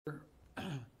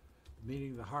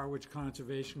meeting of the Harwich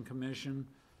Conservation Commission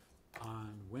on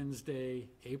Wednesday,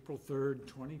 April 3rd,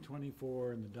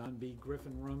 2024, in the Don B.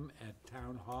 Griffin Room at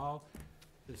Town Hall.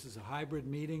 This is a hybrid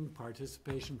meeting.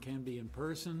 Participation can be in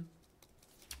person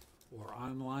or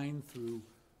online through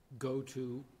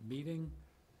GoToMeeting.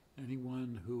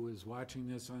 Anyone who is watching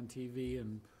this on TV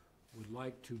and would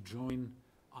like to join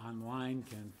online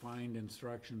can find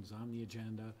instructions on the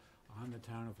agenda on the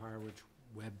Town of Harwich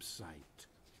website.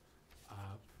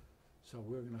 So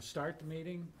we're going to start the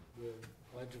meeting with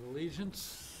Pledge of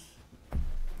Allegiance.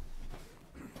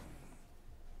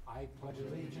 I pledge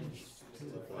allegiance to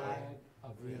the flag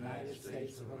of the United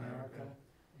States of America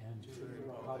and to the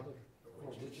republic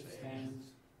for which it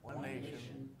stands, one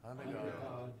nation, under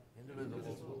God,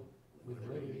 indivisible, with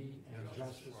liberty and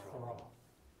justice for all.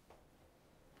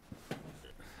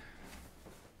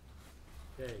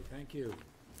 Okay, thank you.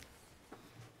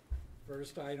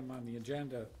 First item on the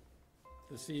agenda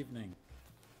this evening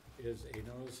is a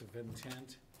notice of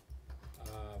intent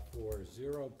for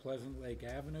 0 Pleasant Lake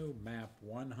Avenue, map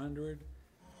 100,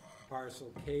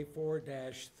 parcel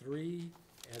K4-3,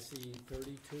 SE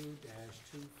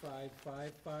 32-2555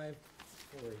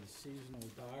 for a seasonal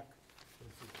dock.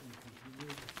 This has been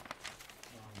continued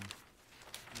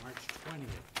March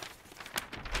 20th.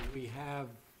 Do we have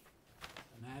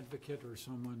an advocate or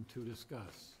someone to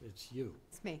discuss? It's you.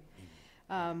 It's me.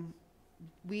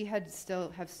 We have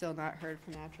still not heard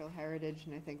from Natural Heritage,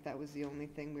 and I think that was the only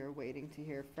thing we were waiting to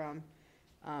hear from.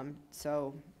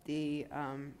 So the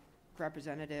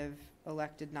representative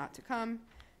elected not to come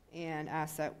and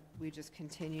asked that we just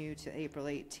continue to April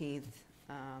 18th,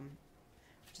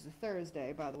 which is a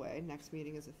Thursday, by the way. Next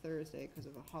meeting is a Thursday because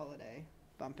of a holiday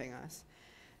bumping us.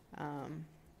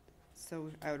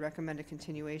 So I would recommend a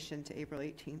continuation to April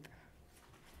 18th.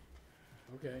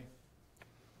 Okay.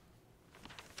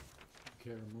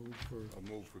 Care to move for? A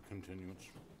move for continuance.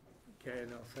 Okay,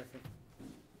 and I'll second.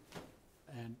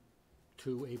 And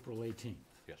to April 18th?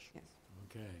 Yes. Yes.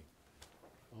 Okay.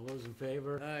 All those in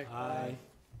favor? Aye. Aye.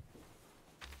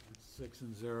 That's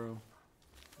 6-0.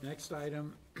 Next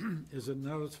item is a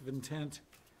notice of intent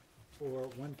for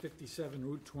 157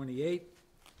 Route 28,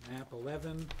 map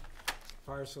 11,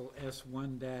 parcel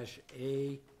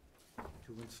S1-A,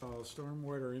 to install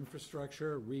stormwater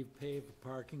infrastructure, repave the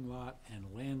parking lot, and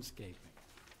landscaping.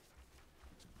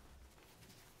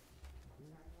 I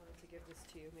wanted to give this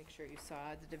to you, make sure you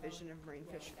saw the Division of Marine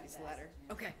Fisheries letter.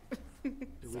 Okay. Do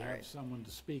we Sorry. have someone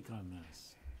to speak on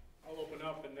this? I'll open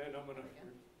up and then I'm going to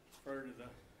refer to the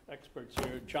experts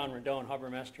here. John Rendon, Harbor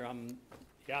Master. I'm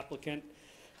the applicant,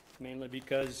 mainly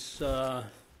because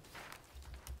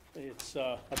it's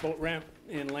a boat ramp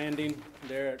and landing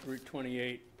there at Route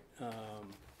 28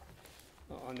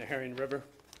 on the Herring River.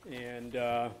 And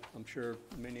I'm sure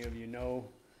many of you know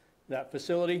that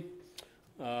facility.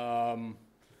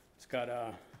 It's got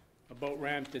a boat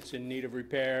ramp that's in need of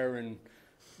repair, and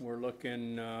we're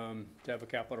looking to have a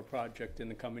capital project in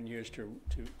the coming years to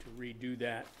redo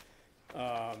that.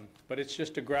 But it's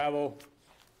just a gravel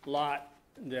lot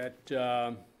that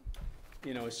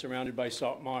is surrounded by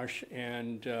salt marsh,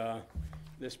 and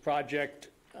this project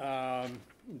that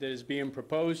is being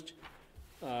proposed,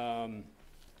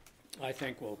 I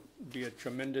think will be a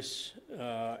tremendous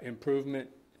improvement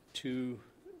to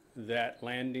that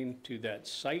landing, to that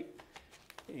site.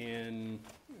 And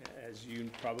as you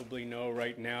probably know,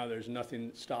 right now, there's nothing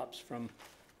that stops from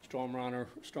stormwater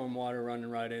running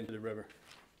right into the river.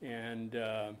 And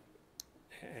the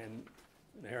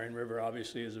Herring River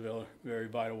obviously is a very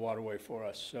vital waterway for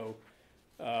us. So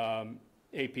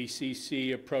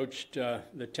APCC approached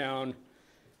the town,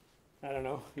 I don't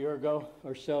know, a year ago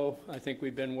or so. I think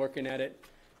we've been working at it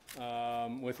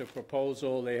with a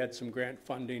proposal. They had some grant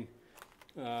funding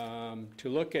to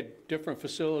look at different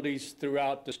facilities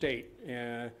throughout the state,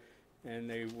 and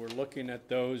they were looking at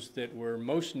those that were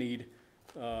most need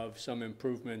of some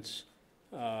improvements,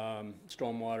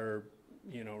 stormwater,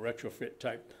 retrofit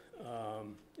type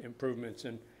improvements,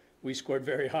 and we scored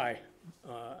very high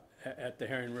at the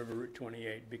Herring River Route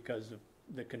 28 because of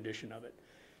the condition of it.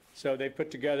 So they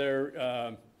put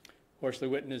together, Horsley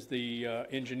Witten is the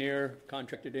engineer,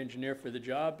 contracted engineer for the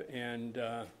job, and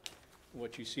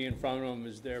what you see in front of them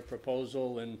is their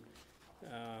proposal, and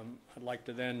I'd like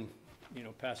to then,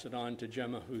 pass it on to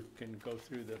Gemma, who can go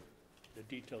through the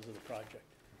details of the project.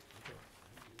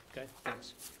 Okay,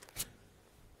 thanks.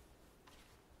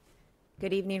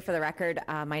 Good evening. For the record,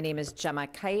 my name is Gemma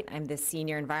Kite. I'm the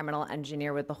Senior Environmental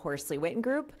Engineer with the Horsley Witten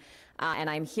Group. And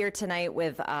I'm here tonight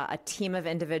with a team of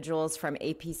individuals from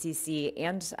APCC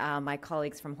and my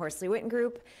colleagues from Horsley Witten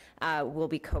Group. We'll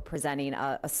be co-presenting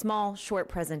a small, short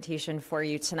presentation for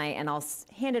you tonight, and I'll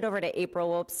hand it over to April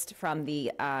Wobst from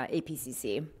the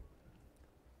APCC.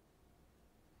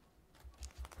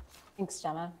 Thanks,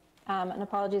 Gemma. And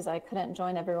apologies, I couldn't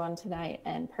join everyone tonight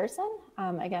in person.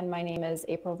 Again, my name is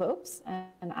April Vopes,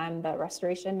 and I'm the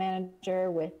Restoration Manager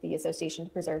with the Association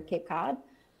to Preserve Cape Cod.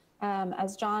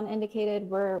 As John indicated,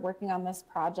 we're working on this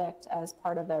project as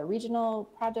part of the regional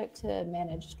project to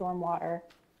manage stormwater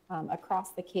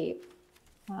across the Cape.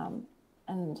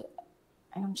 And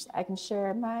I can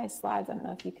share my slides. I don't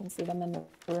know if you can see them in the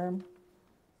room.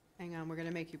 Hang on, we're going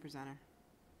to make you presenter.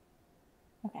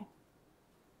 Okay.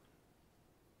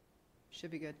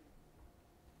 Should be good.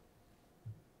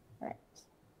 All right.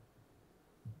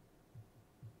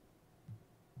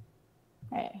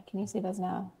 All right, can you see those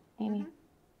now, Amy?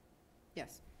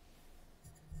 Yes.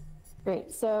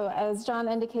 Great, so as John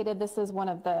indicated, this is one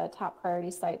of the top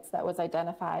priority sites that was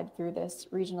identified through this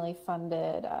regionally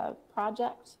funded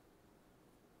project.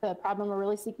 The problem we're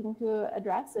really seeking to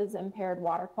address is impaired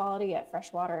water quality at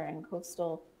freshwater and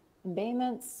coastal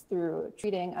embayments through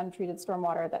treating untreated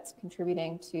stormwater that's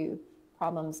contributing to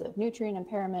problems of nutrient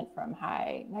impairment from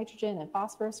high nitrogen and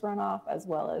phosphorus runoff, as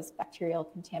well as bacterial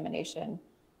contamination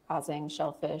causing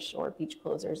shellfish or beach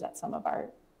closures at some of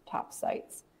our top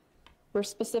sites. We're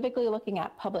specifically looking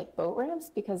at public boat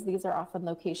ramps because these are often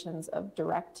locations of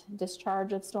direct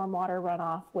discharge of stormwater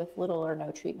runoff with little or no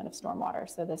treatment of stormwater.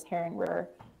 So this Herring River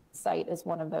site is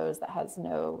one of those that has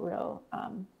no real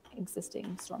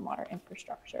existing stormwater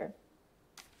infrastructure.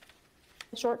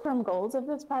 The short-term goals of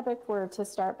this project were to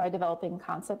start by developing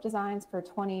concept designs for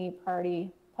 20 priority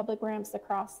public ramps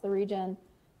across the region.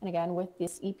 And again, with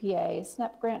this EPA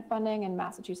SNEP grant funding and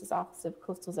Massachusetts Office of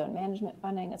Coastal Zone Management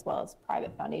funding, as well as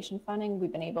private foundation funding,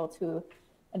 we've been able to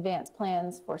advance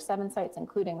plans for 7 sites,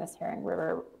 including this Herring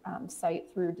River site,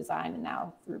 through design and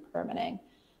now through permitting.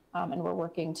 And we're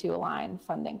working to align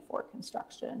funding for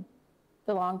construction.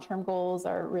 The long-term goals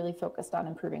are really focused on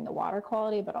improving the water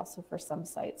quality, but also for some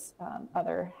sites,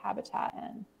 other habitat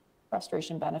and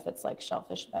restoration benefits like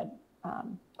shellfish bed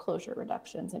closure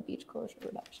reductions and beach closure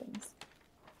reductions.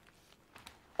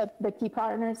 The key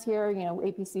partners here,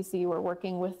 APCC, we're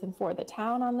working with and for the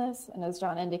town on this. And as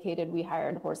John indicated, we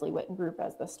hired Horsley Witten Group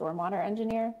as the stormwater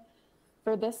engineer.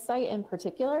 For this site in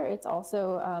particular, it's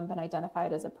also been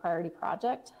identified as a priority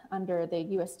project under the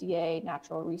USDA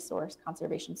Natural Resource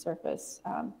Conservation Service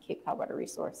Cape Cod Water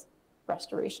Resource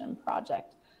Restoration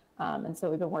Project. And so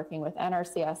we've been working with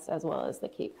NRCS as well as the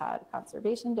Cape Cod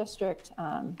Conservation District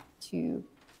to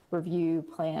review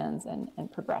plans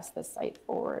and progress this site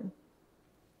forward.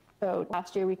 So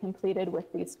last year we completed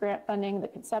with these grant funding, the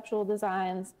conceptual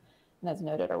designs, and as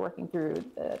noted, are working through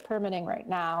the permitting right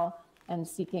now. And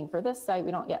seeking for this site,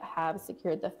 we don't yet have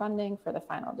secured the funding for the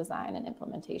final design and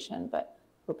implementation, but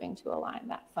hoping to align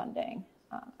that funding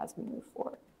as we move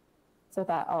forward. So with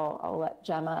that, I'll let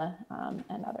Gemma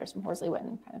and others from Horsley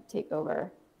Witten kind of take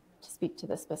over to speak to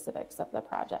the specifics of the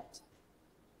project.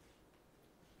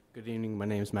 Good evening, my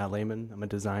name is Matt Lehman. I'm a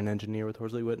design engineer with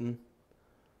Horsley Witten.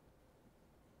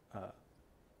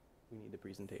 We need the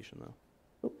presentation though.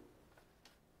 Oop.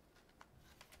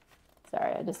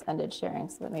 Sorry, I just ended sharing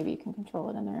so that maybe you can control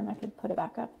it in the room. I could put it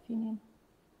back up if you need.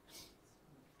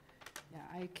 Yeah,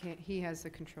 I can't, he has the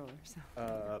controller,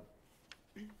 so.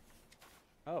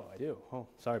 Oh, I do. Oh,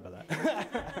 sorry about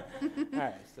that. All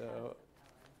right, so.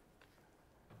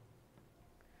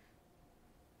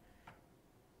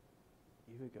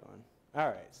 Keep it going. All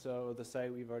right, so the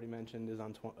site we've already mentioned is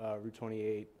on Route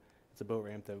 28. It's a boat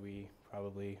ramp that we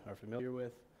probably are familiar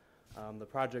with. The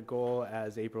project goal,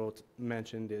 as April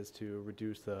mentioned, is to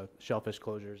reduce the shellfish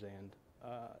closures and,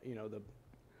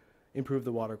 improve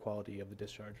the water quality of the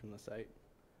discharge from the site.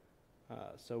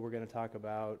 So we're going to talk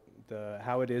about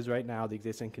how it is right now, the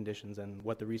existing conditions, and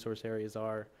what the resource areas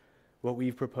are, what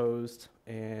we've proposed,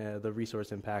 and the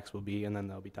resource impacts will be, and then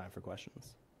there'll be time for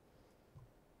questions.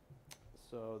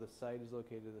 So the site is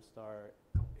located to start.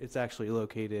 It's actually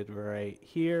located right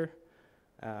here.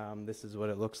 This is what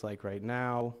it looks like right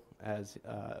now. As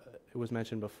it was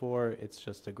mentioned before, it's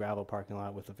just a gravel parking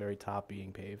lot with the very top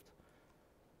being paved.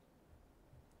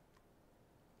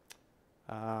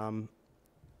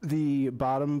 The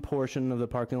bottom portion of the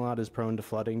parking lot is prone to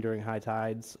flooding during high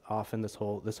tides. Often this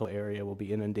whole area will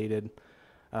be inundated.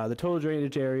 The total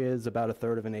drainage area is about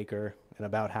 1/3 of an acre, and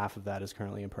about half of that is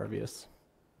currently impervious.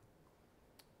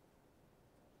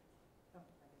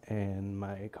 And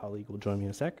my colleague will join me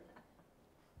in a sec.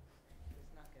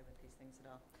 things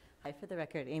at all. Hi, for the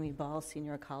record, Amy Ball,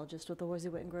 senior ecologist with the Horsley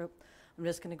Witten Group. I'm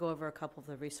just going to go over a couple of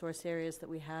the resource areas that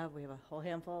we have. We have a whole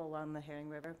handful along the Herring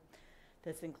River.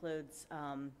 This includes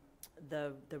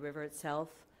the river itself.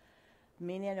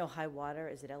 Mean annual high water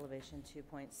is at elevation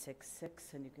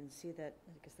 2.66, and you can see that,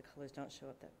 I guess the colors don't show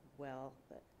up that well,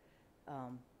 but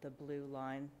the blue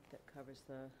line that covers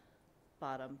the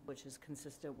bottom, which is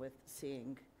consistent with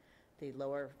seeing the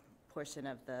lower portion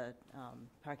of the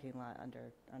parking lot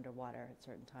underwater at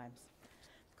certain times.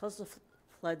 Coastal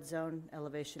flood zone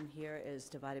elevation here is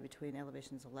divided between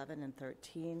elevations 11 and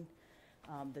 13.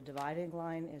 The dividing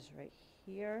line is right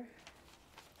here.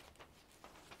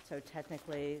 So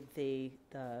technically, the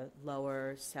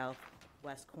lower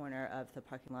southwest corner of the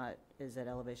parking lot is at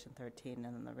elevation 13,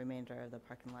 and then the remainder of the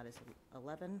parking lot is at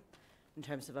 11. In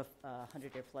terms of a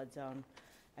 100-year flood zone,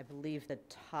 I believe the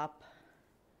top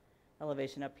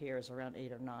elevation up here is around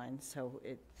 8 or 9, so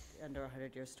under a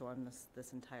 100-year storm,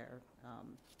 this entire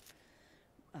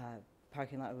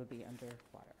parking lot would be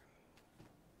underwater.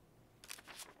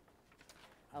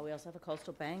 We also have a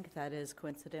coastal bank that is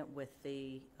coincident with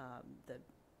the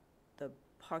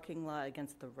parking lot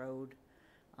against the road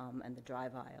and the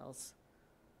drive aisles.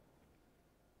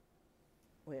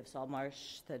 We have salt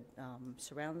marsh that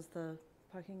surrounds the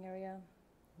parking area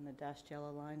and the dashed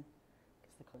yellow line. I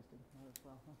guess the closed didn't know as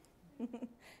well, huh?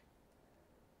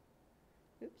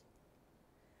 Oops.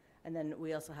 And then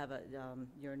we also have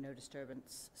your no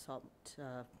disturbance salt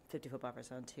 50-foot buffer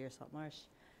zone to your salt marsh.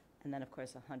 And then, of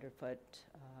course, a 100-foot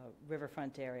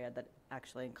riverfront area that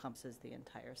actually encompasses the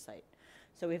entire site.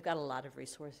 So we've got a lot of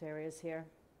resource areas here.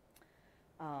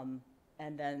 And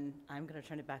then I'm going to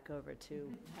turn it back over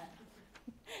to Matt,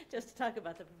 just to talk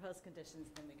about the proposed conditions,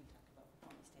 and then we can talk about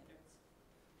performance standards.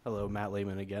 Hello, Matt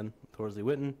Lehman again, Horsley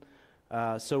Witten.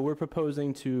 So we're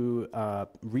proposing to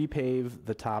repave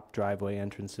the top driveway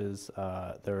entrances.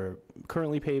 They're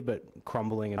currently paved but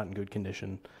crumbling and not in good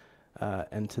condition.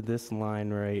 And to this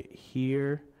line right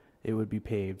here, it would be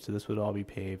paved. So this would all be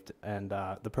paved. And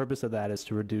the purpose of that is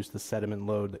to reduce the sediment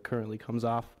load that currently comes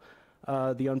off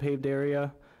the unpaved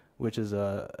area, which is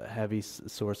a heavy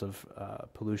source of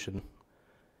pollution.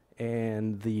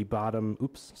 And the bottom,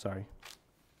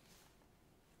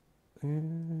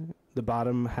 the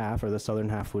bottom half, or the southern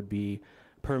half, would be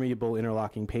permeable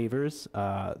interlocking pavers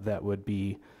that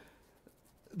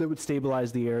would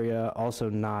stabilize the area, also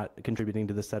not contributing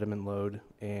to the sediment load,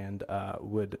 and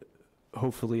would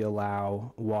hopefully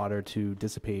allow water to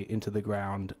dissipate into the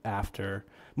ground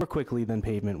more quickly than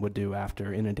pavement would do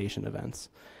after inundation events.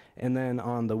 And then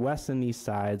on the west and east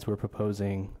sides, we're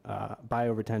proposing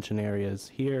bioretention areas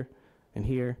here and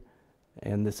here,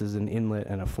 and this is an inlet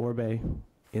and a forebay,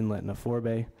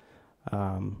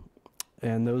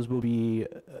 and those will be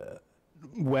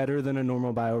wetter than a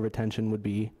normal bioretention would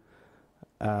be.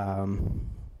 Let's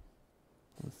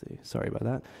see, sorry about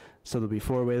that. So there'll be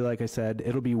four-way, like I said.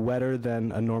 It'll be wetter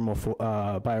than a normal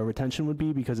bioretention would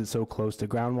be because it's so close to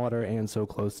groundwater and so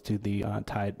close to the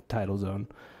tidal zone.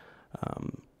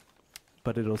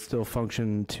 But it'll still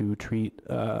function to treat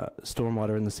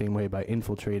stormwater in the same way by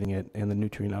infiltrating it and the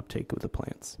nutrient uptake with the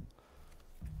plants.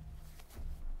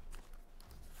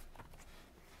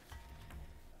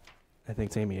 I think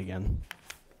it's Amy again.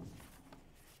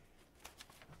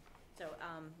 So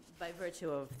by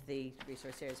virtue of the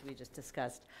resource areas we just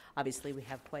discussed, obviously we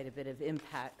have quite a bit of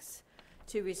impacts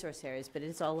to resource areas, but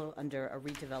it's all under a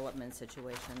redevelopment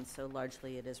situation. So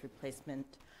largely it is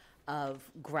replacement of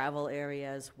gravel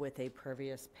areas with a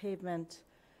pervious pavement,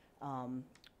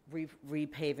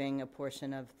 repaving a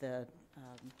portion of the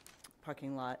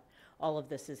parking lot. All of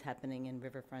this is happening in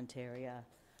riverfront area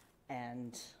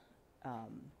and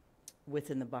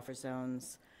within the buffer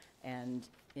zones and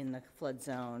in the flood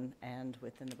zone and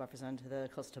within the buffer zone to the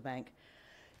coastal bank.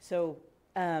 So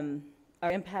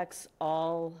our impacts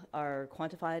all are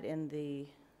quantified in the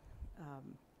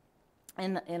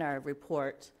in our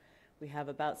report. We have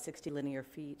about 60 linear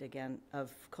feet, again,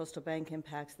 of coastal bank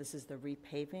impacts. This is the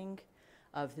repaving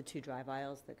of the two drive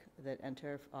aisles that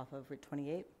enter off of Route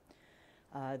 28.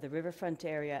 The riverfront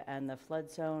area and the flood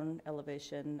zone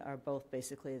elevation are both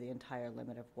basically the entire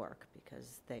limit of work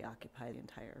because they occupy the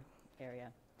entire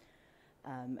area.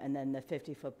 And then the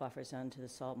 50-foot buffer zone to the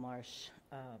salt marsh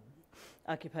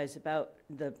occupies about,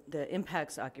 the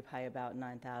impacts occupy about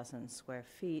 9,000 square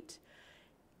feet.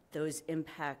 Those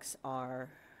impacts are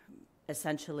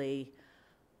essentially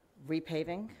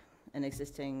repaving an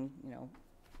existing,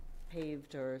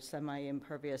 paved or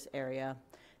semi-impervious area.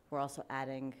 We're also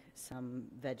adding some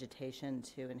vegetation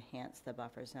to enhance the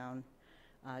buffer zone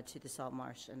to the salt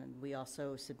marsh. And then we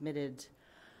also submitted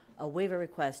a waiver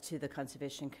request to the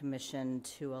Conservation Commission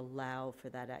to allow for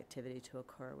that activity to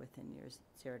occur within your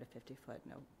 0 to 50-foot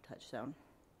no-touch zone.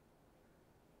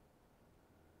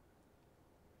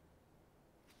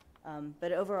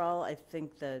 But overall, I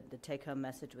think the take-home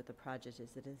message with the project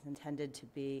is that it's intended to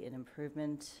be an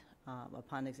improvement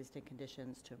upon existing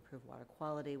conditions, to improve water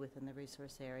quality within the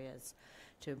resource areas,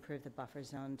 to improve the buffer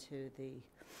zone to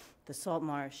the salt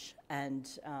marsh,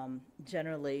 and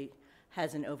generally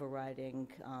has an overriding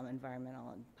environmental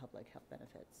and public health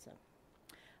benefits. So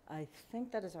I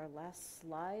think that is our last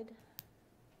slide.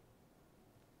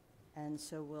 And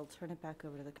so we'll turn it back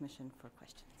over to the commission for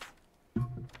questions.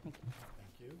 Thank you.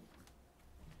 Thank you.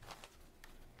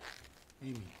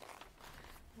 Amy?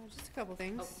 Just a couple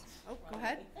things. Oh, go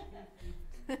ahead.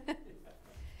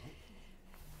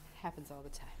 Happens all the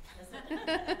time.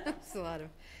 There's a lot of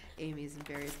Amy's in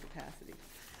various capacities.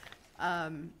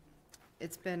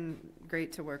 It's been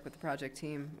great to work with the project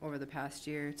team over the past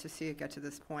year to see it get to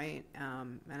this point,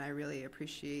 and I really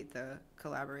appreciate the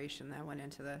collaboration that went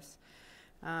into this.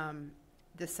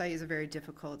 This site is a very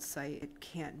difficult site. It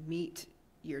can't meet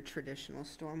your traditional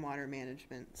stormwater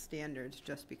management standards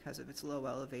just because of its low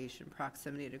elevation,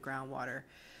 proximity to groundwater,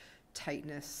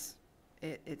 tightness.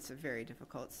 It's a very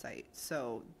difficult site.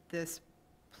 So this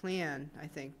plan, I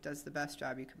think, does the best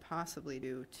job you could possibly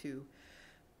do to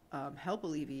help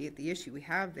alleviate the issue we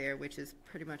have there, which is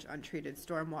pretty much untreated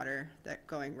stormwater that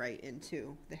going right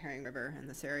into the Herring River, and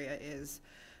this area is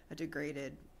a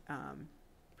degraded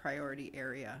priority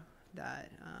area that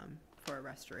for a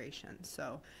restoration.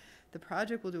 So the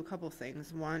project will do a couple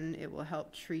things. One, it will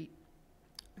help treat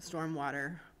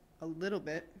stormwater a little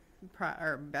bit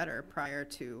better prior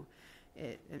to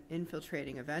it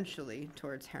infiltrating eventually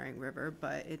towards Herring River,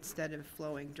 but instead of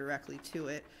flowing directly to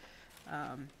it,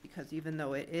 because even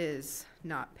though it is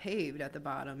not paved at the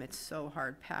bottom, it's so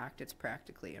hard packed, it's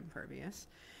practically impervious.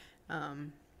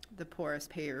 The porous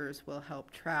pavers will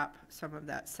help trap some of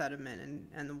that sediment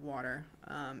and the water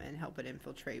and help it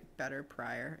infiltrate better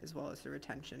prior, as well as the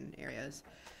retention areas.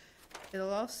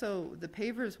 It'll also, the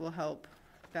pavers will help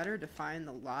better define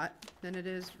the lot than it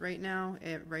is right now.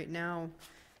 Right now,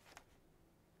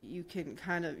 you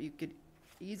could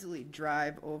easily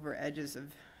drive over edges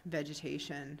of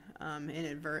vegetation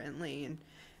inadvertently, and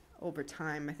over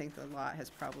time, I think the lot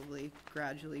has probably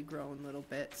gradually grown little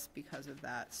bits because of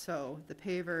that. So the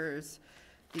pavers,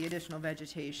 the additional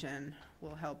vegetation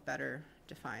will help better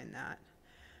define that.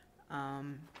 I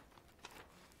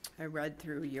read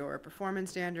through your performance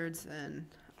standards, and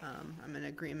I'm in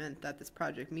agreement that this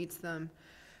project meets them.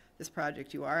 This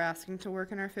project, you are asking to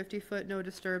work in our 50-foot no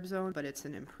disturb zone, but it's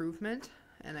an improvement,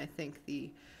 and I think the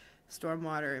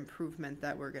stormwater improvement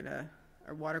that we're gonna,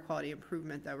 or water quality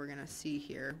improvement that we're gonna see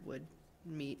here would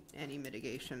meet any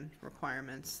mitigation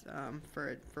requirements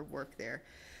for work there.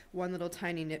 One little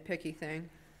tiny nitpicky thing,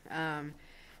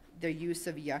 the use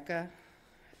of yucca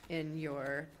in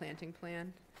your planting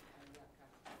plan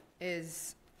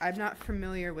is, I'm not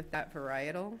familiar with that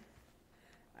varietal.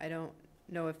 I don't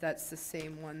know if that's the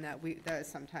same one that is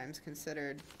sometimes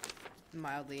considered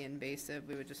mildly invasive.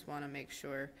 We would just want to make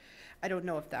sure. I don't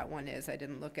know if that one is. I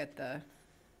didn't look at the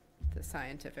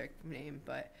scientific name,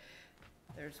 but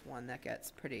there's one that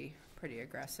gets pretty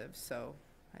aggressive. So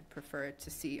I'd prefer it to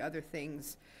see other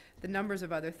things, the numbers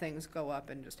of other things go up,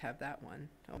 and just have that one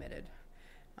omitted.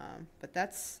 But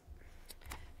that's.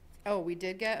 Oh, we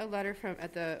did get a letter from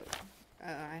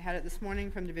I had it this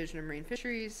morning from Division of Marine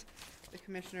Fisheries. The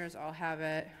commissioners all have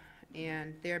it,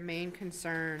 and their main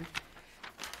concern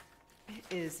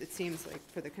is, it seems like,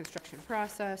 for the construction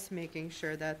process, making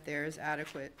sure that there's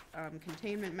adequate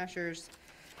containment measures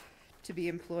to be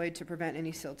employed to prevent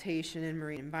any siltation in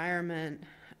marine environment.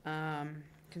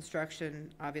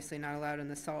 Construction, obviously not allowed in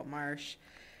the salt marsh.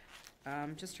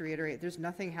 Just to reiterate, there's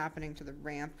nothing happening to the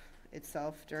ramp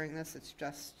itself during this. It's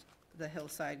just the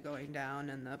hillside going down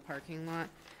and the parking lot.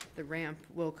 The ramp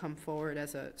will come forward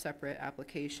as a separate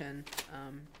application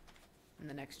in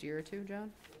the next year or two,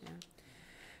 John?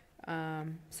 Yeah.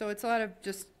 So it's a lot of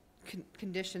just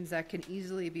conditions that can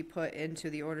easily be put into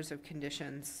the orders of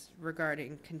conditions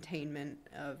regarding containment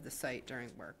of the site during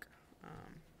work.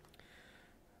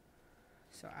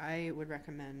 So I would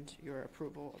recommend your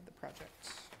approval of the project.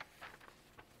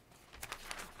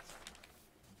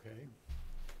 Okay.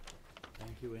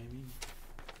 Thank you, Amy.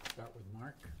 Start with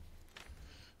Mark.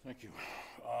 Thank you.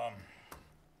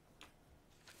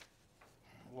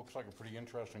 Looks like a pretty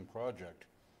interesting project.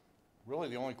 Really,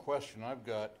 the only question I've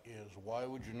got is, why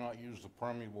would you not use the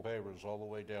permeable pavers all the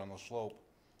way down the slope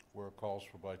where it calls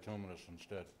for bituminous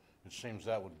instead? It seems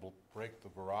that would break the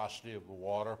porosity of the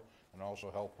water and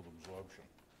also help with absorption.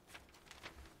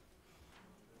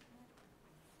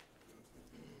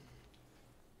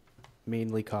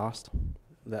 Mainly cost.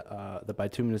 The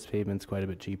bituminous pavement's quite a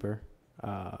bit cheaper.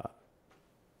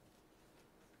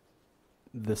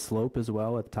 The slope as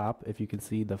well at the top, if you can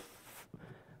see the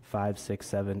 5, 6,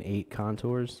 7, 8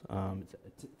 contours,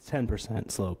 it's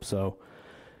 10% slope. So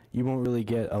you won't really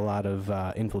get a lot of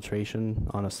infiltration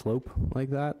on a slope like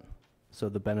that. So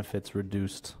the benefit's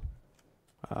reduced.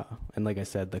 And like I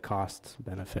said, the cost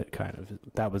benefit kind of,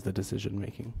 that was the decision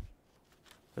making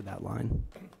for that line.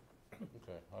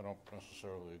 Okay, I don't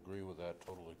necessarily agree with that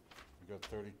totally. You got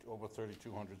over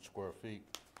 3,200 square feet,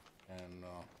 and,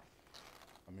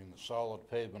 I mean, the solid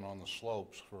pavement on the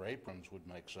slopes for aprons would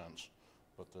make sense,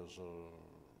 but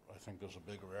I think there's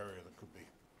a bigger area that could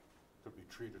be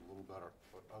treated a little better,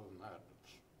 but other than that,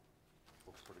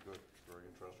 looks pretty good. Very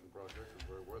interesting project and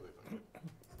very worthy.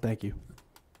 Thank you.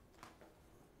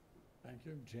 Thank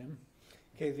you. Jim?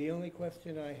 Okay, the only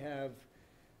question I have,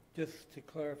 just to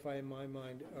clarify in my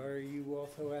mind, are you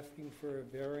also asking for a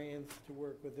variance to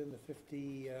work within the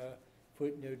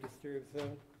 50-foot no disturb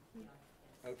zone?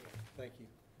 Okay, thank you.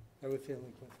 That was the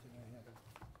only question I had.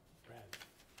 Brad?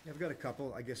 Yeah, I've got a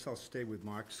couple. I guess I'll stay with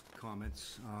Mark's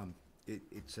comments.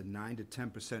 It's a 9 to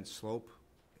 10% slope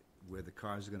where the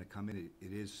cars are going to come in.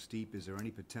 It is steep. Is there any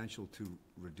potential to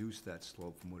reduce that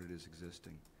slope from what it is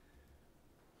existing?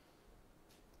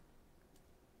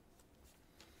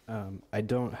 I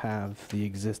don't have the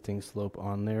existing slope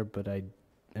on there, but I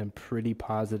am pretty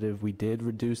positive we did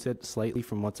reduce it slightly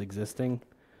from what's existing.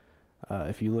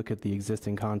 If you look at the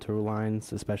existing contour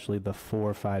lines, especially the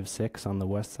 4, 5, 6 on the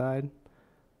west side,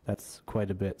 that's quite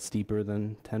a bit steeper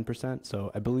than 10%.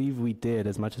 So I believe we did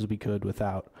as much as we could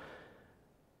without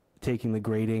taking the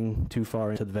grading too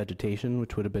far into the vegetation,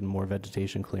 which would have been more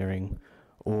vegetation clearing,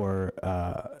 or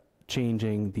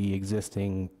changing the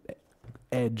existing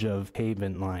edge of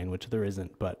pavement line, which there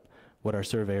isn't, but what our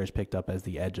surveyors picked up as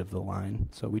the edge of the line.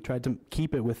 So we tried to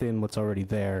keep it within what's already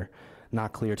there,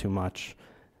 not clear too much,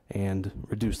 and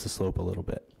reduce the slope a little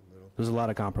bit. There's a lot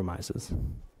of compromises.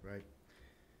 Right.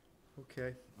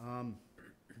 Okay.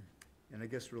 And I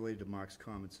guess related to Mark's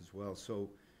comments as well. So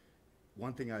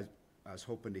one thing I was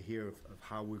hoping to hear of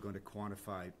how we're going to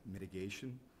quantify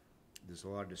mitigation. There's a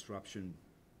lot of disruption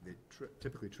that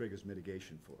typically triggers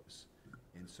mitigation for us.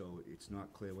 And so it's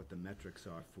not clear what the metrics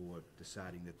are for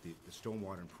deciding that the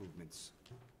stormwater improvements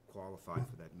qualify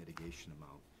for that mitigation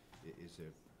amount. Is there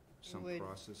some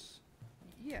process?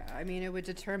 Yeah, I mean, it would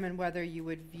determine whether you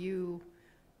would view,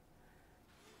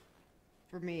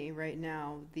 for me, right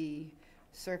now, the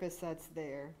surface that's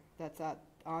there, that's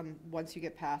once you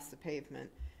get past the pavement,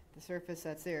 the surface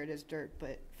that's there, it is dirt,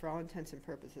 but for all intents and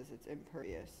purposes, it's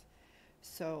impervious.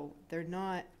 So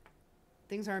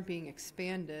things aren't being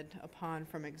expanded upon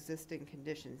from existing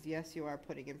conditions. Yes, you are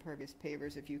putting impervious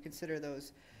pavers. If you consider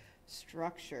those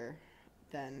structure,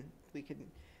 then we can,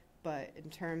 but in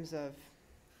terms of,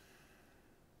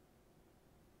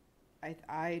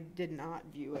 I did not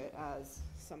view it as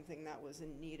something that was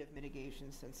in need of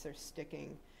mitigation, since they're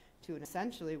sticking to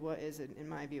essentially what is, in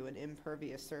my view, an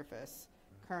impervious surface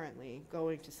currently,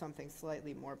 going to something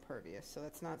slightly more pervious. So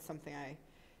that's not something I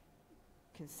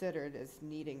considered as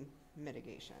needing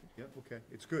mitigation. Yep, okay,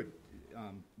 it's good.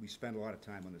 We spend a lot of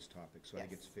time on this topic, so I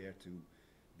think Yes. it's fair to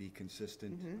be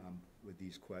consistent with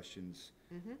these questions.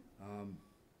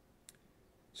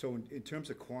 So in terms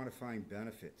of quantifying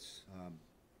benefits,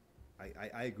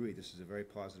 I agree, this is a very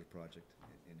positive project,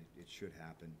 and it should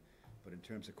happen. But in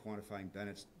terms of quantifying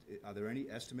benefits, are there any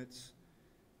estimates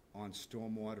on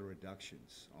stormwater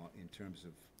reductions in terms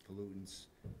of pollutants?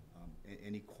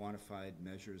 Any quantified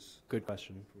measures? Good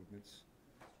question. Improvements?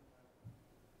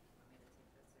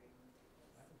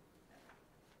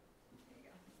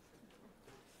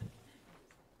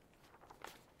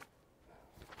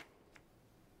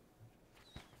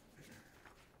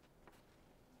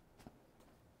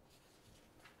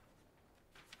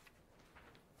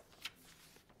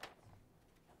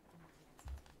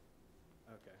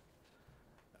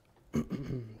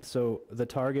 So the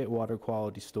target water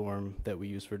quality storm that we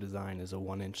use for design is a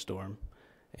 1-inch storm.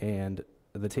 And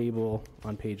the table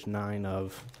on page 9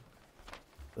 of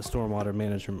the stormwater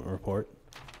management report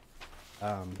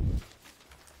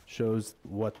shows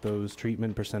what those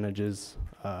treatment percentages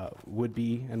would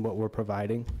be and what we're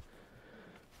providing.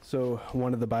 So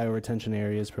one of the bioretention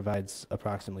areas provides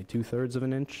approximately 2/3 of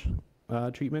an inch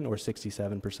treatment, or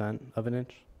 67% of an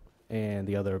inch, and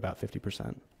the other about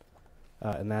 50%.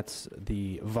 And that's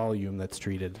the volume that's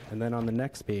treated. And then on the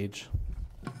next page,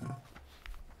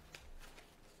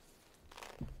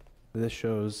 this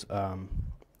shows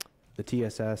the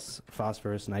TSS,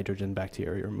 phosphorus, nitrogen,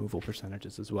 bacteria removal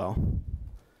percentages as well.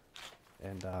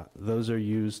 And those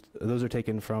are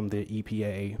taken from the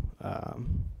EPA,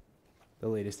 the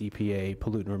latest EPA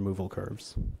pollutant removal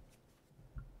curves. Did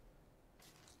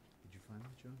you find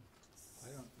that, John? I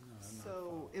don't, no, I'm not So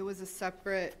following. it was a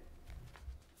separate,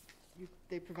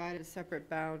 they provided a separate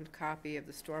bound copy of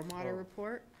the stormwater Oh.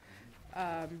 report,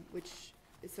 which,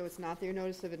 so it's not their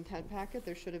notice of intent packet.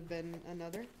 There should have been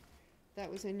another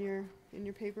that was in your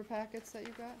paper packets that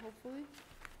you got, hopefully.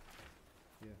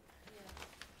 Yeah.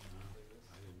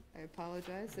 I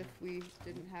apologize if we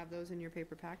didn't have those in your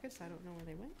paper packets. I don't know where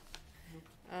they went.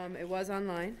 It was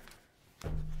online.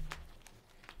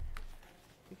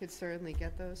 We could certainly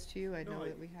get those to you. I No, know I-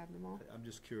 that we have them all. I'm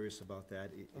just curious about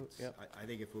that. Oh, It's, yep. I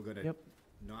think if we're gonna Yep.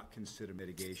 not consider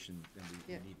mitigation, then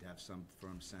we Yeah. need to have some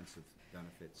firm sense of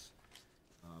benefits.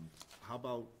 How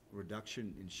about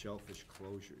reduction in shellfish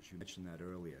closures? You mentioned that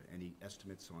earlier. Any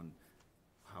estimates on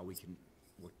how we can,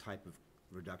 what type of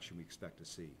reduction we expect to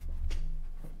see?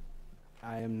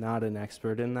 I am not an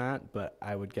expert in that, but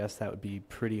I would guess that would be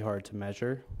pretty hard to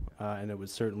measure, and it would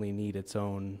certainly need its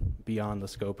own, beyond the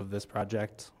scope of this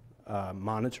project,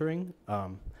 monitoring.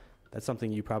 That's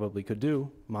something you probably could do,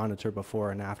 monitor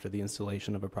before and after the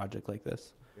installation of a project like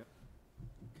this. Okay.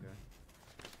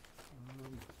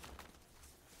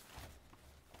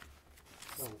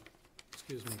 So,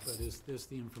 excuse me, but is this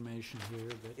the information here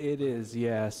that? It is,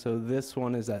 yeah. So this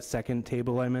one is that second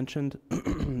table I mentioned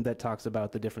that talks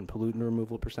about the different pollutant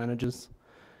removal percentages.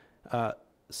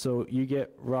 So you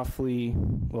get roughly,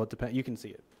 well, it depends, you can see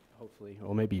it, hopefully,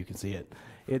 or maybe you can see it.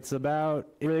 It's about,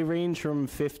 they range from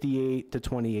 58 to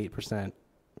 28%,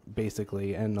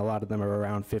 basically, and a lot of them are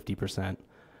around 50%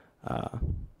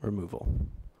 removal.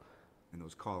 And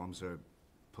those columns are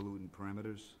pollutant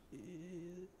parameters?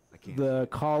 I can't. The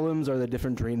columns are the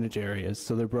different drainage areas,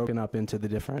 so they're broken up into the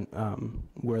different,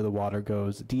 where the water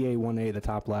goes. DA1A, the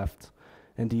top left,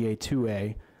 and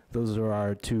DA2A, those are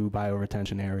our two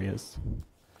bioretention areas.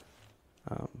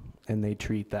 And they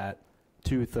treat that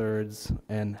 2/3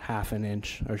 and half an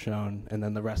inch are shown, and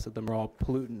then the rest of them are all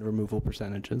pollutant removal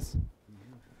percentages.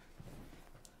 Mhm.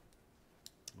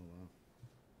 Oh, wow.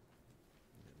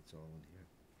 Yeah, it's all in here.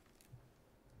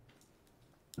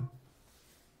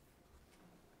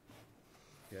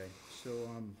 Okay, so,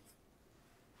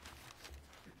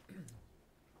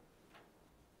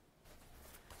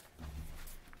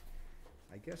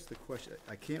 I guess the question,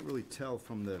 I can't really tell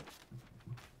from the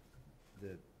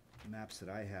maps that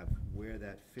I have where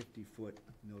that 50-foot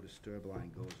no disturb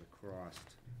line goes across.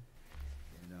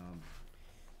 And,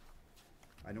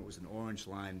 I know it was an orange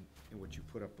line in what you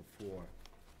put up before.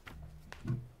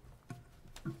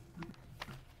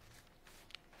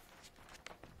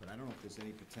 But I don't know if there's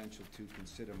any potential to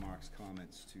consider Mark's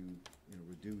comments to,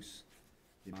 reduce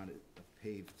the amount of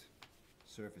paved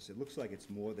surface. It looks like it's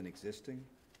more than existing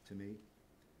to me.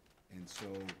 And so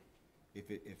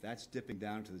if that's dipping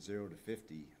down to the 0 to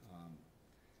 50,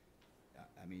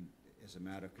 I mean, as a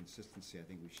matter of consistency, I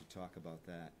think we should talk about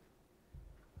that.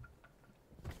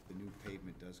 The new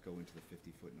pavement does go into the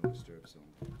 50-foot no disturb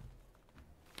zone.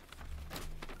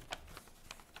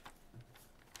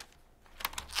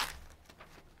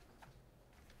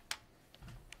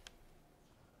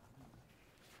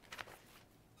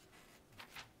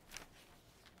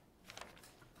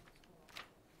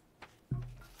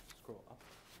 Scroll up.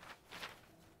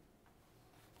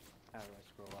 How do I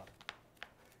scroll up?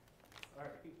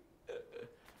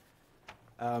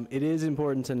 It is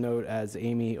important to note, as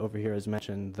Amy over here has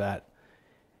mentioned, that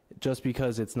just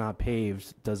because it's not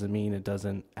paved doesn't mean it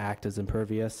doesn't act as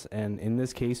impervious. And in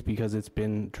this case, because it's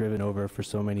been driven over for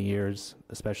so many years,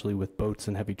 especially with boats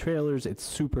and heavy trailers, it's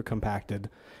super compacted.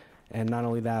 And not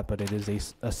only that, but it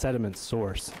is a sediment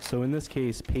source. So in this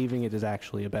case, paving it is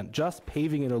actually just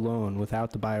paving it alone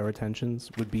without the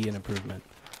bioretentions would be an improvement,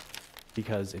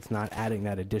 because it's not adding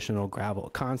that additional gravel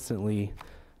constantly.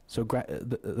 So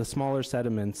the smaller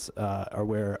sediments are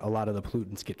where a lot of the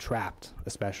pollutants get trapped,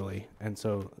 especially. And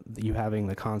so you having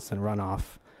the constant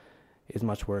runoff is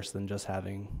much worse than just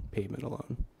having pavement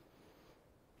alone.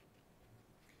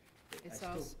 It's still-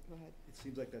 also, go ahead. It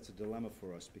seems like that's a dilemma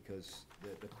for us, because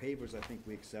the pavers, I think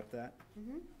we accept that.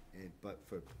 But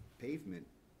for pavement,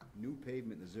 new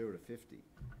pavement, the 0 to 50,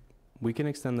 We can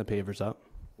extend the pavers up.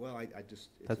 well, I just,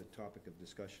 it's That- a topic of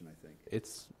discussion, I think.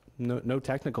 It's no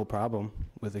technical problem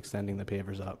with extending the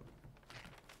pavers up.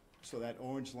 So that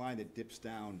orange line that dips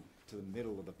down to the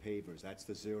middle of the pavers, that's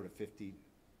the 0 to 50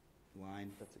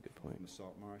 line That's a good from point. the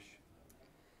salt marsh?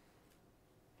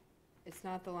 It's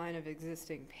not the line of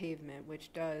existing pavement,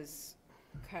 which does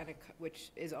which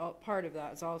is all, part of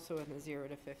that is also in the 0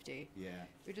 to 50. Yeah.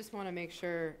 We just want to make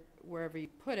sure wherever you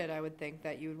put it, I would think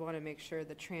that you would want to make sure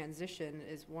the transition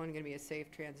is, one, going to be a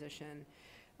safe transition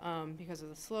because of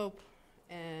the slope,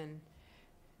 and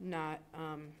not,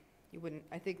 you wouldn't,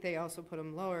 I think they also put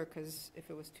them lower because if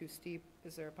it was too steep,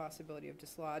 is there a possibility of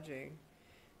dislodging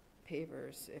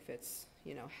pavers if it's,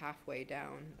 you know, halfway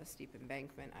down a steep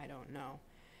embankment? I don't know.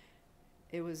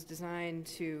 It was designed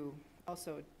to,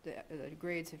 also, the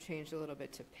grades have changed a little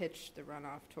bit to pitch the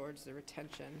runoff towards the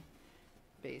retention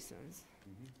basins.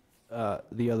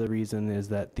 The other reason is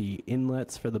that the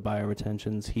inlets for the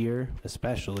bioretentions here,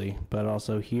 especially, but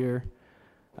also here,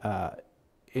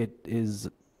 it is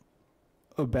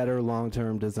a better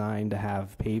long-term design to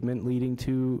have pavement leading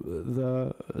to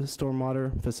the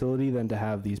stormwater facility than to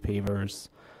have these pavers.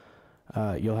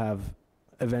 You'll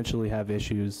eventually have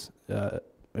issues,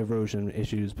 erosion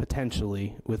issues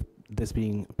potentially with this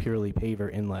being purely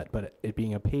paver inlet, but it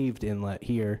being a paved inlet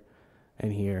here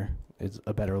and here is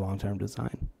a better long-term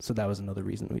design. So that was another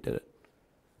reason we did it.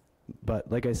 But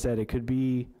like I said, it could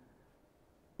be,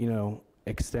 you know,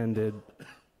 extended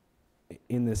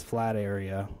in this flat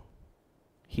area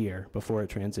here before it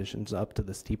transitions up to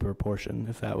the steeper portion,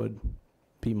 if that would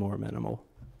be more amenable.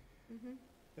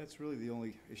 That's really the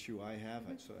only issue I have,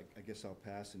 so I guess I'll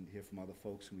pass and hear from other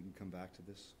folks, and we can come back to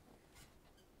this.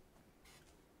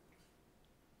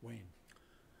 Wayne?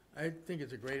 I think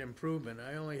it's a great improvement.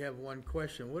 I only have one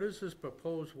question. What is this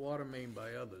proposed water main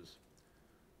by others?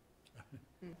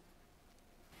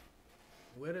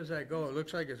 Where does that go? It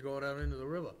looks like it's going out into the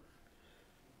river.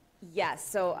 Yes,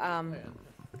 so,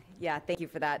 yeah, thank you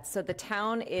for that. So the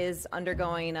town is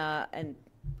undergoing a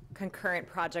concurrent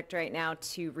project right now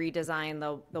to redesign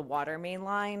the water main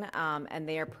line, and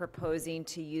they are proposing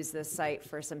to use this site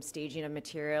for some staging of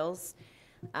materials,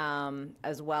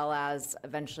 as well as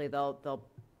eventually they'll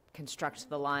construct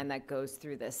the line that goes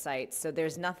through this site. So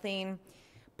there's nothing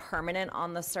permanent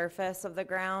on the surface of the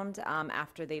ground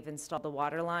after they've installed the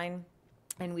water line.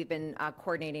 And we've been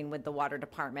coordinating with the water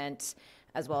department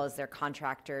as well as their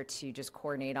contractor to just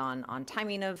coordinate on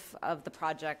timing of the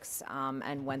projects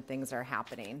and when things are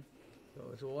happening. So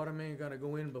is the water main gonna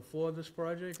go in before this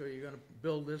project, or are you gonna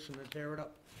build this and then tear it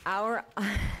up? Our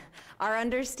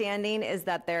understanding is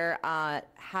that they're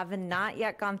have not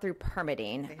yet gone through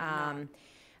permitting. They have not.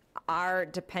 Our,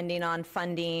 depending on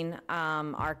funding,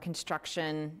 our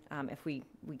construction, if we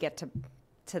get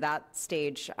to that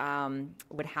stage,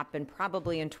 would happen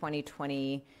probably in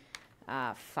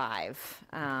 2025,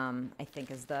 I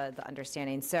think is the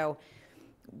understanding. So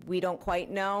we don't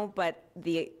quite know, but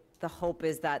the hope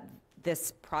is that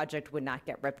this project would not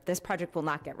get ripped. This project will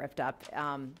not get ripped up.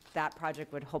 That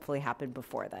project would hopefully happen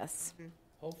before this.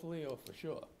 Hopefully, or for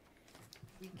sure?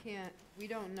 We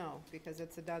don't know, because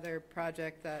it's another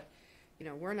project that, you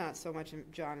know, we're not so much,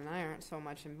 John and I aren't so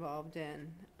much involved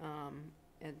in,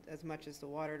 and as much as the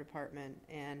water department.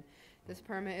 And this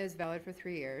permit is valid for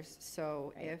 3 years,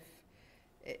 so Right. if,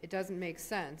 it doesn't make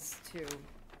sense to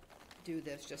do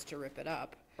this just to rip it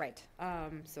up. Right.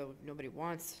 So nobody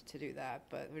wants to do that,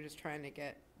 but we're just trying to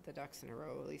get the ducks in a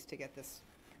row, at least to get this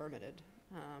permitted.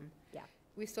 Yeah.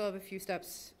 We still have a few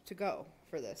steps to go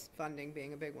for this, funding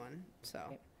being a big one, so.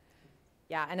 Right.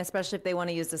 Yeah, and especially if they want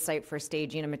to use the site for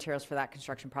staging and materials for that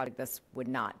construction project, this would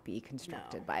not be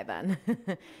constructed No. by then.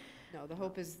 No, the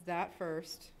hope is that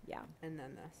first, Yeah. and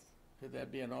then this. Could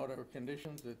that be an order of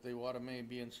conditions, that the water main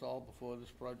be installed before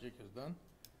this project is done?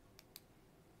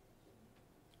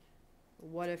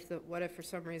 What if for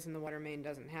some reason the water main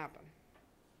doesn't happen?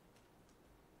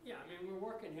 Yeah, I mean, we're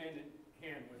working hand in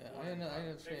hand with Yeah, the I water department.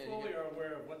 understand. They fully are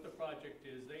aware of what the project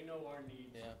is, they know our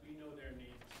needs, Yeah. we know their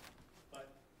needs,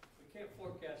 but we can't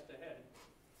forecast ahead.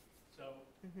 So,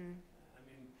 Mm-hmm. I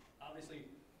mean, obviously,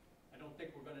 I don't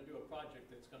think we're gonna do a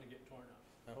project that's gonna get torn up.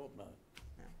 I hope not.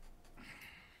 No.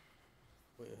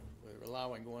 We're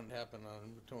allowing one to happen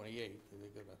on Route 28. They're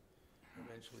gonna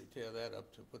eventually tear that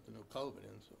up to put the new culvert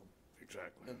in, so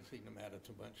Exactly. doesn't seem to matter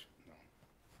too much. No.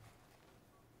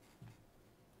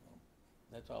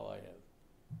 That's all I have.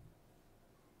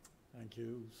 Thank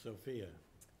you. Sophia?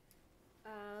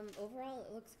 Overall,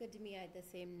 it looks good to me. I had the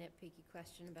same nitpicky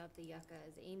question about the yucca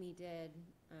as Amy did.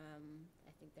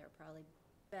 I think there are probably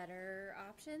better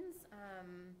options.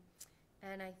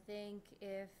 And I think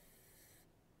if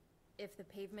the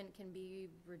pavement can be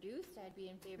reduced, I'd be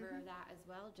in favor of that as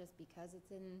well, just because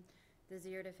it's in the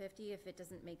 0 to 50. If it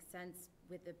doesn't make sense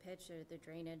with the pitch or the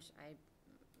drainage, I'm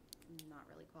not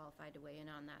really qualified to weigh in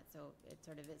on that. So it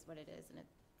sort of is what it is, and it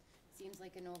seems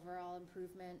like an overall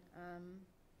improvement.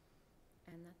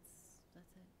 And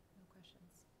that's it, no questions.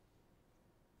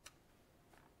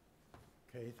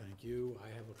 Okay, thank you. I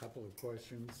have a couple of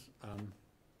questions.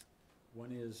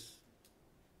 One is,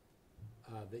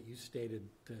 that you stated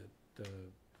that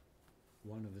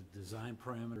one of the design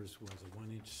parameters was a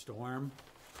 1-inch storm.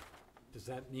 Does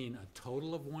that mean a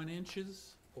total of 1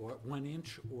 inches, or 1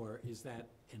 inch, or is that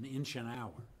an inch an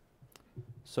hour?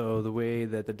 So the way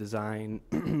that the design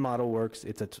model works,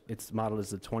 it's modeled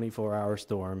as a 24-hour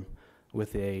storm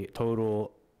with a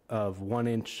total of 1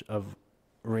 inch of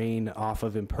rain off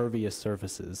of impervious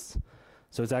surfaces.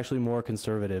 So it's actually more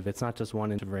conservative. It's not just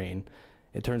 1 inch of rain.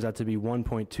 It turns out to be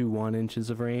 1.21 inches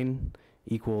of rain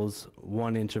equals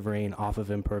 1 inch of rain off of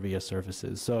impervious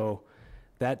surfaces. So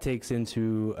that takes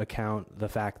into account the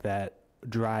fact that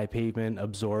dry pavement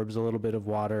absorbs a little bit of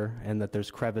water and that there's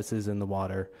crevices in the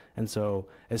water. And so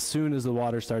as soon as the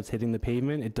water starts hitting the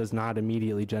pavement, it does not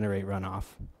immediately generate runoff.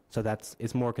 So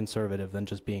it's more conservative than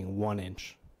just being 1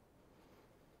 inch.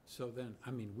 So then,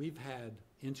 I mean, we've had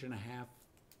 1.5 inch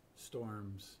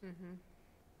storms,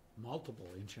 multiple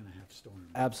 1.5 inch storms.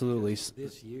 Absolutely. just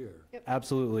This year.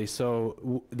 Absolutely.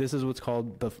 So this is what's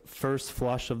called the first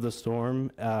flush of the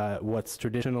storm. What's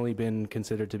traditionally been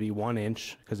considered to be 1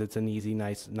 inch, because it's an easy,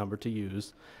 nice number to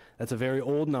use. That's a very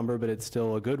old number, but it's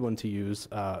still a good one to use.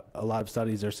 A lot of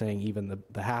studies are saying even the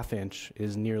 ½ inch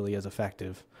is nearly as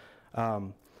effective.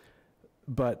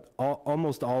 But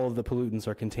almost all of the pollutants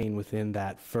are contained within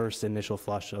that first initial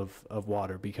flush of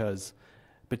water, because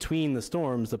between the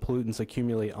storms, the pollutants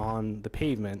accumulate on the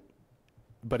pavement,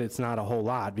 but it's not a whole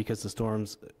lot because the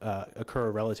storms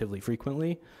occur relatively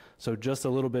frequently. So just a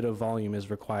little bit of volume is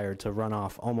required to run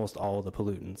off almost all of the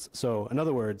pollutants. So in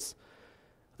other words,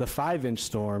 the 5-inch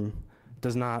storm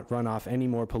does not run off any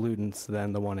more pollutants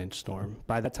than the 1-inch storm.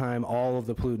 By that time, all of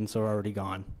the pollutants are already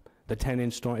gone. The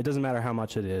 10-inch storm, it doesn't matter how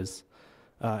much it is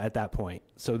at that point.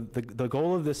 So the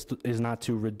goal of this is not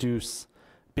to reduce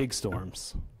big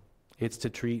storms. It's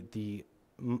to treat the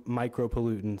micro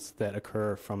pollutants that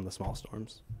occur from the small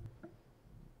storms,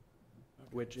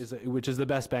 which is the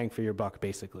best bang for your buck,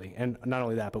 basically. And not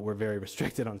only that, but we're very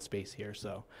restricted on space here.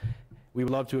 So we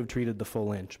would love to have treated the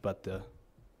full inch, but the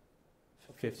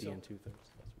 50 and 2/3.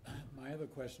 My other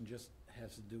question just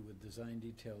has to do with design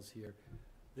details here.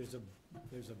 There's a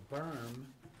berm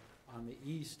on the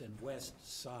east and west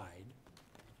side,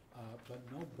 but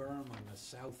no berm on the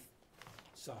south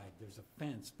side. There's a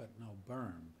fence, but no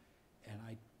berm. And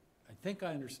I think I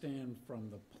understand from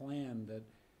the plan that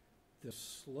the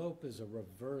slope is a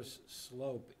reverse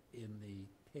slope in the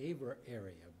paver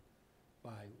area by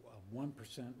a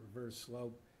 1% reverse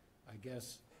slope. I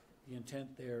guess the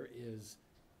intent there is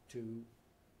to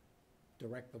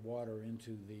direct the water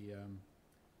into the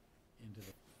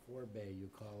forebay, you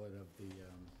call it,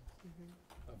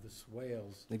 of the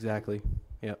swales. Exactly.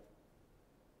 Yep.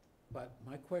 But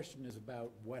my question is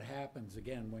about what happens,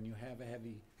 again, when you have a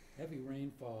heavy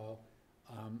rainfall.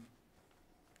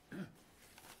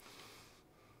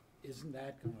 Isn't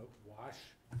that going to wash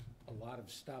a lot of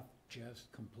stuff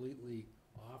just completely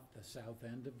off the south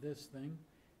end of this thing?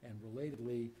 And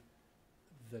relatedly,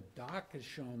 the dock is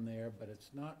shown there, but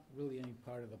it's not really any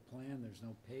part of the plan. There's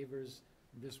no pavers.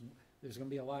 There's going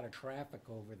to be a lot of traffic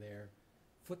over there,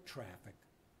 foot traffic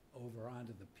over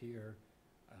onto the pier.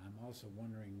 I'm also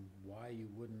wondering why you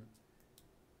wouldn't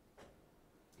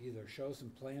either show some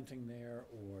planting there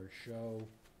or show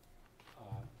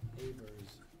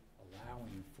pavers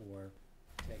allowing for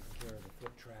taking care of the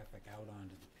foot traffic out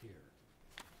onto the pier.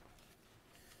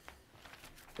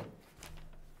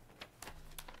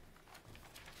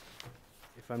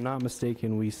 If I'm not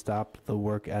mistaken, we stopped the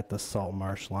work at the salt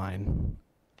marsh line,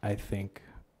 I think.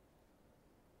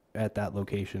 At that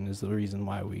location is the reason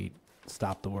why we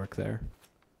stopped the work there,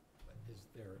 But is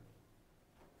there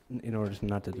in order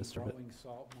not to disturb it. growing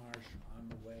salt marsh on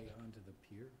the way onto the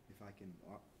pier? If I can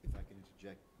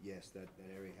interject, yes, that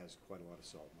area has quite a lot of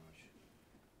salt marsh.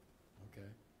 Okay,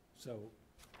 so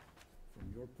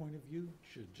from your point of view,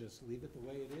 should just leave it the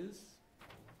way it is?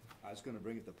 I was going to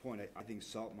bring up the point, I think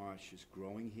salt marsh is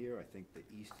growing here. I think the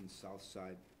east and south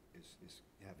side is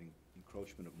having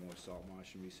encroachment of more salt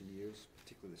marsh in recent years,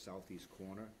 particularly the southeast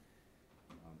corner.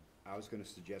 I was going to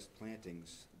suggest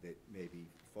plantings that maybe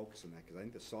focus on that, because I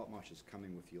think the salt marsh is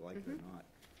coming whether you like it or not.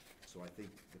 So I think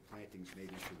the plantings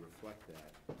maybe should reflect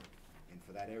that. And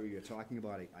for that area you're talking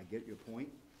about, I get your point,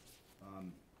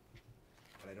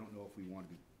 but I don't know if we want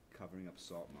to be covering up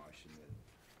salt marsh in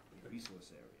the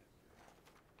resource area.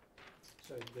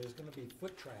 So there's gonna be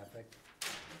foot traffic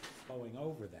going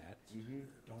over that.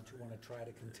 Don't you wanna try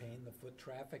to contain the foot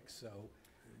traffic, so,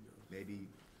 Maybe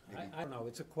I don't know,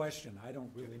 it's a question, I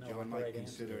don't really know what John the right might answer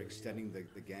is. consider extending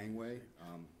the gangway,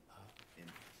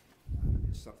 and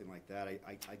something like that.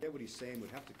 I get what he's saying,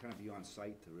 we'd have to kind of be on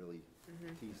site to really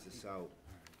tease this out.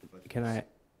 But Can I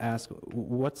ask,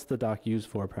 what's the dock used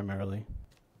for primarily?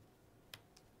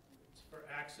 It's for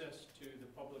access to the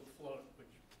public float, which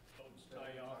boats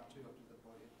tie off to.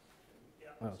 Yeah,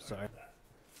 Oh, sorry. about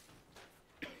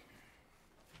that.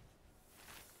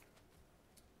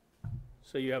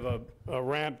 So you have a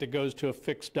ramp that goes to a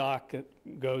fixed dock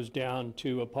that goes down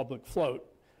to a public float.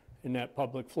 And that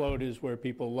public float is where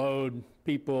people load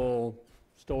people,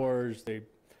 stores, they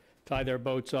tie their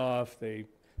boats off, they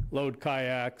load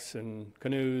kayaks and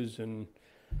canoes, and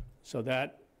so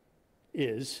that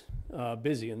is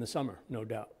busy in the summer, no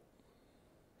doubt.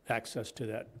 Access to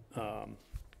that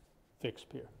fixed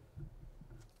pier.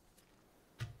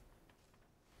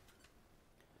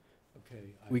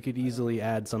 Okay. We could easily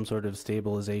add some sort of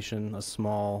stabilization, a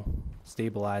small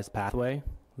stabilized pathway.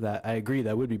 That, I agree,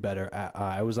 that would be better.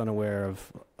 I was unaware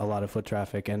of a lot of foot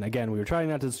traffic, and again, we were trying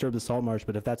not to disturb the salt marsh,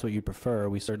 but if that's what you prefer,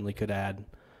 we certainly could add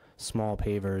small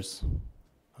pavers.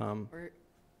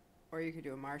 Or you could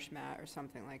do a marsh mat or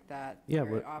something like that. Yeah,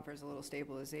 where it what- offers a little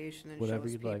stabilization and whatever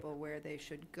shows you'd like. people where they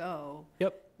should go.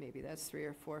 Yep. Maybe that's 3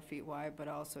 or 4 feet wide, but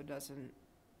also doesn't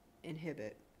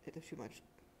inhibit too much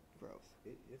growth.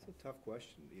 It's a tough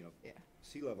question, you know. Yeah.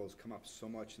 Sea levels come up so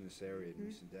much in this area in Mhm.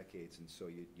 recent decades, and so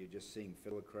you're just seeing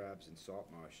fiddler crabs and salt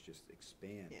marsh just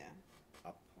expand Yeah.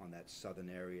 up on that southern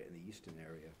area and the eastern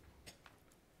area.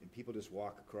 And people just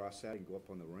walk across that and go up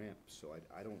on the ramp, so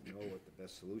I don't know what the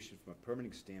best solution, from a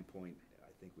permitting standpoint,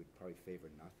 I think we'd probably favor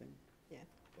nothing. Yeah.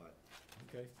 But,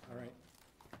 Okay, all right.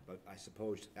 but I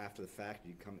suppose after the fact,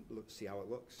 you come, look, see how it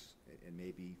looks, and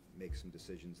maybe make some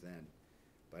decisions then.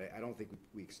 But I don't think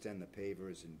we extend the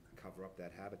pavers and cover up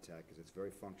that habitat, because it's very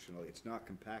functional. It's not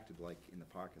compacted like in the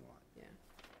parking lot. Yeah.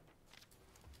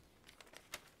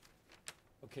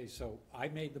 Okay, so I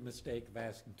made the mistake of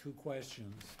asking 2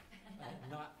 questions,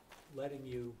 not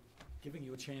giving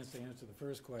you a chance to answer the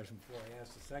first question before I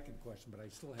ask the second question, but I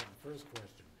still have the first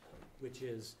question, which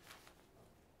is,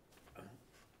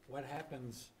 what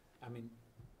happens, I mean,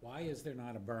 why is there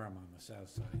not a berm on the south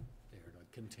side there to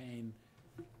contain,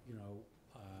 you know,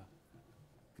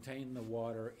 contain the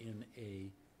water in a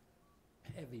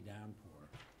heavy downpour?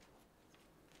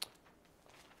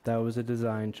 That was a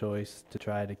design choice to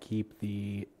try to keep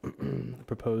the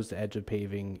proposed edge of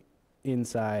paving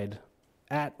inside,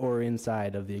 at or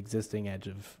inside of the existing edge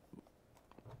of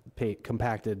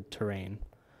compacted terrain.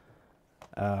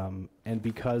 And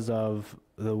because of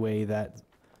the way that,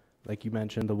 like you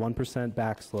mentioned, the 1%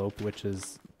 back slope, which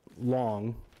is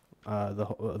long, the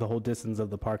whole distance of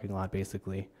the parking lot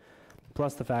basically,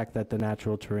 plus the fact that the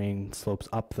natural terrain slopes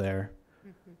up there.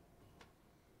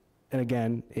 And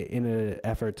again, in an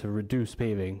effort to reduce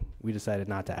paving, we decided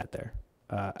not to add there.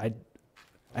 I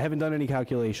haven't done any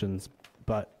calculations,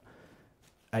 but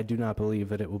I do not believe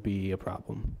that it will be a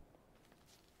problem.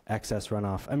 Excess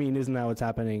runoff. I mean, isn't that what's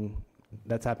happening?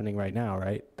 That's happening right now,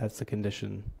 right? That's the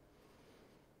condition.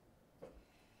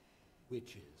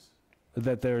 Which is?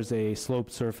 That there's a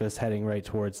sloped surface heading right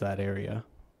towards that area.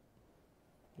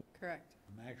 Correct.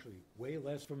 I'm actually way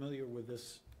less familiar with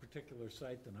this particular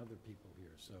site than other people here,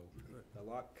 so. The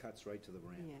lot cuts right to the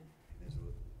ramp. Yeah. There's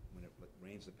when it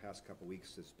rains the past couple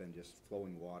weeks, there's been just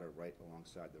flowing water right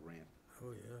alongside the ramp.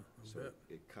 Oh, yeah, I So bet.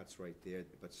 it cuts right there,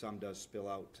 but some does spill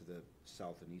out to the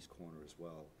south and east corner as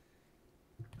well.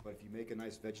 But if you make a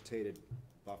nice vegetated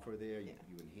buffer there, you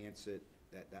enhance it,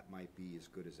 that might be as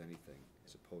good as anything,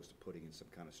 as opposed to putting in some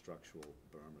kind of structural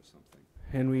berm or something.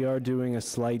 And we are doing a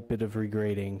slight bit of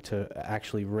regrading to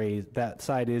actually raise, that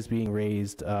side is being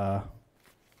raised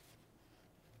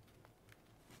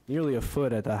nearly a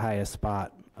foot at the highest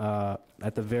spot.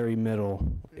 At the very middle,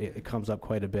 it comes up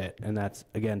quite a bit, and that's,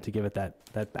 again, to give it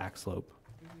that back slope.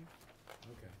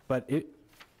 Okay. But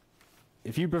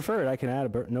if you prefer it, I can add a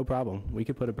berm, no problem. We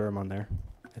could put a berm on there,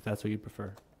 if that's what you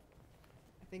prefer.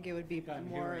 I think it would be I'm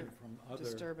more hearing from other,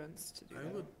 disturbance to do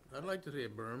that. I'd like to see a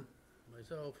berm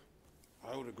myself.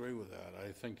 I would agree with that.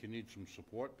 I think you need some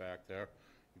support back there.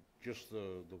 Just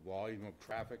the volume of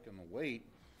traffic and the weight,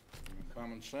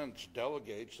 common sense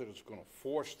delegates that it's gonna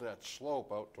force that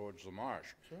slope out towards the marsh.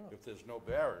 Sure. If there's no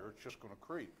barrier, it's just gonna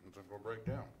creep, it's gonna break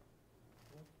down.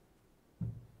 I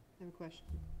have a question.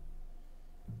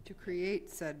 To create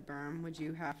said berm, would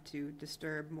you have to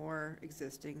disturb more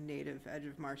existing native edge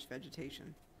of marsh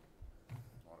vegetation?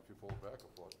 Not if you pull it back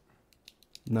a foot.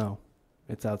 No,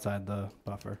 it's outside the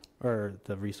buffer, or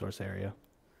the resource area.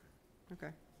 Okay,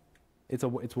 It's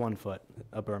 1 foot.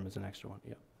 A berm is an extra one,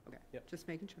 yeah. okay, Yep. just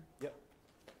making sure.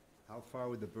 How far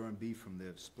would the berm be from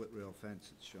the split rail fence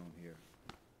that's shown here?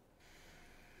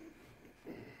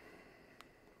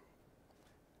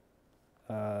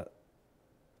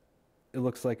 It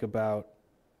looks like about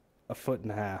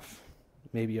 1.5 feet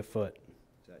maybe a foot.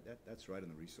 That's right in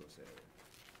the resource area,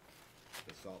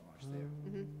 the salt marsh there.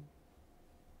 Mhm.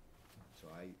 So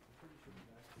if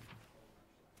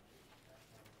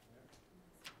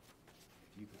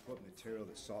you could put material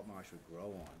that salt marsh would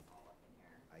grow on,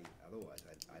 otherwise,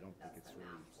 I don't think it's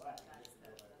really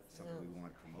something we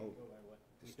want to promote,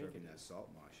 disturbing that salt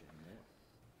marsh anymore.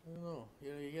 I don't know,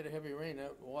 you get a heavy rain,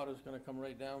 that water's gonna come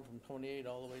right down from 28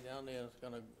 all the way down there, it's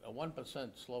gonna, a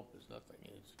 1% slope is nothing,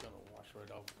 it's gonna wash right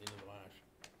out into the marsh.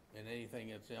 And anything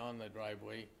that's on the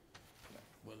driveway,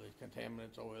 whether it's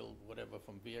contaminants, oil, whatever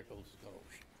from vehicles, is gonna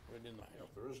right in the.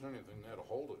 If there isn't anything there to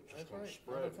hold it, it's just That's gonna right,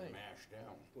 spread another and thing. mash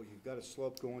down. Well, you've got a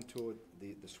slope going toward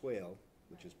the swale,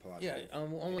 which is Yeah, positive.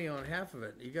 only on half of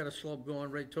it, you got a slope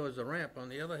going right towards the ramp on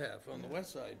the other half, on the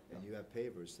west side. And you have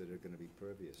pavers that are gonna be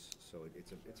pervious, so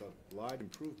it's a large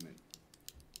improvement.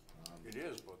 It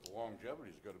is, but the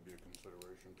longevity's gotta be a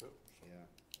consideration too. So Yeah,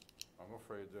 I'm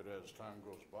afraid that as time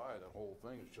goes by, the whole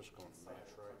thing is just gonna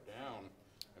mash right down,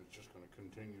 and it's just gonna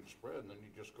continue to spread, and then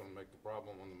you're just gonna make the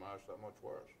problem on the marsh that much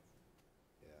worse.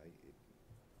 yeah,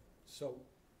 So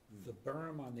the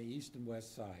berm on the east and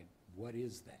west side, what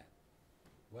is that?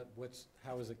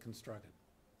 How is it constructed?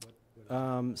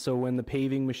 So when the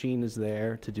paving machine is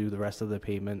there to do the rest of the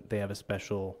pavement, they have a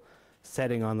special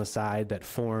setting on the side that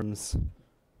forms,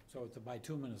 So it's a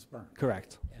bituminous berm?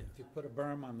 correct, And if you put a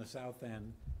berm on the south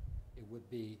end, it would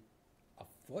be a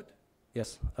foot?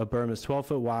 yes, a berm is 12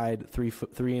 foot wide,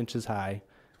 3 inches high,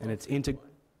 and it's 12 feet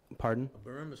pardon? wide. A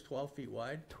berm is 12 feet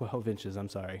wide? 12 inches, I'm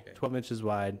sorry. Okay. 12 inches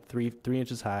wide, 3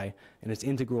 inches high, and it's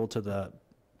integral to the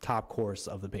top course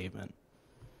of the pavement.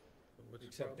 What's the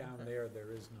Except problem? down there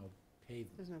is no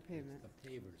pavement. There's no pavement. The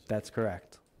pavers. That's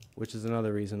correct, which is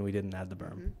another reason we didn't add the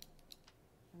berm. Mhm.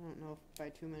 I don't know if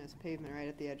bituminous pavement right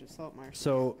at the edge of salt marsh is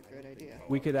So- a good idea.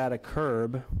 We could add a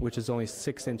curb, which is only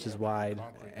 6 inches wide,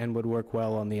 and would work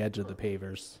well on the edge of the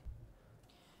pavers.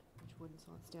 Which wouldn't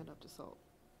stand up to salt.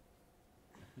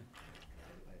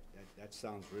 that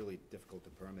sounds really difficult to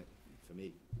permit for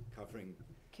me, covering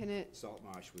Can it, salt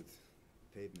marsh with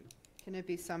pavement. can it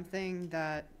be something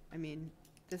that, I mean,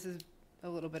 this is a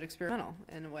little bit experimental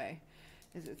in a way.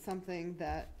 Is it something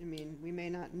that, I mean, we may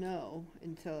not know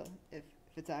until if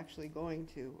it's actually going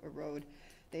to erode.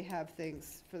 They have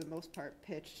things, for the most part,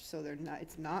 pitched, so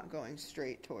it's not going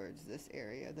straight towards this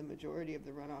area. The majority of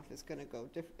the runoff is gonna go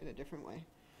in a different way.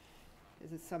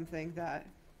 Is it something that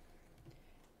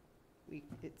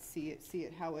see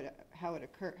it, how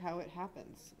it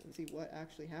happens, and see what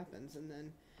actually happens, and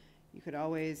then you could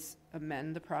always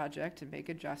amend the project and make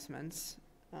adjustments,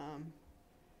 for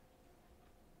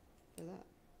that.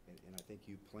 And I think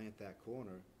you plant that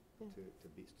corner Yeah.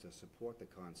 to support the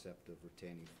concept of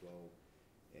retaining flow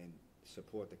and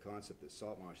support the concept that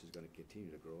salt marsh is gonna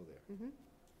continue to grow there. Mm-hmm.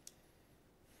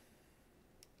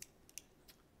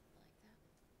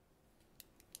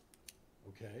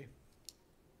 Okay.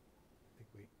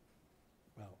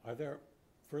 Well, are there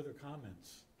further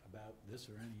comments about this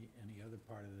or any other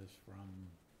part of this from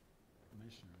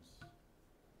commissioners?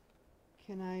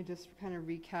 Can I just kind of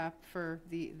recap for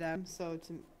them, so it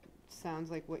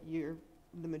sounds like what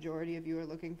the majority of you are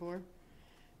looking for?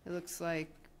 It looks like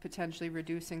potentially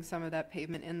reducing some of that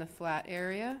pavement in the flat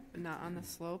area, but not on the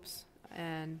slopes,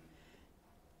 and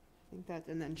I think that,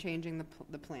 and then changing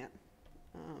the plant.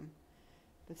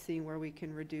 But seeing where we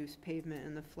can reduce pavement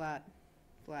in the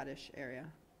flattish area.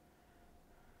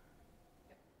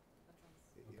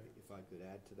 If I could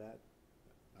add to that,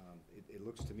 it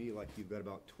looks to me like you've got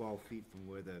about 12 feet from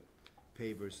where the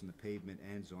pavers and the pavement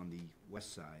ends on the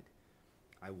west side.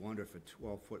 I wonder if a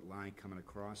 12-foot line coming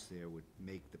across there would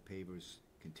make the pavers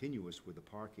continuous with the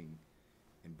parking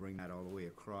and bring that all the way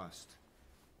across.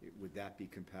 Would that be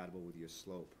compatible with your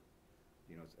slope?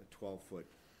 You know, a 12-foot.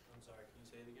 I'm sorry, can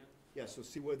you say it again? Yeah, so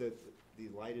see where the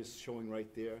light is showing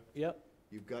right there? Yep.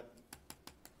 You've got.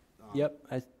 Yep,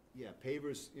 Yeah,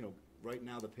 pavers, right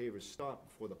now the pavers stop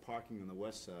before the parking on the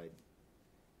west side.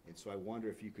 And so I wonder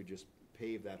if you could just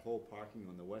pave that whole parking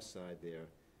on the west side there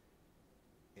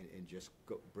and just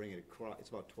bring it across. It's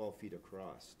about 12 feet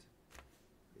across.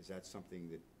 Is that something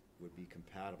that would be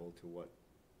compatible to what,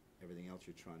 everything else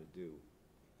you're trying to do?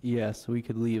 yes, we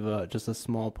could leave just a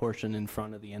small portion in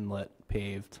front of the inlet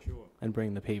paved Sure. and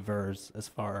bring the pavers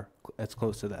as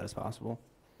close to that as possible.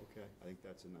 Okay, I think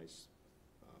that's a nice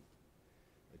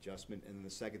adjustment. And then the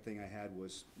second thing I had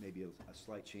was maybe a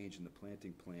slight change in the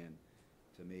planting plan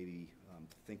to maybe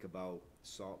think about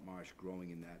salt marsh growing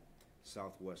in that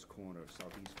southwest corner,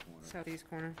 southeast corner. Southeast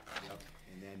corner. Yep.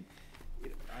 And then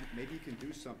maybe you can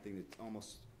do something that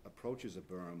almost approaches a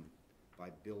berm by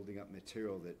building up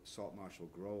material that salt marsh will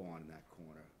grow on in that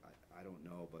corner. I don't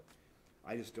know, but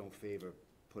I just don't favor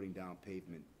putting down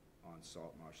pavement on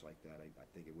salt marsh like that. I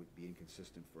think it would be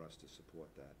inconsistent for us to support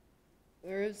that.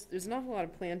 There's an awful lot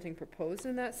of planting proposed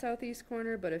in that southeast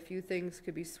corner, but a few things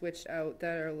could be switched out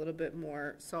that are a little bit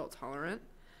more salt tolerant.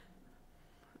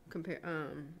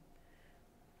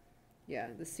 Yeah,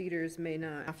 the cedars may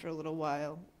not, after a little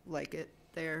while, like it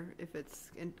there if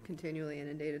it's continually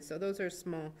inundated. So those are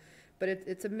small, but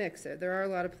it's a mix. There are a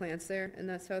lot of plants there in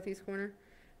that southeast corner,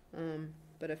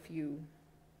 but I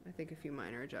think a few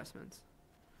minor adjustments.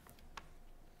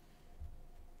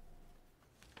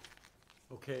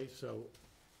 Okay, so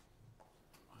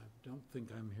I don't think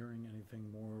I'm hearing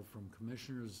anything more from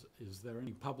commissioners. Is there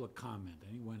any public comment?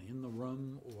 Anyone in the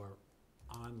room or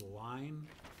online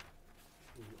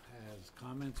who has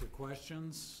comments or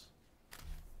questions?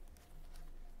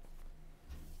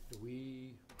 Do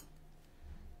we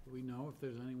know if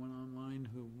there's anyone online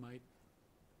who might?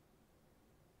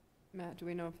 Matt, do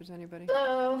we know if there's anybody?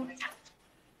 Hello.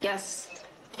 Yes.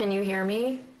 Can you hear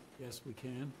me? Yes, we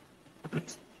can.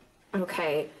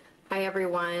 Okay. Hi,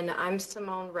 everyone. I'm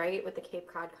Simone Wright with the Cape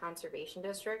Cod Conservation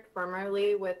District,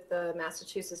 formerly with the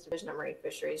Massachusetts Division of Marine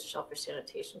Fisheries Shellfish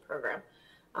Sanitation Program.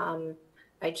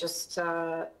 I just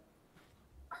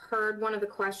heard one of the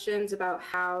questions about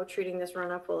how treating this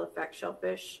runoff will affect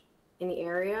shellfish in the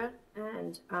area,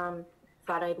 and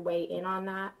thought I'd weigh in on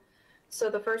that. So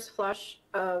the first flush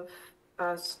of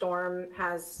a storm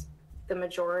has the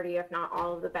majority, if not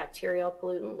all, of the bacterial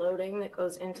pollutant loading that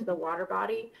goes into the water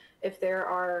body. If there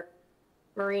are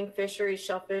marine fisheries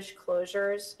shellfish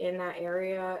closures in that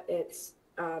area, it's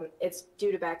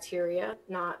due to bacteria,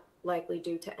 not likely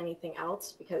due to anything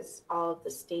else, because all of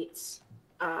the state's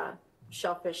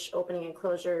shellfish opening and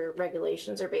closure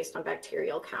regulations are based on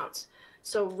bacterial counts.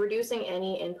 So reducing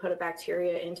any input of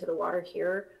bacteria into the water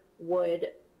here would,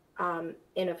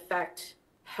 in effect,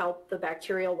 help the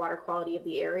bacterial water quality of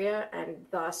the area, and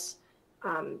thus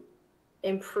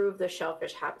improve the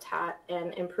shellfish habitat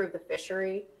and improve the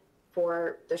fishery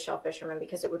for the shellfish fishermen,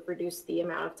 because it would reduce the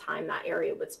amount of time that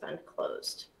area would spend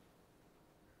closed.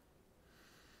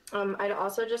 I'd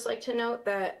also just like to note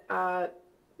that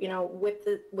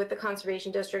with the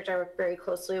conservation district, I work very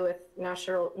closely with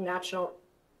Natural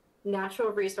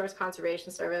Resource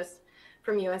Conservation Service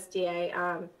from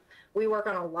USDA. We work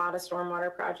on a lot of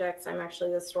stormwater projects. I'm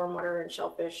actually the stormwater and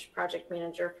shellfish project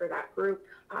manager for that group.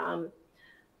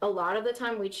 A lot of the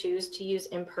time we choose to use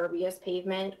impervious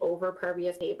pavement over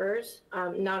pervious pavers,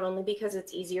 not only because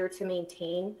it's easier to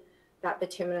maintain that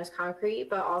bituminous concrete,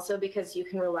 but also because you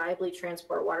can reliably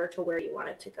transport water to where you want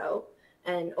it to go.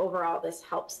 And overall, this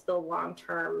helps the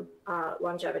long-term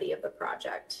longevity of the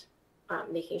project,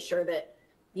 making sure that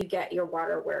you get your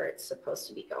water where it's supposed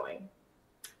to be going.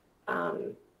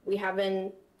 We have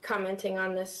been commenting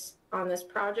on this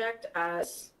project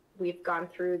as we've gone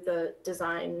through the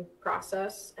design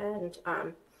process, and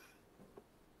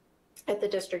at the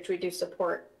district we do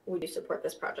support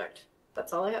this project.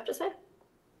 That's all I have to say.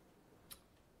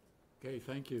 Okay,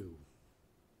 thank you.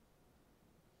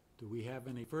 Do we have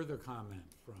any further comment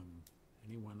from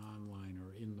anyone online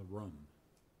or in the room?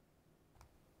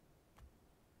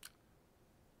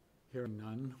 Hearing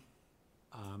none,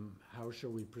 how shall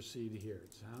we proceed here?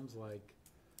 It sounds like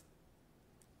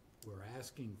we're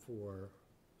asking for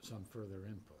some further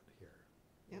input here.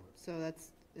 Yep, so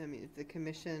that's, I mean, if the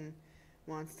commission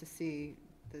wants to see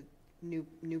the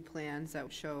new plans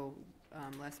that show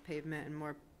less pavement and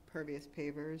more pervious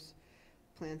pavers,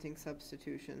 planting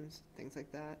substitutions, things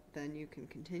like that, then you can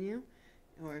continue.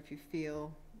 Or if you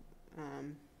feel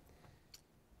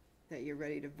that you're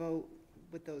ready to vote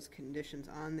with those conditions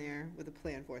on there, with a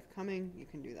plan forthcoming, you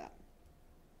can do that.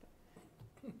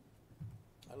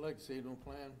 I'd like to see a new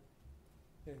plan.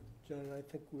 Yeah, John, I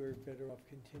think we're better off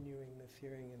continuing this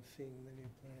hearing and seeing the new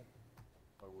plan.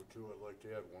 I would too. I'd like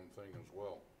to add one thing as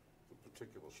well. The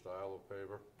particular style of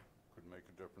paver could make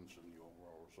a difference in the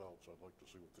overall results. I'd like to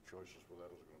see what the choices for that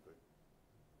is going to be.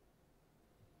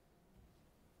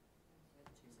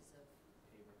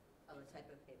 Of a type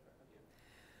of paper.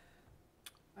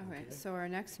 All right, Okay. so our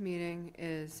next meeting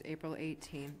is April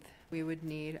 18th. We would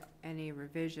need any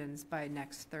revisions by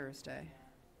next Thursday.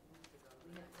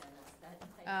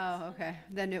 Oh, okay,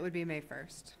 then it would be May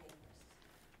 1st.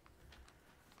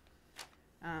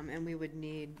 And we would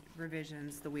need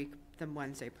revisions the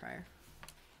Wednesday prior.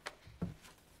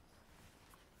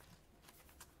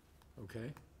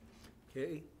 Okay,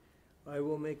 Okay, I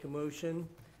will make a motion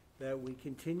that we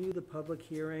continue the public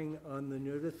hearing on the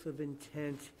notice of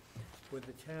intent for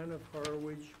the town of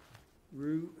Harwich,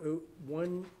 Route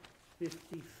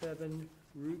 157,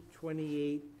 Route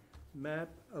 28, map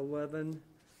 11,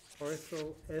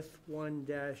 parcel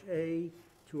S1-A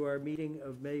to our meeting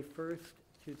of May 1st,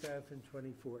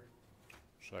 2024.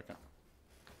 Second.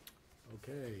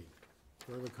 Okay,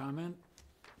 further comment?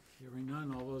 Hearing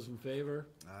none, all those in favor?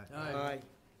 Aye.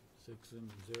 6 and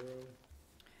 0. If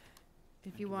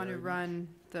Thank you you want to very much.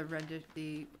 run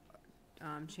the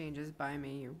changes by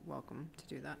me, you're welcome to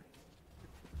do that.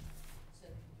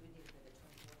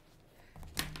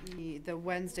 The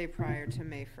Wednesday prior to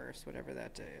May 1st, whatever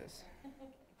that day is.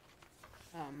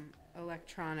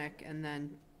 Electronic, and then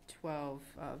 12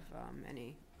 of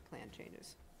any plan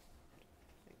changes.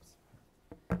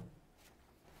 Thanks.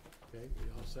 Okay, we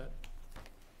all set?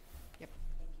 Yep.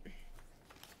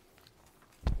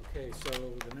 Okay,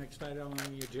 so the next item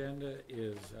on the agenda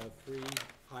is 3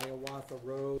 Hiawatha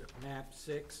Road, map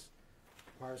 6,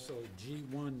 parcel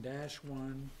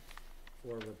G1-1,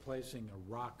 for replacing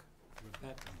a rock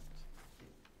revetment.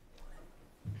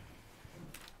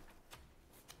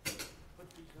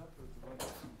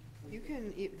 You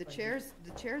can, the chairs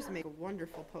make a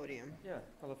wonderful podium. Yeah,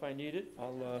 well, if I need it,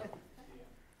 I'll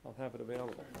have it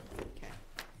available. Okay.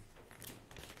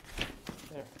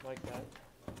 There, like that.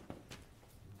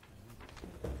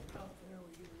 Out there,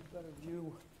 we get a better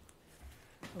view.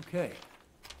 Okay.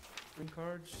 Green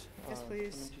cards. Yes, coming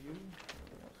please. to you.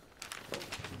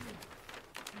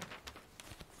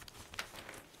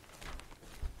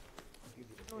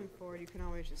 Going forward, you can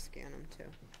always just scan them too.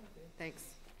 Thanks.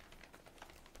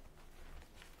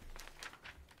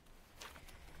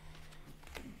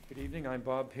 Good evening, I'm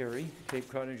Bob Perry,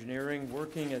 Cape Cod Engineering,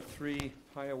 working at 3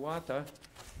 Hiawatha.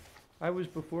 I was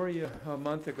before you a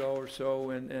month ago or so,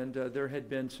 and there had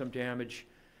been some damage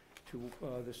to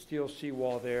the steel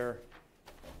seawall there.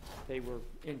 They were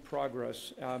in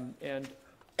progress, and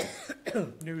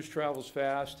news travels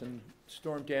fast, and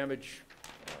storm damage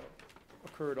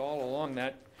occurred all along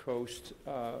that coast,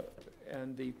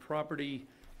 and the property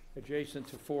adjacent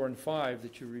to 4 and 5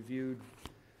 that you reviewed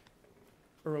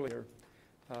earlier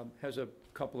has a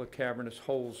couple of cavernous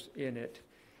holes in it,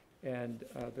 and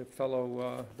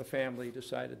the family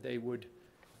decided they would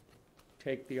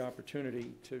take the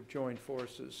opportunity to join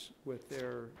forces with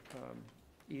their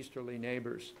easterly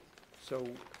neighbors. So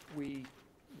we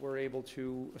were able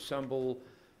to assemble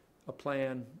a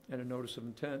plan and a notice of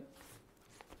intent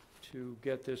to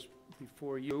get this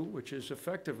before you, which is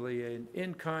effectively an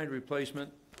in-kind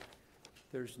replacement.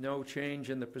 There's no change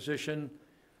in the position.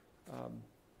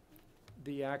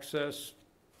 The access,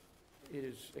 it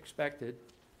is expected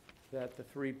that the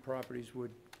 3 properties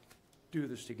would do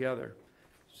this together.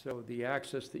 So the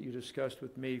access that you discussed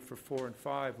with me for 4 and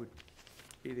 5 would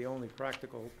be the only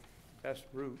practical best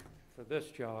route for this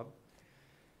job.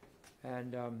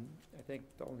 And I think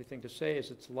the only thing to say is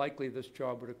it's likely this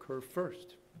job would occur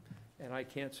first. And I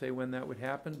can't say when that would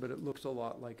happen, but it looks a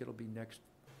lot like it'll be next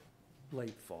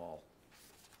late fall.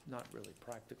 Not really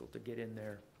practical to get in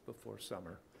there before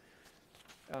summer.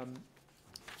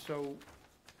 So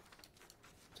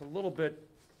it's a little bit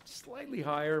slightly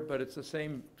higher, but it's the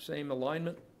same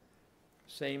alignment,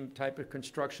 same type of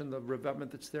construction. The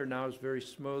revetment that's there now is very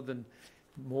smooth and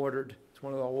mortared. It's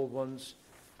one of the old ones.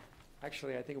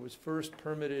 Actually, I think it was first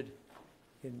permitted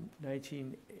in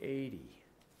 1980.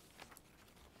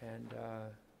 And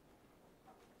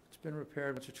it's been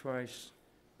repaired once or twice.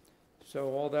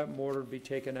 So all that mortar would be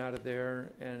taken out of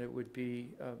there, and it would be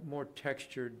more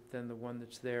textured than the one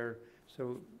that's there.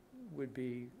 So it would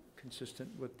be consistent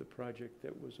with the project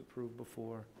that was approved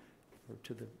before, or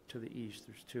to the east.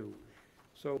 There's 2.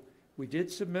 So we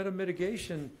did submit a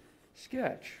mitigation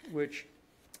sketch, which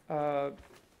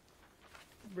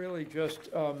really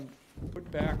just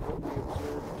put back what we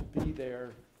observed to be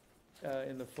there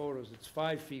in the photos. It's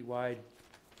 5 feet wide.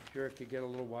 I'm sure it could get a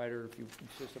little wider if you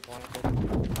insist upon it.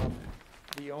 But,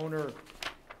 the owner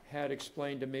had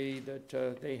explained to me that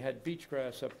they had beach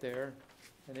grass up there,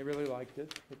 and they really liked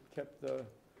it. It kept the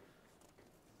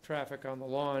traffic on the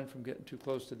lawn from getting too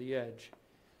close to the edge.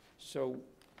 So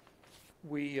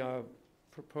we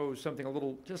proposed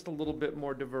something just a little bit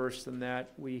more diverse than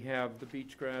that. We have the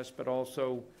beach grass, but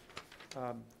also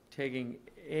taking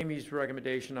Amy's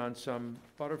recommendation on some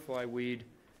butterfly weed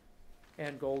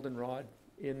and goldenrod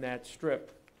in that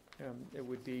strip. It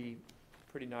would be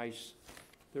pretty nice.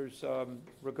 There's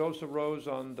rugosa rose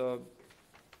on the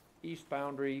east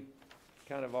boundary,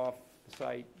 kind of off the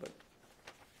site, but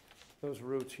those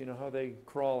roots, you know how they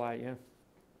crawl at you.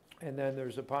 And then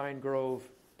there's a pine grove,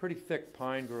 pretty thick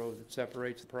pine grove that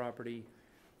separates the property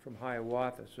from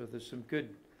Hiawatha. So there's some good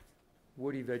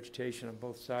woody vegetation on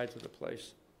both sides of the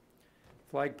place.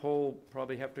 Flagpole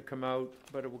probably have to come out,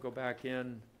 but it will go back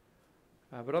in.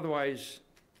 But otherwise,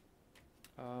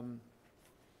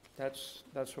 that's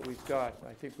what we've got.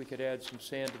 I think we could add some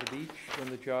sand to the beach when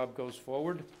the job goes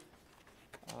forward.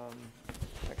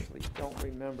 Actually, don't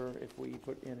remember if we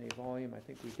put in a volume. I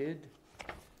think we did.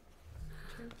 I'll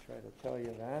try to tell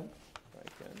you that if I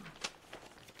can.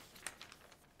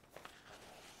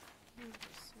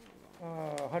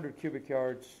 100 cubic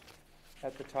yards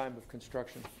at the time of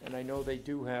construction. And I know they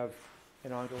do have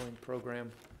an ongoing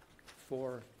program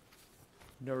for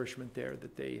nourishment there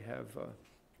that they have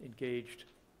engaged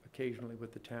occasionally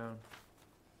with the town.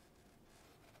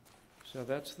 So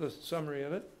that's the summary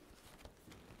of it.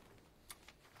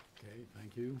 Okay,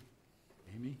 thank you.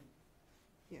 Amy?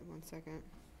 Yeah, one second.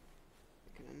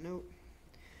 Making a note.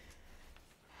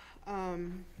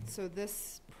 So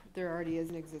this, there already is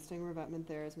an existing revetment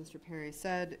there, as Mr. Perry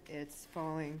said. It's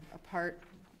falling apart.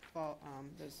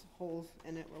 There's holes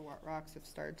in it where rocks have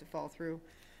started to fall through.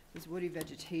 There's woody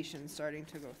vegetation starting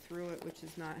to go through it, which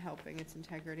is not helping its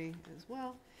integrity as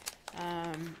well.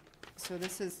 So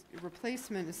this is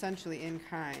replacement essentially in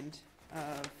kind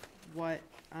of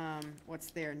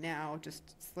what's there now, just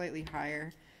slightly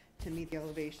higher to meet the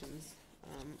elevations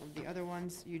of the other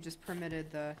ones. You just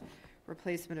permitted the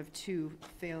replacement of 2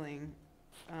 failing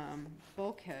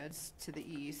bulkheads to the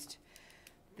east.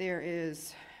 There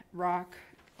is rock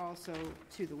also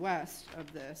to the west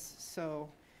of this, so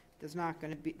there's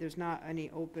not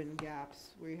any open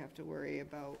gaps where you have to worry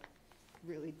about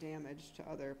really damage to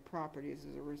other properties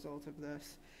as a result of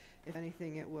this. If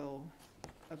anything, it will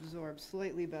absorb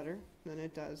slightly better than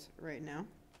it does right now.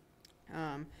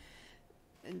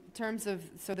 In terms of,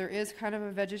 so there is kind of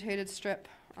a vegetated strip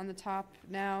on the top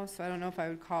now, so I don't know if I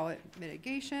would call it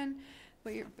mitigation,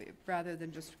 but rather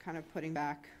than just kind of putting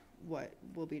back what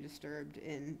will be disturbed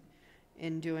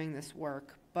in doing this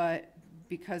work. But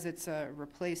because it's a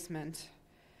replacement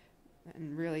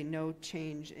and really no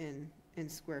change in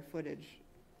square footage,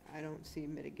 I don't see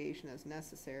mitigation as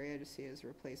necessary. I just see it as a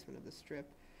replacement of the strip,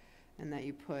 and that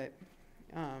you put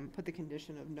the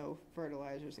condition of no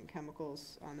fertilizers and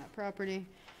chemicals on that property.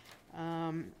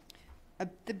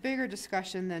 The bigger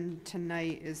discussion then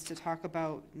tonight is to talk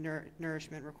about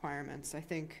nourishment requirements. I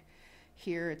think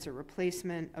here it's a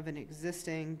replacement of an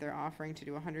existing, they're offering to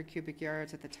do 100 cubic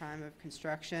yards at the time of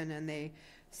construction, and they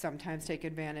sometimes take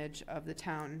advantage of the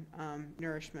town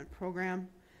nourishment program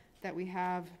that we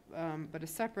have. But a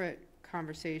separate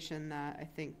conversation that I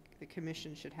think the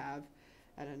commission should have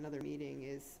at another meeting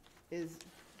is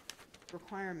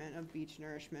requirement of beach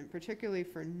nourishment, particularly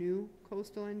for new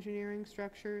coastal engineering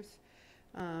structures.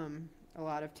 A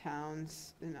lot of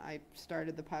towns, and I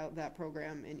started that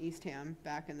program in Eastham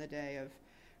back in the day, of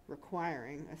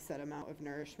requiring a set amount of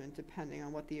nourishment depending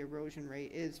on what the erosion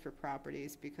rate is for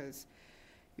properties, because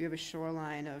you have a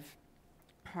shoreline of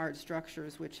hard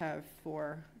structures which have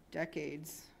for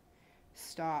decades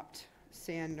stopped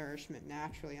sand nourishment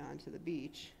naturally onto the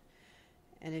beach.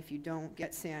 And if you don't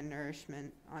get sand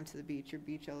nourishment onto the beach, your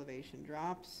beach elevation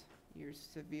drops, your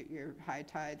high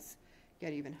tides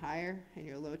get even higher, and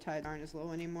your low tides aren't as low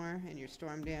anymore, and your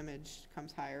storm damage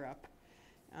comes higher up.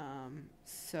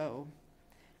 So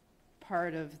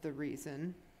part of the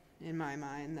reason, in my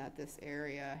mind, that this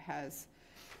area has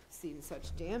seen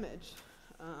such damage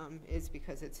is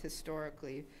because it's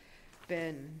historically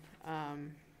been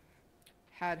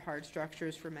had hard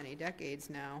structures for many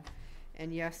decades now.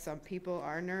 And yes, some people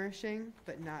are nourishing,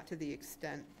 but not to the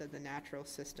extent that the natural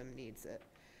system needs it.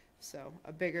 So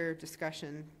a bigger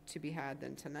discussion to be had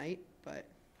than tonight, but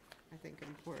I think an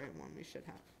important one we should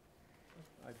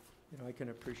have. I can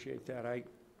appreciate that.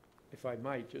 If I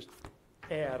might, just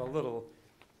add a little.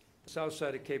 South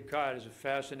side of Cape Cod is a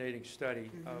fascinating study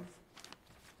of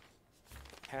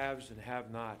haves and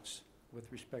have-nots with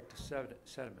respect to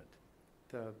sediment.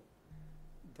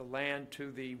 The land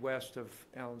to the west of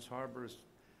Allen's Harbor is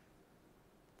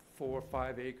 4 or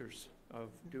 5 acres of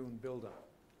dune buildup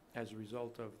as a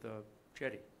result of the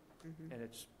jetty. And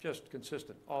it's just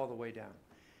consistent all the way down.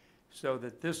 So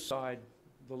that this side,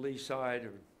 the lee side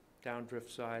or downdrift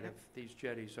side of these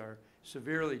jetties, are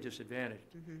severely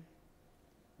disadvantaged.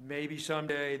 Maybe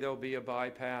someday there'll be a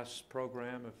bypass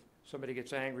program if somebody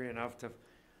gets angry enough to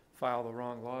file the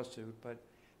wrong lawsuit, but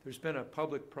there's been a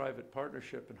public-private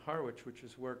partnership in Harwich which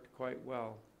has worked quite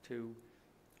well to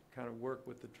kind of work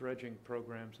with the dredging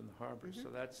programs in the harbor. So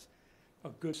that's a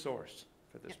good source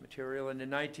for this material. And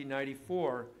in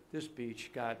 1994, this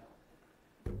beach got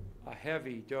a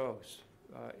heavy dose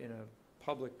in a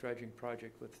public dredging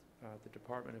project with the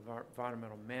Department of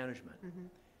Environmental Management.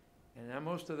 And now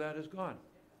most of that is gone.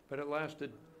 But it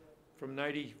lasted from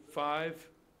 95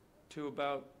 to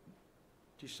about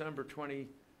December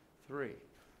 23,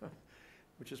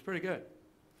 which is pretty good.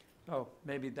 Oh,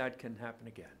 maybe that can happen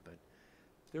again, but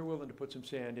they're willing to put some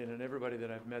sand in, and everybody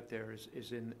that I've met there is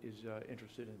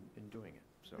interested in doing it,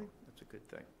 so that's a good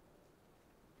thing.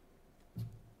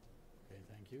 Okay,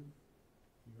 thank you.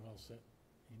 You all set,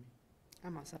 Amy?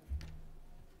 I'm all set.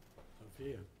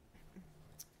 Sophia?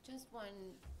 Just one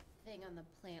thing on the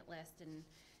plant list, and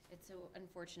it's so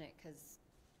unfortunate because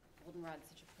goldenrod's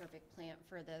such a perfect plant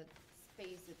for the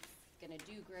space. It's gonna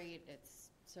do great. It's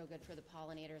so good for the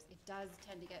pollinators. It does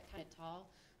tend to get kind of tall.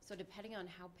 So depending on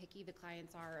how picky the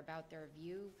clients are about their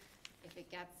view, if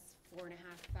it gets 4.5,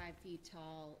 5 feet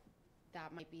tall,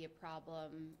 that might be a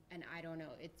problem. And I don't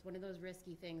know, it's one of those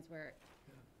risky things where,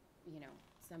 you know,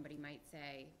 somebody might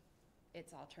say,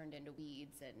 it's all turned into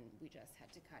weeds and we just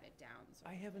had to cut it down. So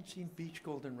I haven't seen beech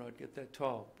goldenrod get that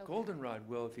tall. Okay. Goldenrod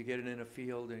will if you get it in a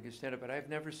field and it can stand up, but I've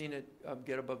never seen it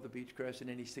get above the beech grass in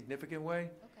any significant way.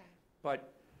 Okay.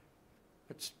 But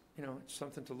it's, you know, it's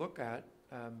something to look at.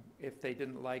 If they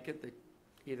didn't like it, they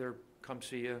either come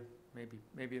see you,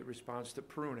 maybe it responds to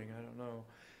pruning, I don't know.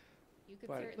 You could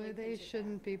But- certainly But they pinch it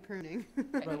shouldn't be pruning.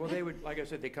 Right, well, they would, like I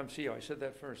said, they come see you. I said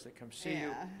that first. They come see you,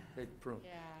 Yeah. they prune. back.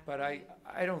 Yeah. But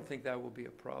I don't think that will be a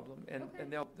problem, and Okay.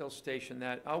 they'll station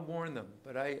that. I'll warn them,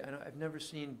 but I've never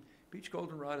seen beech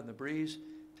goldenrod in the breeze,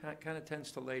 kind of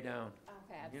tends to lay down.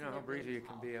 Okay, I've You seen know how it really breezy it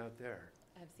can tall. be out there.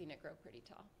 I've seen it grow pretty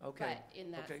tall. Okay, But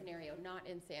in that okay. scenario, not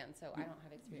in sand, so I don't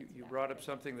have experience with You that. brought up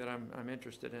something that I'm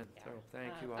interested in, so Yeah.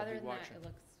 thank you, I'll Other be than that, watching.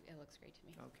 it looks great to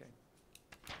me. Okay.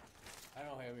 I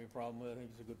don't have any problem with it. I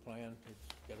think it's a good plan.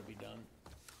 It's gotta be done.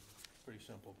 Pretty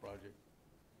simple project.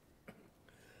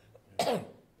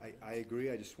 I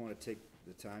agree. I just want to take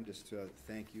the time just to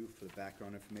thank you for the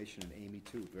background information, and Amy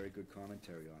too. Very good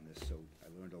commentary on this, so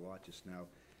I learned a lot just now.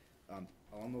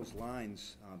 On those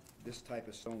lines, this type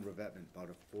of stone revetment, about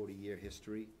a 40-year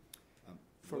history.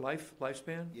 For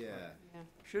lifespan? Yeah, Yeah.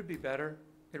 Should be better.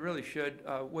 It really should.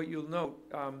 What you'll note,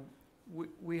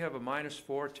 we have a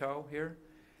 -4 toe here.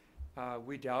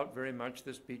 We doubt very much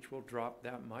this beech will drop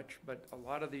that much, but a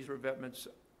lot of these revetments,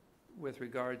 with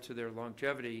regard to their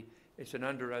longevity, it's an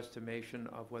underestimation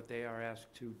of what they are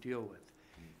asked to deal with.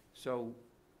 So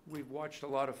we've watched a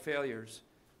lot of failures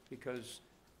because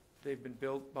they've been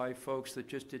built by folks that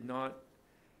just did not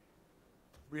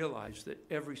realize that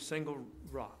every single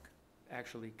rock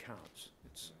actually counts.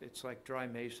 It's like dry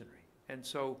masonry. And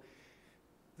so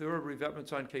there are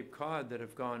revetments on Cape Cod that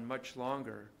have gone much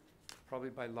longer, probably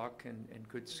by luck and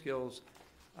good skills.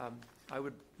 I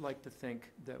would like to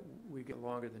think that we get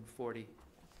longer than 40,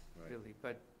 right. really.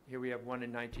 But here we have one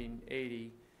in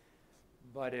 1980,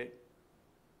 but it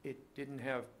didn't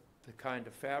have the kind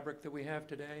of fabric that we have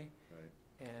today. Right.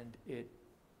 And it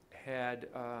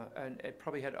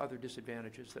probably had other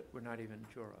disadvantages that we're not even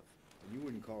sure of. And you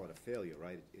wouldn't call it a failure,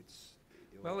 right?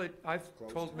 Well, I've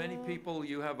Close. told many people,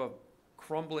 you have a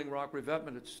crumbling rock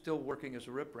revetment, it's still working as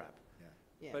a riprap.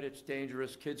 Yeah. But it's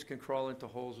dangerous, kids can crawl into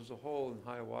holes. There's a hole in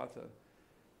Hiawatha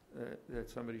that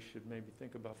somebody should maybe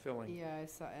think about filling. Yeah, I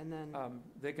saw, and then,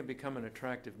 They can become an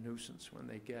attractive nuisance when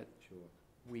they get Sure.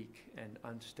 weak and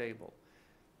unstable.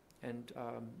 And,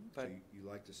 So but, you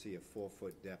like to see a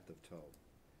 4-foot depth of toe?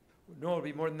 no, it'll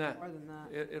be more than that. more than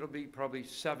that. It'll be probably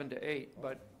 7 to 8,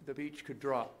 but the beach could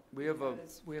drop. We have That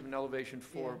is- an elevation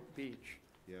 4 Yeah. beach,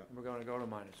 Yeah, and we're gonna go to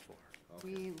 -4. okay.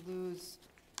 We lose,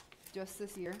 just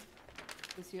this year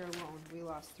alone, we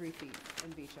lost 3 feet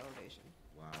in beach elevation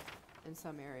Wow. in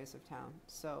some areas of town.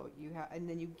 So you have, and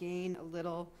then you gain a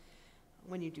little,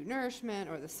 when you do nourishment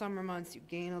or the summer months, you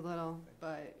gain a little,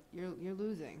 but you're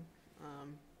losing.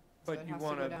 So But it you has to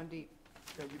go wanna- down deep.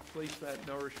 You place that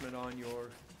nourishment on your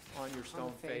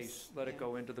stone face, let it yeah.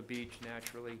 go into the beach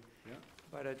naturally. Yeah.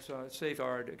 But it's a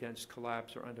safeguard against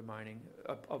collapse or undermining.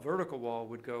 A vertical wall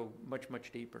would go much,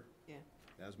 much deeper.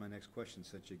 That was my next question,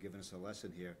 since you're giving us a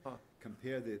lesson here. Huh.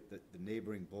 Compare the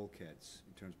neighboring bulkheads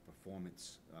in terms of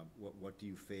performance. What do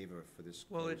you favor for this?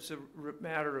 Well, it's a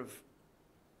matter of,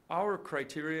 our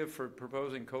criteria for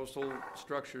proposing coastal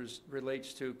structures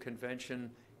relates to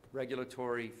convention,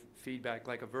 regulatory feedback,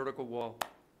 like a vertical wall,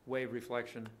 wave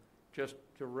reflection, just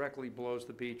directly blows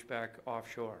the beach back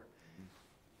offshore.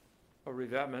 A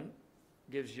revetment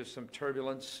gives you some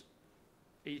turbulence,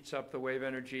 eats up the wave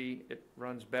energy, it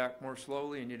runs back more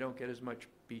slowly, and you don't get as much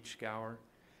beach scour.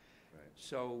 Right.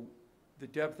 So the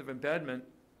depth of embedment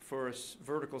for a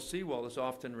vertical seawall is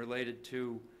often related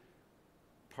to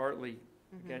partly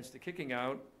against the kicking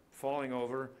out, falling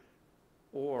over,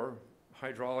 or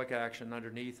hydraulic action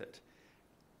underneath it.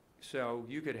 So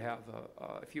you could have,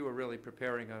 if you were really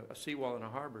preparing a seawall in a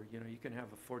harbor, you know, you can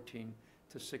have a 14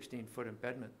 to 16-foot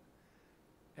embedment.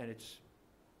 And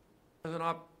doesn't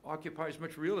occupy as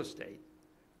much real estate.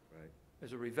 Right.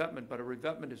 as a revetment, but a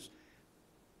revetment is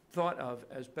thought of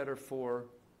as better for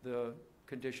the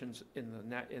conditions in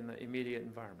the immediate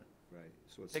environment. Right,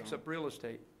 so it Takes sounds, up real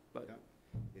estate, but yeah.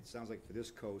 It sounds like for this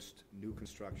coast, new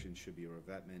construction should be a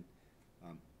revetment.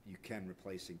 You can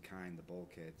replace in kind the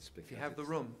bulkheads because if you have the it's-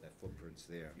 room. that footprint's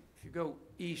there. If you go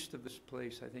east of this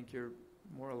place, I think you're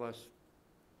more or less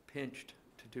pinched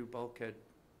to do bulkhead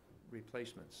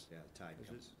replacements. Yeah, the tide Because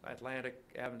comes, it's Atlantic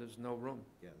Avenue, there's no room.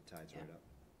 yeah, the tide's Yeah. right up,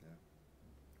 yeah.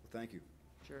 Well, thank you.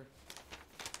 Sure.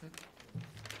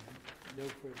 No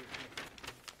further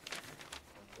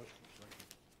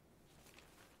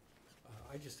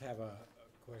I just have a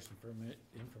question for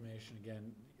information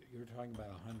again. You're talking about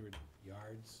 100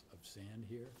 yards of sand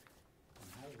here.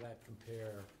 And how does that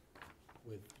compare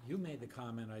with, you made the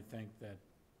comment, I think, that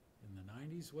in the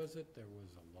 90s, was it, there was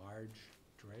a large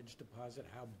dredge deposit?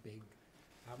 How big,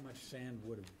 how much sand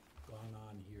would have gone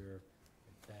on here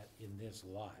that, in this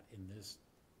lot, in this?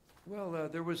 Well,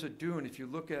 there was a dune, if you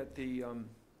look at the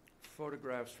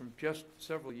photographs from just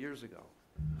several years ago.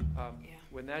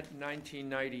 When that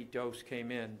 1990 dose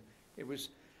came in, it was,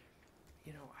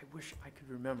 I wish I could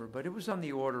remember, but it was on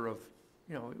the order of,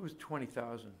 it was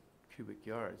 20,000 cubic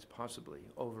yards, possibly,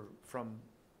 over from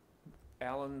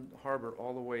Allen Harbor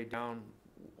all the way down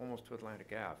almost to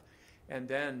Atlantic Ave. And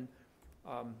then,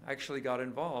 actually got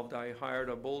involved. I hired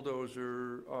a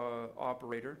bulldozer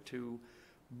operator to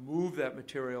move that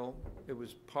material. It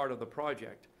was part of the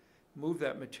project. Move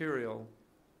that material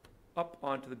up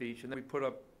onto the beach, and then we put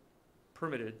up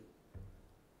permitted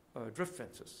drift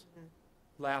fences,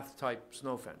 lath-type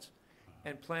snow fence,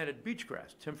 and planted beach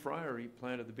grass. Tim Fryer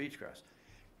planted the beach grass.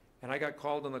 And I got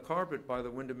called on the carpet by the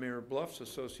Windermere Bluffs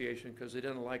Association because they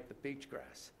didn't like the beach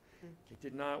grass. They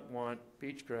did not want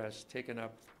beach grass taking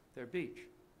up their beach.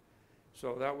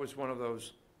 So that was one of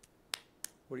those,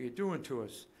 what are you doing to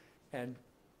us? And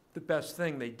the best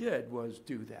thing they did was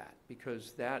do that,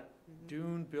 because that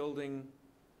dune building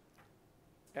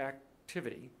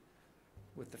activity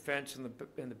with the fence and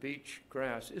the beach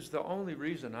grass is the only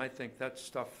reason I think that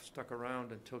stuff stuck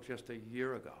around until just a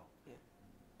year ago. Yeah.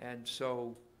 And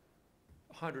so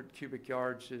 100 cubic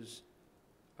yards is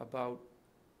about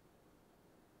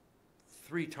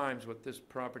 3 times what this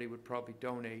property would probably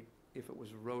donate if it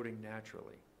was eroding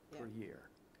naturally per year.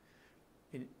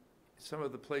 In some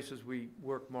of the places we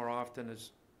work more often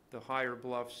is the higher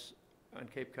bluffs on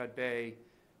Cape Cod Bay,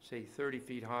 say 30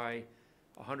 feet high,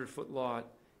 100-foot lot.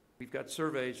 We've got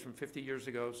surveys from 50 years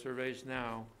ago, surveys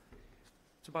now.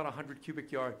 It's about 100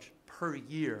 cubic yards per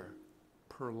year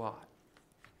per lot.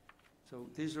 So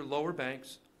these are lower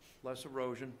banks, less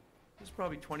erosion. It's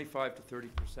probably 25 to 30%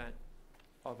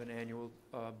 of an annual,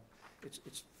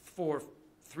 it's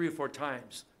 3 or 4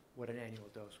 times what an annual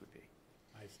dose would be.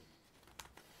 I see.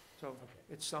 So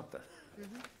it's something.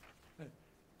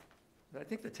 I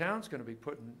think the town's gonna be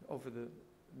putting over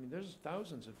there's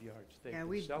thousands of yards they've Yeah, been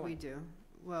we selling. do.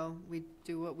 Well, we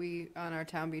do what we, on our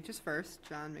town beaches first,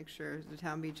 John, make sure the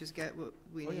town beaches get what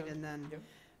we Oh, need, yeah. and then Yep.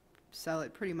 sell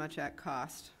it pretty much at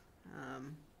cost,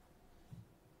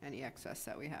 any excess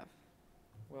that we have.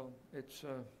 Well, it's,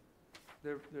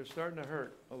 they're starting to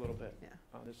hurt a little bit Yeah.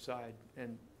 on this side,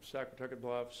 and Saquotucket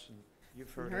Bluffs, and you've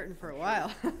Been heard it. hurting for a I'm while.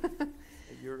 sure.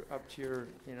 You're up to your,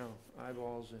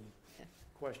 eyeballs in Yeah.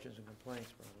 questions and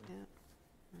complaints, probably.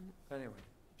 Yeah. Anyway,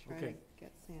 Try to Okay.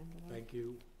 get sand away. Thank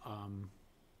you.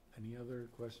 Any other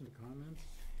questions or comments?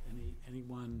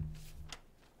 Anyone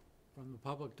from the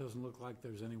public? Doesn't look like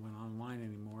there's anyone online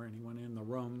anymore. Anyone in the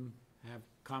room have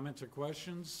comments or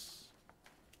questions?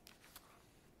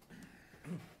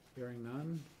 Hearing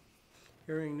none?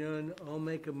 Hearing none, I'll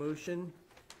make a motion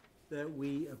that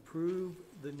we approve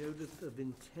the notice of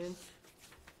intent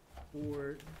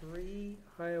for 3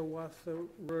 Hiawatha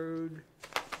Road,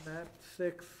 map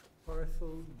 6,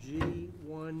 parcel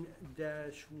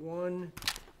G1-1,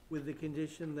 with the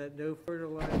condition that no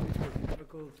fertilizers or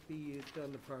chemicals be used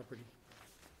on the property.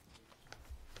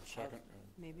 Second.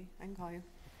 Maybe, I can call you.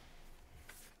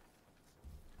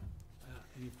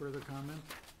 Any further comment?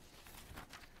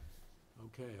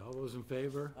 Okay, all those in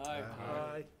favor?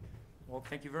 Aye. well,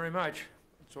 thank you very much.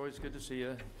 It's always good to see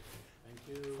you. Thank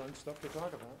you. Fun stuff to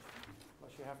talk about,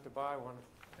 unless you have to buy one.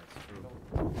 That's true.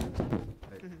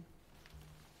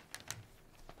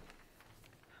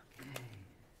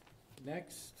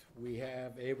 Next, we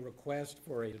have a request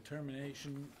for a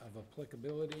determination of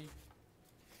applicability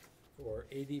for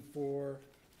 84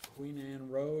 Queen Anne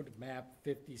Road, map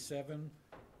 57,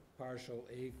 partial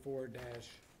A4-1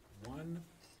 and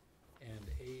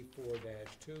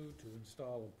A4-2 to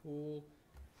install a pool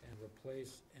and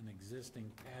replace an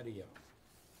existing patio.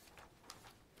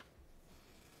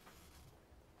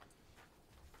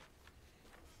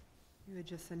 would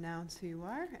just announce who you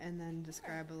are and then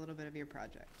describe a little bit of your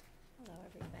project. Hello,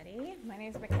 everybody. My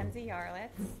name is Mackenzie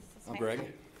Yarlitz. This is I'm Greg.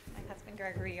 My husband,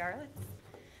 Gregory Yarlitz.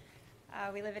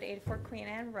 We live at 84 Queen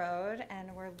Anne Road, and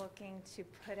we're looking to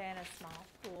put in a small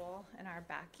pool in our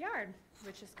backyard,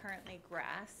 which is currently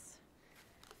grass.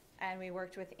 And we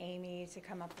worked with Amy to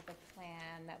come up with a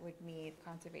plan that would meet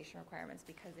conservation requirements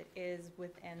because it is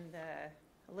within a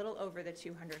little over the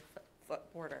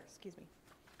 200-foot border, excuse me.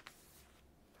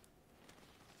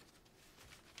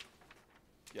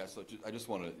 Yeah, so I just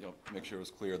want to, make sure it was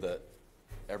clear that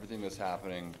everything that's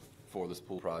happening for this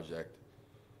pool project,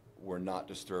 we're not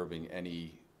disturbing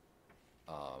any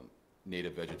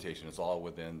native vegetation. It's all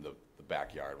within the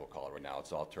backyard, we'll call it right now.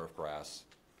 It's all turf grass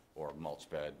or mulch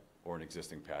bed or an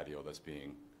existing patio that's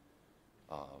being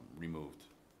removed.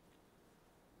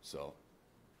 So,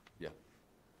 yeah.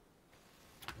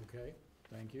 Okay,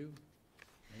 thank you.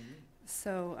 Amy?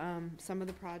 So some of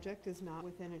the project is not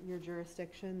within your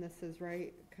jurisdiction. This is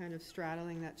right kind of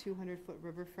straddling that 200-foot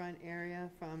riverfront area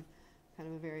from kind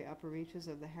of the very upper reaches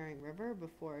of the Herring River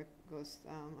before it goes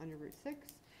under Route 6.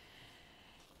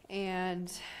 And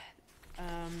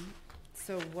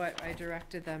so what I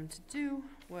directed them to do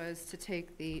was to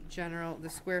take the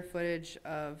square footage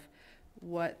of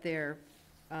what their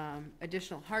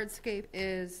additional hardscape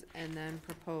is and then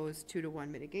propose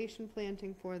 2-to-1 mitigation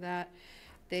planting for that.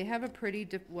 They have a pretty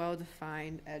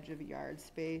well-defined edge of yard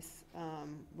space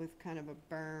with kind of a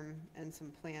berm and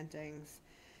some plantings.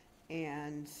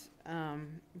 And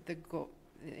the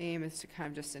aim is to kind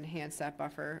of just enhance that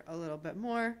buffer a little bit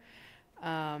more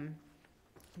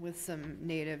with some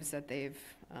natives that they've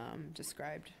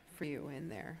described for you in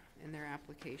their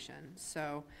application.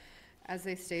 So as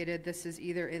they stated, this is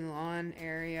either in lawn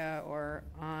area or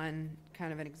on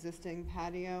kind of an existing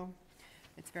patio.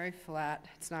 It's very flat.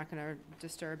 It's not going to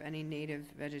disturb any native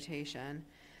vegetation.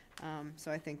 So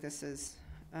I think this is,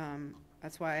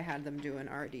 that's why I had them do an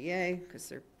RDA, because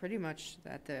they're pretty much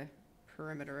at the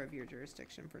perimeter of your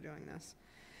jurisdiction for doing this.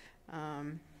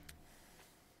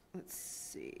 Let's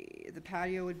see, the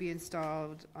patio would be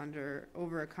installed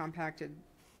over a compacted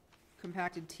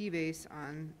T-base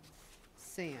on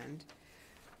sand.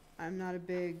 I'm not a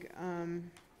big,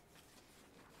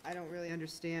 I don't really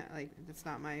understand, that's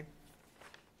not my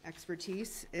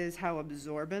expertise, is how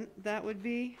absorbent that would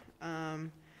be. Are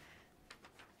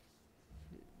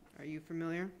you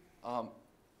familiar?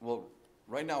 Well,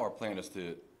 right now our plan is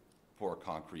to pour a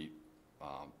concrete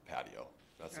patio.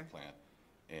 That's the plan.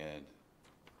 And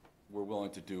we're willing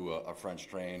to do a French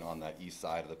drain on that east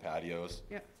side of the patios.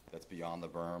 Yep. That's beyond the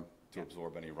berm to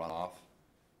absorb any runoff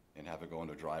and have it go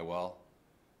into a dry well.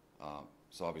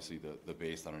 So obviously the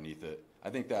base underneath it.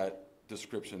 I think that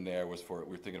description there was we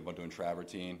were thinking about doing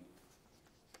travertine,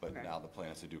 but now the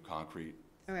plan is to do concrete.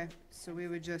 Okay, so we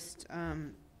would just, I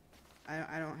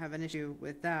don't have an issue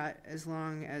with that as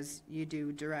long as you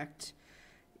do direct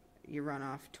your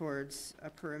runoff towards a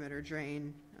perimeter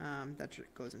drain that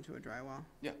goes into a dry well.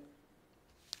 Yeah.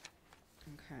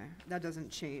 Okay, that doesn't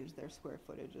change their square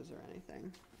footages or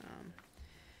anything.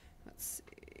 Let's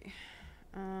see.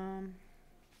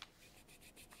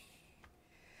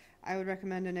 I would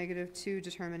recommend a -2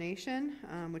 determination,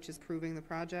 which is proving the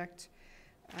project.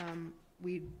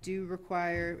 We do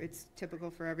require, it's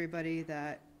typical for everybody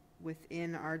that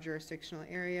within our jurisdictional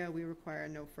area, we require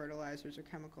no fertilizers or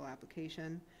chemical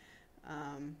application.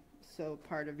 So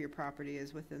part of your property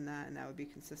is within that, and that would be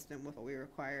consistent with what we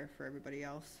require for everybody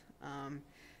else.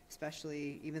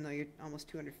 Especially even though you're almost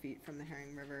 200 feet from the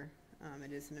Herring River,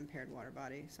 it is an impaired water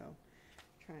body, so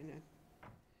trying to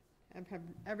have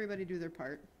everybody do their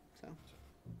part, so.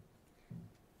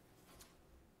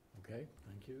 Okay,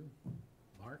 thank you.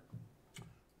 Mark?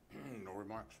 No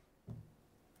remarks.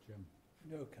 Jim?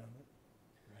 No comment.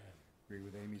 Agree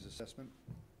with Amy's assessment?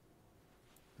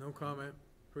 No comment,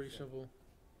 pretty simple.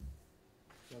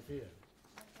 Sophia?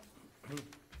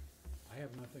 I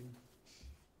have nothing.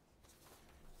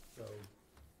 So,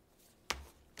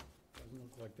 doesn't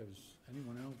look like there's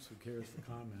anyone else who cares to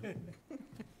comment.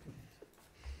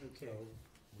 Okay. So,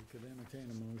 we could entertain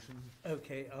a motion.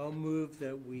 Okay, I'll move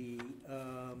that we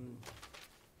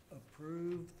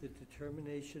approve the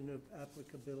determination of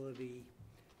applicability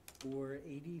for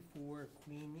 84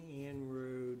 Queen Anne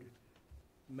Road,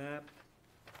 map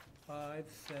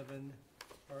 57,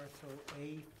 parcel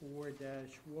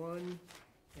A4-1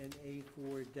 and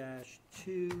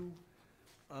A4-2,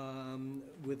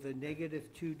 with a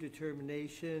 -2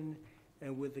 determination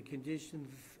and with the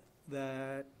conditions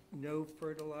that no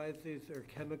fertilizers or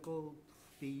chemicals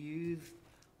be used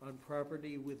on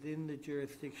property within the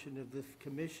jurisdiction of this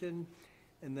commission,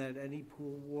 and that any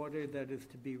pool water that is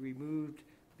to be removed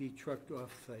be trucked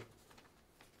off-site.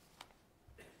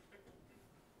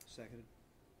 Seconded.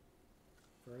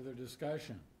 Further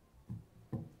discussion?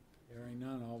 Hearing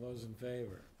none, all those in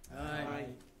favor? Aye.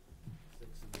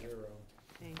 6-0.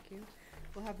 Thank you.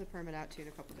 We'll have the permit out to you in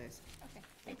a couple days. Okay,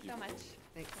 thanks so much.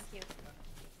 Thanks. Thank you.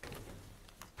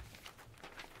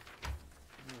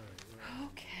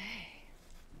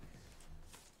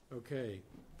 Okay.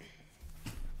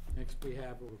 Next, we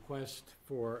have a request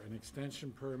for an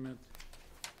extension permit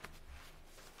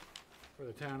for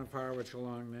the town of Harwich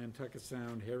along Nantucket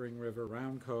Sound, Herring River,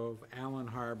 Round Cove, Allen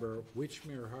Harbor,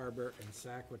 Witchmere Harbor, and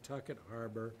Saquatucket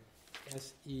Harbor,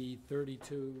 SE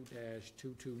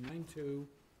 32-2292,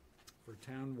 for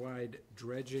townwide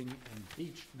dredging and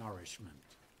beach nourishment.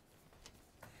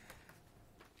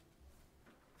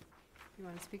 You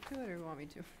want to speak to it, or you want me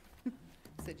to?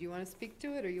 Said, you want to speak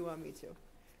to it, or you want me to?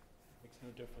 Makes no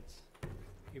difference.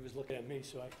 He was looking at me,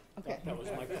 so I Okay. thought that was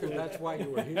my So clue. that's why you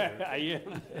were here. I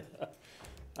am.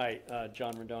 Hi,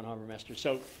 John Rendon, Harbor Master.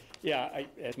 So, yeah,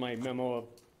 as my memo of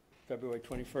February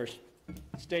 21st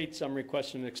states, I'm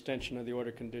requesting an extension of the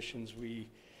order conditions. We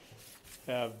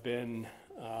have been,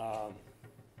 over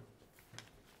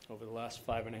the last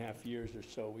 5.5 years or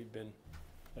so, we've been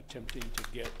attempting to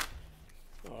get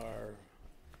our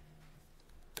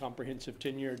comprehensive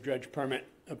 10-year dredge permit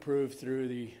approved through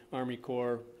the Army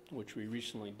Corps, which we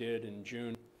recently did in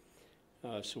June.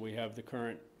 So we have the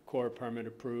current Corps permit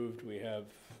approved. We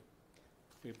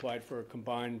applied for a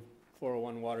combined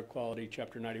 401 water quality,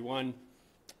 Chapter 91.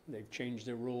 They've changed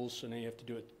their rules, so now you have to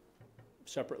do it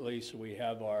separately. So we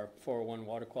have our 401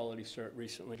 water quality cert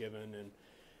recently given, and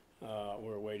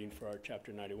we're waiting for our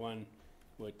Chapter 91,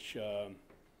 which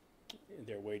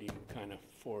they're waiting kind of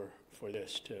for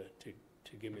this to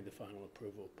give me the final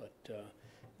approval. But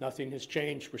nothing has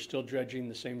changed. We're still dredging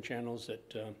the same channels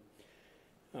that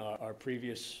our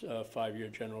previous 5-year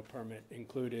general permit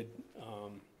included,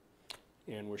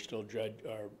 and we're still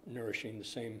nourishing the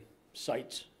same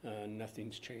sites.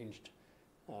 Nothing's changed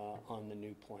on the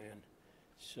new plan.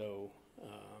 So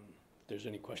if there's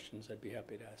any questions, I'd be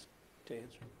happy to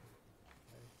answer.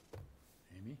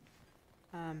 Amy?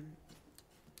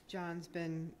 John's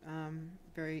been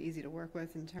very easy to work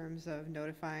with in terms of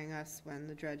notifying us when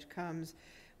the dredge comes.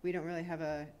 We don't really have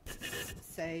a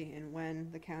say in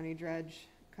when the county dredge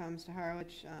comes to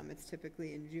Harwich. It's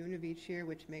typically in June of each year,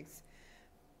 which makes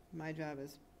my job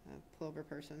as a Plover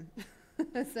person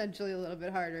essentially a little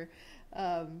bit harder.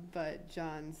 But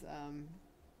John's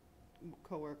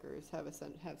coworkers have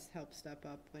helped step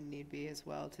up when need be as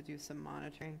well to do some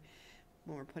monitoring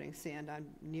when we're putting sand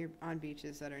on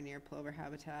beaches that are near plover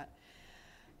habitat.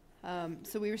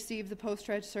 So we received the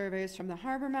post-dredge surveys from the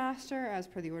harbor master as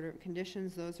per the order of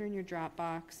conditions. Those are in your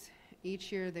Dropbox.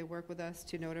 Each year they work with us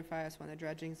to notify us when the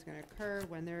dredging is going to occur,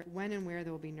 when and where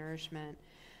there will be nourishment.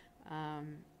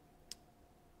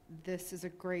 This is a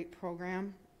great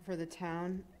program for the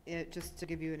town. Just to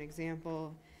give you an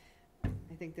example,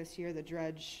 I think this year the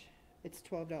dredge, it's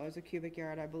 $12 a cubic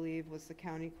yard, I believe, was the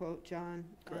county quote, John.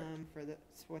 Correct. For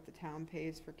what the town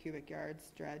pays for cubic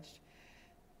yards dredged.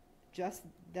 Just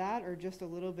that, or just a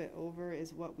little bit over,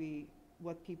 is what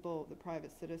people, the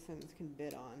private citizens, can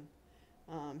bid on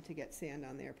to get sand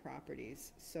on their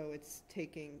properties. So it's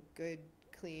taking good,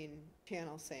 clean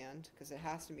channel sand, because it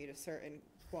has to meet a certain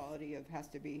quality has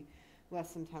to be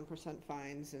less than 10%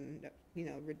 fines and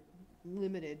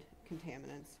limited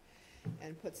contaminants,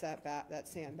 and puts that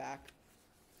sand back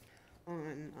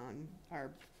on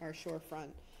our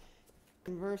shorefront.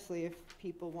 Conversely, if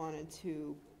people wanted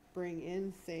to bring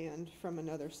in sand from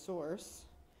another source,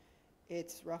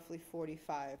 it's roughly $45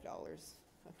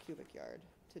 a cubic yard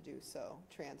to do so,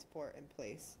 transport and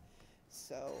place.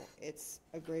 So it's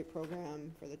a great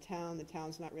program for the town. The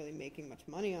town's not really making much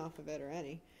money off of it, or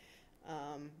any,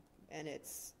 and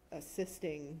it's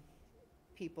assisting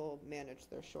people manage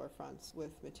their shorefronts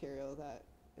with material that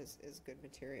is good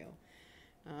material.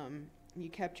 You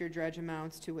kept your dredge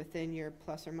amounts to within your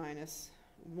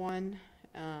 ±1,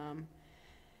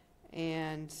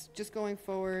 and just going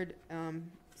forward,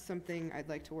 something I'd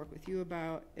like to work with you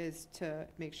about is to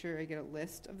make sure I get a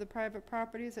list of the private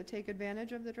properties that take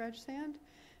advantage of the dredge sand,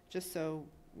 just so,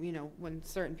 when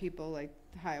certain people like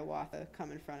Hiawatha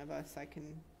come in front of us, I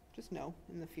can just know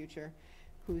in the future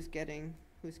who's getting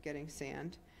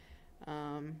sand.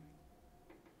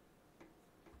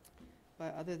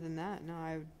 But other than that, no,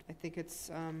 I think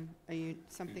it's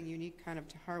something unique kind of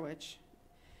to Harwich,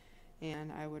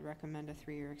 and I would recommend a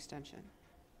 3-year extension.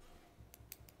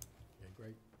 Okay,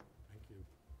 great. Thank you.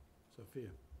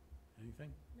 Sophia,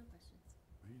 anything? No questions.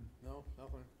 Wayne? No,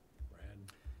 nothing. Brad?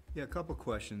 Yeah, a couple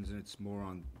questions, and it's more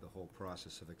on the whole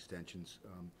process of extensions.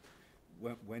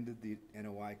 When did the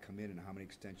NOI come in, and how many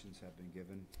extensions have been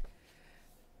given?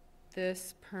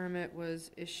 This permit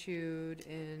was issued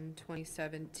in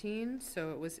 2017,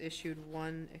 so it was issued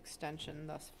one extension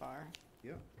thus far.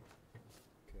 Yeah.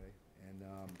 Okay, and,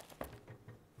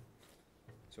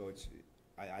 so it's,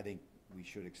 I think we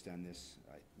should extend this.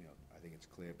 I think it's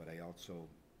clear, but I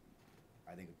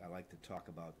like to talk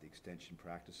about the extension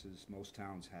practices. Most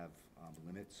towns have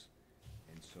limits,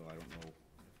 and so I don't know if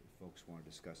folks want to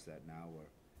discuss that now or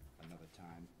another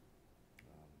time.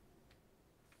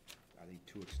 I think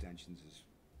 2 extensions is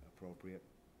appropriate.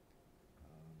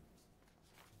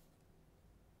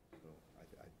 So I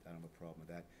don't have a problem with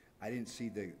that. I didn't see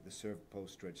the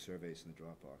post-dredge surveys in the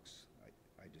Dropbox.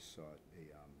 I just saw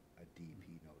a DEP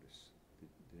notice. Did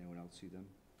anyone else see them?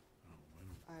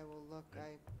 I will look.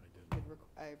 I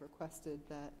I requested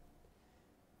that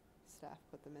staff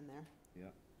put them in there.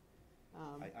 Yeah.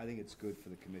 I think it's good for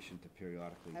the commission to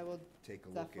periodically I will take a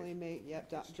look at. definitely make, yep,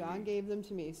 history. John gave them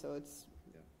to me, so it's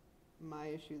Yeah. my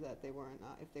issue that they weren't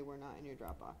not, if they were not in your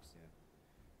Dropbox. Yeah.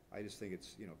 I just think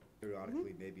it's,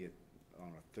 periodically, maybe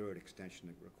on a 3rd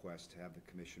extension request, to have the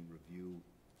commission review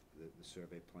the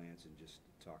survey plans and just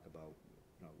talk about,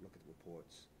 look at the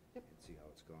reports Yep. and see how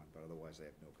it's gone. But otherwise, I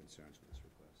have no concerns with this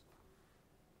request.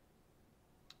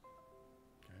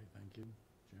 Okay, thank you.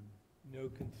 Jim? No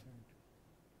concern.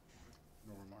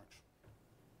 No remarks.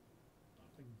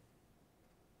 Nothing?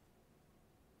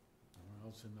 Anyone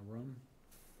else in the room?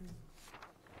 We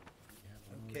have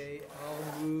a motion. Okay, I'll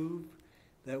move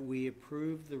that we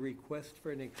approve the request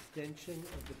for an extension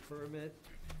of the permit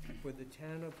for the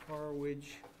town of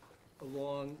Harwich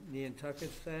along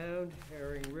Nantucket Sound,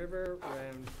 Herring River,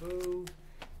 Round Cove,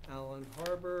 Allen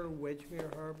Harbor,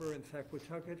 Wedgemere Harbor, and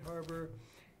Saquatucket Harbor,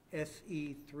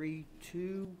 SE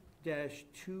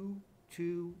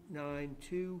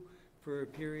 32-2292 for a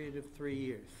period of 3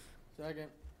 years. Second.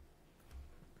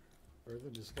 Further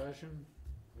discussion?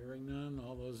 Hearing none,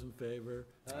 all those in favor?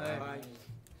 Aye.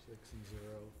 6 and 0,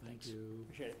 thank you.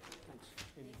 Appreciate it. Thanks.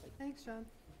 Thanks, John.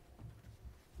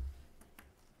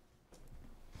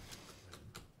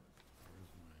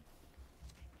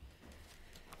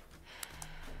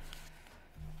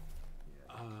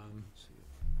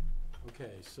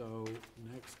 Okay, so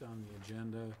next on the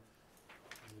agenda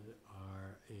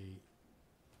are a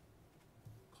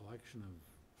collection of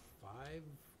 5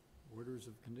 orders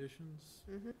of conditions.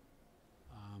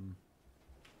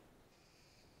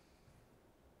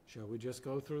 Shall we just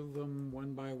go through them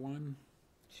one by one?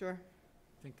 Sure. I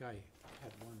think I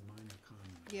had one minor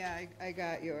comment. Yeah, I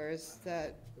got yours,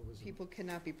 that There was a- people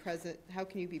cannot be present. How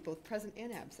can you be both present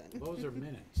and absent? Those are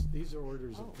minutes. These are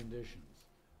orders Oh. of conditions.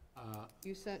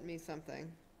 You sent me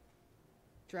something.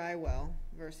 Dry well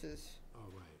versus, Oh,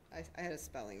 right, I had a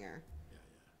spelling error, yeah,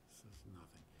 this is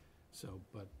nothing. So,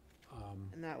 but,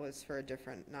 and that was for a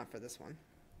different, not for this one.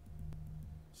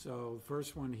 so the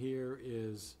first one here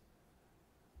is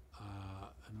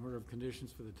an order of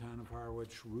conditions for the town of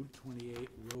Harwich, Route 28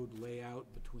 road layout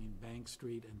between Bank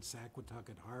Street and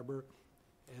Saquatucket Harbor,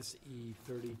 SE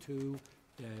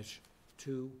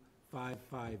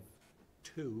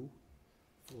 32-2552,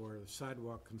 for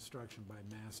sidewalk construction by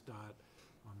MassDOT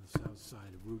on the south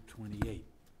side of Route 28.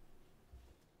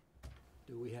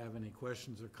 Do we have any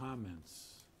questions or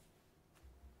comments?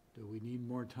 Do we need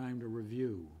more time to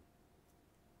review?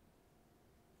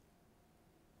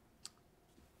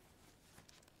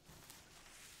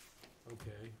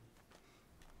 Okay.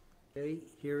 Okay,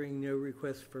 hearing no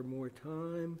request for more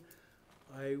time,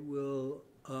 I will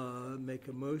make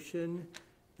a motion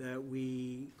that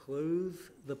we close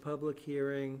the public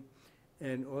hearing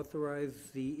and authorize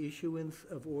the issuance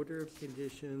of order of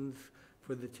conditions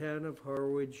for the town of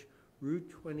Harwich, Route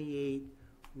 28,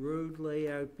 road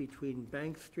layout between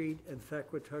Bank Street and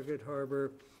Saquatucket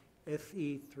Harbor,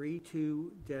 SE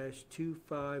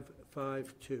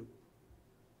 32-2552.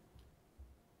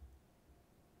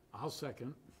 I'll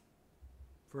second.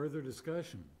 Further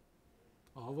discussion?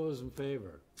 All those in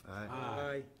favor?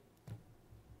 Aye.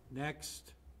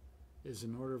 Next is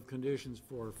an order of conditions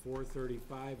for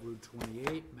 435 Route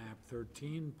 28, map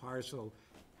 13, parcel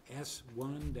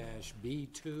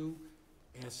S1-B2,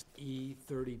 SE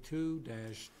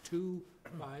 32-2554,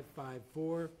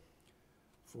 for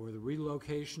the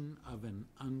relocation of an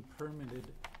unpermitted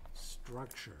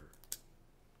structure.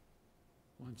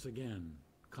 Once again,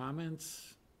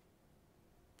 comments,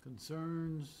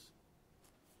 concerns,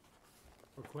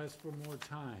 request for more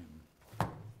time?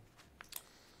 Not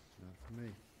for me.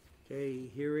 Okay,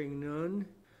 hearing none,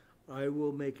 I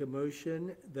will make a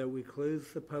motion that we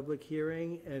close the public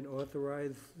hearing and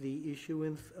authorize the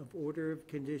issuance of order of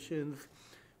conditions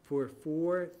for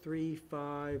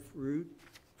 435 Route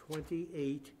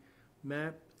 28,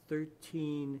 map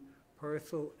 13,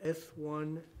 parcel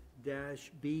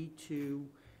S1-B2,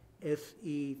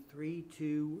 SE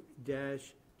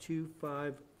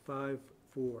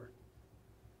 32-2554.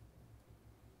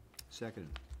 Second.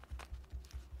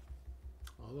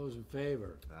 All those in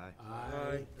favor? Aye.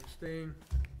 Aye. Abstain?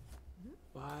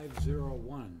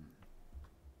 501.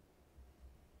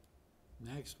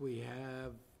 Next, we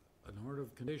have an order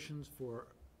of conditions for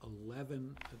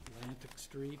 11 Atlantic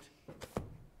Street,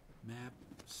 map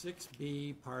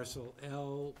 6B, parcel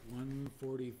L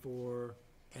 144,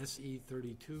 SE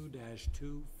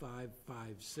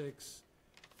 32-2556,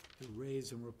 to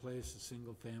raise and replace a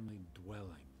single-family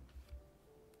dwelling.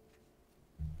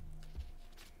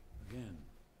 Again,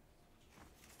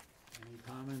 any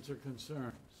comments or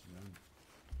concerns? None.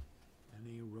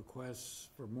 Any requests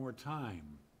for more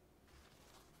time?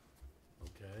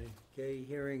 Okay, Okay,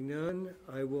 hearing none,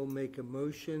 I will make a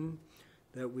motion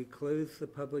that we close the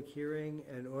public hearing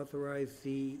and authorize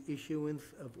the issuance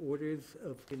of orders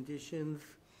of conditions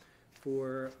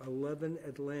for 11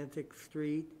 Atlantic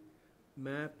Street,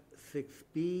 map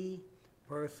 6B,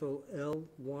 parcel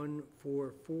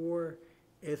L144,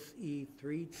 SE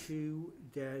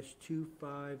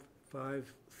 32-2556.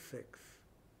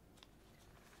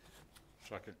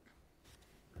 Second.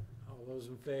 all those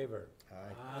in favor?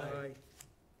 Aye.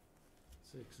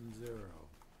 6 and 0.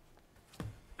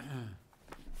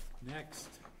 Next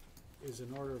is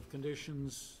an order of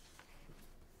conditions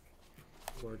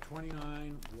for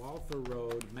 29 Walther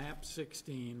Road, map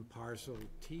 16, parcel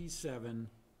T7,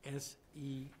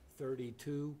 SE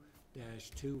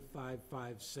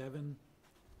 32-2557,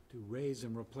 to raise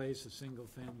and replace a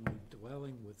single-family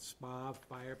dwelling with spa,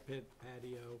 fire pit,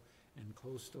 patio, and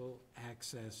coastal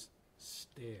access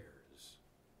stairs.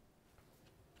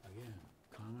 Again,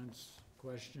 comments,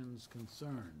 questions,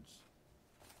 concerns?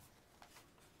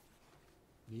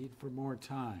 Need for more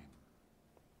time?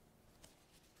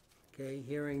 Okay,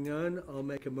 hearing none, I'll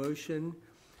make a motion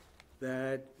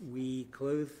that we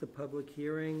close the public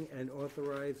hearing and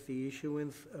authorize the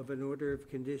issuance of an order of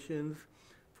conditions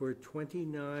for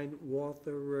 29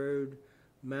 Walther Road,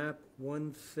 map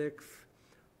 16,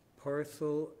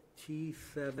 parcel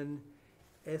T7,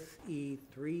 SE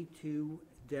 32-2557.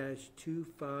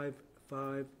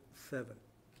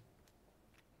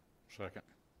 Second.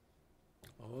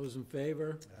 All those in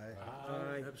favor?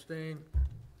 Aye. Abstain?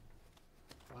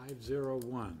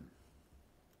 501.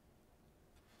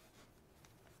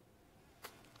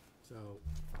 So,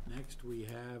 next we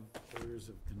have orders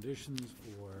of conditions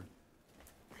for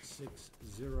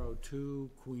 602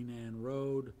 Queen Anne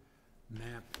Road,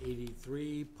 map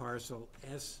 83, parcel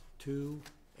S2,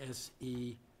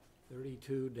 SE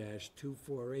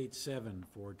 32-2487,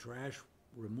 for trash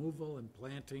removal and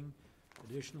planting,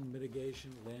 additional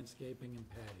mitigation, landscaping, and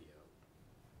patio.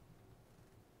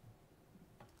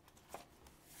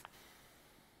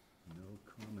 No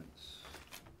comments.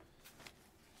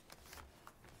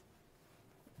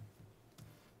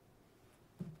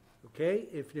 Okay,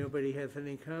 if nobody has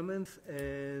any comments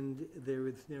and there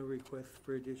is no request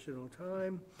for additional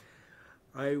time,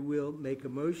 I will make a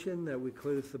motion that we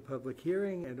close the public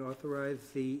hearing and authorize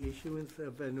the issuance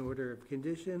of an order of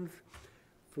conditions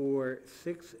for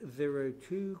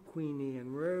 602 Queen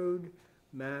Anne Road,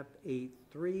 map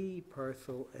 83,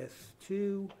 parcel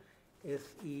S2,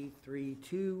 SE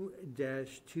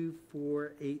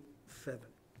 32-2487.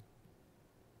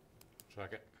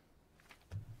 Second.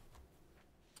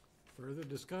 Further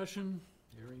discussion?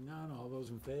 Hearing none, all those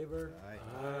in favor? Aye.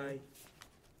 Aye.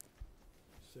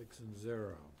 6 and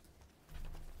 0.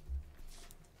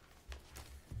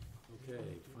 Okay,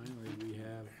 finally, we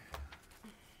have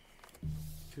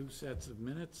 2 sets of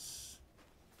minutes.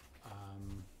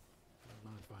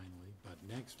 Not finally, but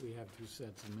next we have 2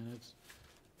 sets of minutes.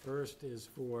 First is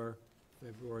for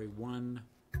February 1,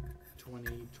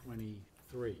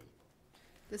 2023.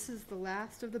 This is the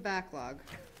last of the backlog.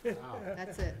 Wow.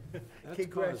 That's it. That's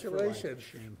cause for, like, Congratulations.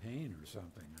 champagne or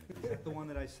something, I think. Is that the one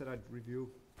that I said I'd review?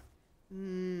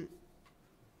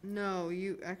 No,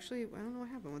 you, actually, I don't know what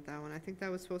happened with that one. I think that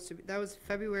was supposed to be, that was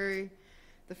February,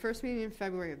 the first meeting in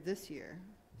February of this year.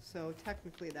 So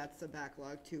technically, that's a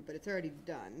backlog too, but it's already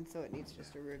done, so it needs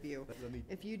just a review. Let me,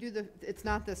 If you do the, it's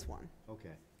not this one, okay,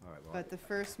 all right, well, but the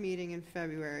first meeting in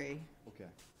February okay.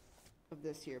 of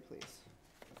this year, please.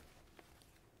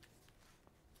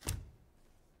 I've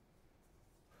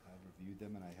reviewed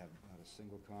them and I have not a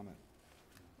single comment.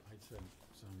 I said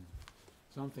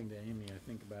something to Amy, I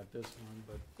think, about this one,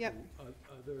 but Yep.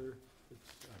 other,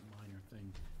 it's a minor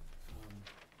thing.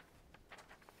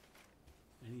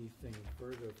 anything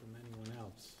further from anyone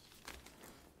else?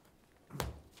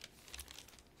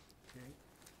 Okay.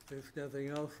 If there's nothing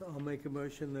else, I'll make a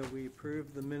motion that we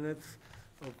approve the minutes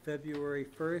of February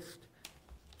 1st,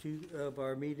 of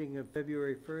our meeting of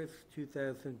February 1st,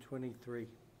 2023.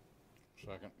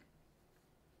 Second.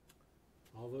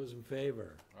 All those in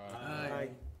favor? Aye.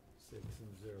 6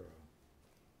 and 0.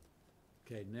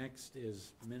 Okay, next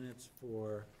is minutes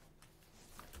for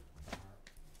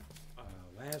our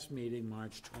last meeting,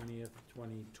 March 20th,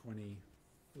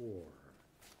 2024.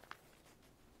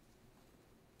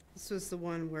 This was the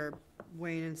one where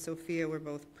Wayne and Sophia were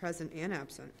both present and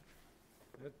absent.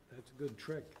 That's a good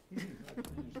trick. How to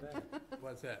finish that?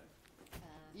 What's that?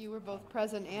 You were both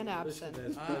present and absent. Listed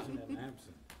as present and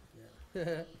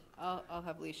absent. I'll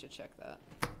have Leisha check that.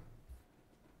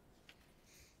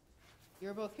 You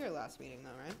were both here last meeting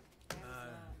though, right?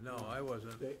 No, I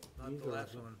wasn't, They- not neither the of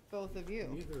last them. one. Both of you.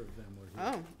 Neither of them were here.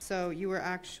 Oh, so you were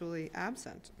actually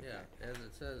absent. Yeah, as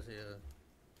it says here.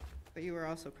 But you were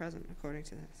also present according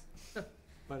to this.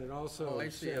 But it also Oh, I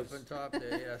see up says, on top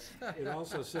there, yes. it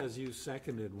also says you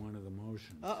seconded one of the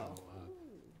motions. So, Uh-oh.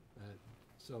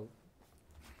 So,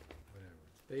 whatever.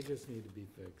 They just need to be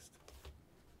fixed.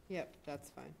 Yep,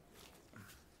 that's fine.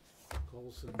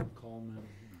 Colson, Coleman,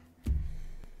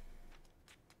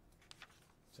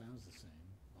 sounds the same,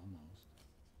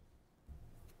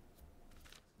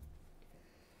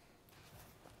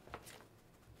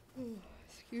 almost.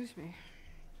 Excuse me.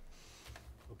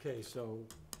 Okay, so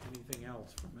anything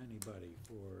else from anybody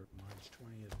for March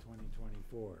 20th,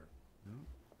 2024? No?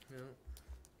 Yeah.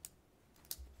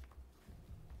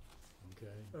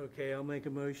 Okay. Okay, I'll make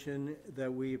a motion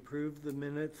that we approve the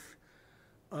minutes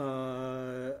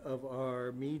of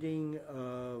our meeting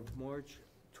of March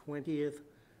 20th,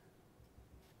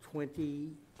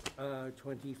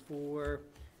 2024,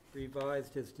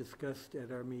 revised as discussed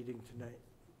at our meeting tonight.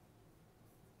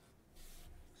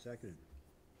 Seconded.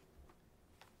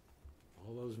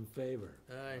 All those in favor?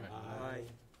 Aye. Aye.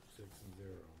 6 and 0.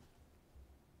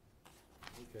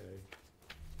 Okay.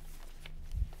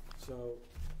 So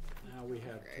now we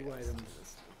have two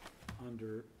items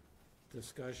under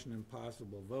discussion and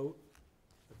possible vote.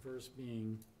 The first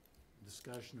being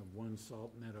discussion of One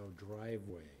Salt Meadow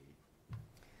driveway.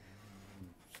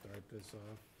 Start this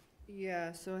off.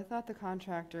 Yeah, so I thought the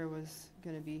contractor was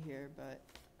gonna be here, but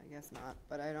I guess not.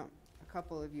 But a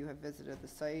couple of you have visited the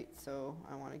site, so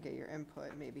I wanna get your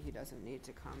input. Maybe he doesn't need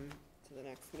to come to the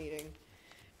next meeting.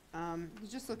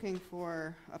 He's just looking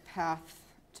for a path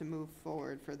to move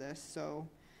forward for this. So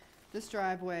this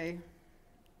driveway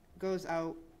goes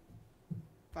out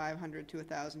 500 to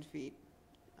 1,000 feet,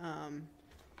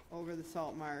 over the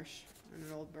salt marsh, and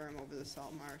an old berm over the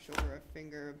salt marsh, over a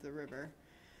finger of the river,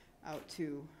 out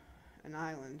to an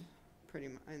island,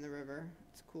 in the river.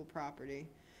 It's cool property.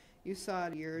 You saw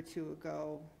it a year or two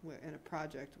ago in a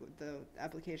project, the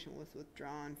application was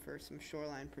withdrawn for some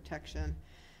shoreline protection.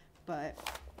 But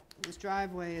this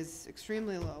driveway is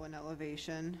extremely low in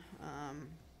elevation.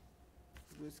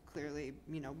 It was clearly,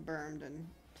 bermed and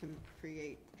to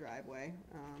create driveway,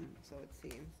 so it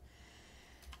seems.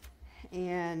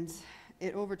 And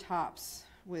it overtops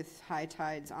with high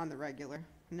tides on the regular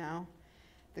now.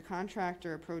 The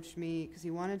contractor approached me because he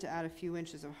wanted to add a few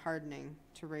inches of hardening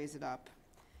to raise it up.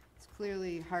 It's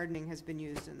clearly hardening has been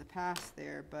used in the past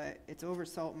there, but it's over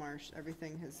salt marsh.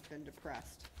 Everything has been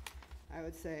depressed. I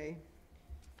would say,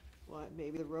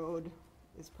 maybe the road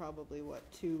is probably,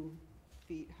 2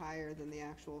 feet higher than the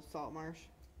actual salt marsh,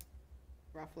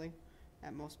 roughly,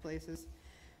 at most places.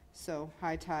 So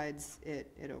high tides, it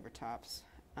overtops.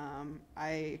 I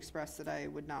expressed that I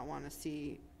would not want to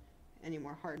see any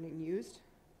more hardening used,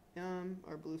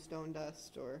 or bluestone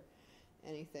dust, or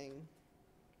any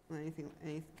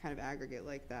kind of aggregate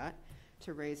like that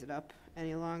to raise it up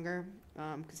any longer,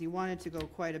 because he wanted to go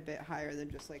quite a bit higher than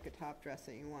just like a top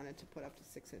dressing. He wanted to put up to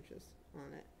 6 inches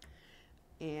on it.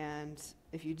 And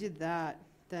if you did that,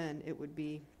 then it would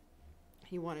be,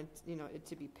 he wanted, it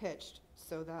to be pitched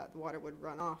so that the water would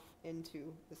run off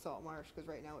into the salt marsh, because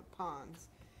right now it ponds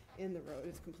in the road.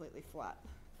 It's completely flat.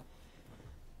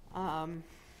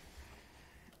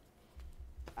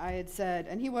 I had said,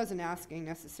 and he wasn't asking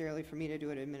necessarily for me to do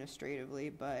it administratively,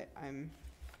 but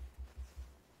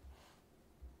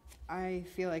I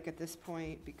feel like at this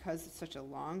point, because it's such a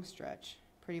long stretch,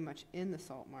 pretty much in the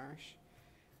salt marsh,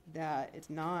 that it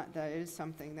is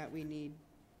something that we need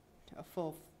a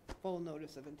full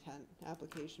notice of intent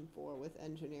application for, with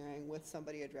engineering, with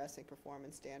somebody addressing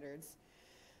performance standards.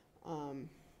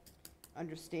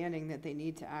 Understanding that they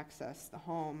need to access the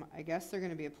home. I guess they're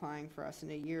gonna be applying for us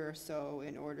in a year or so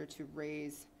in order to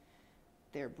raise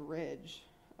their bridge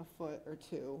a foot or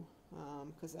two,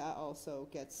 because that also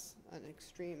gets an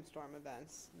extreme storm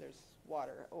events. There's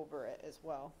water over it as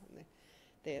well, and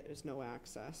there's no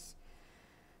access.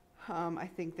 I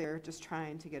think they're just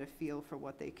trying to get a feel for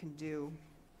what they can do.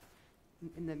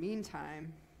 In the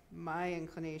meantime, my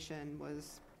inclination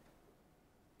was,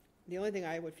 the only thing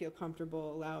I would feel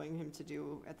comfortable allowing him to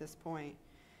do at this point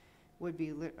would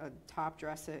be top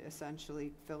dress it,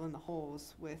 essentially fill in the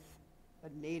holes with a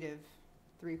native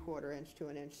 3/4 inch to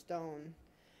an inch stone.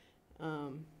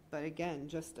 But again,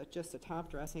 just a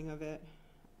top dressing of it,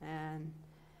 and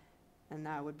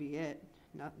that would be it.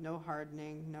 No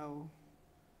hardening, no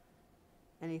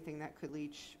anything that could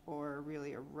leach or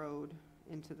really erode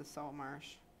into the salt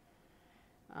marsh.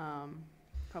 A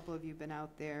couple of you been out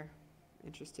there,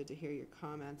 interested to hear your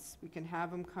comments. We can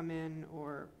have him come in,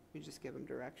 or we just give him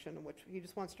direction, he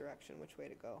just wants direction, which way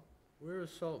to go. Where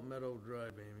is Salt Meadow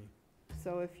Drive, Amy?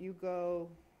 So if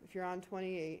you're on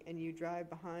 28 and you drive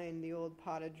behind the old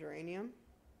potted geranium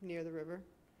near the river,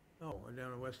 Oh,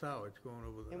 down in West Harwich, going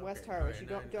over the. in West okay, Harwich, right,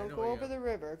 you I don't know, go over yeah. the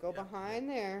river, go Yeah, behind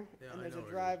there, Yeah, and I there's know a it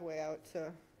is. driveway out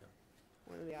to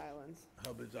one of the islands.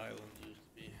 Hubbard's Island used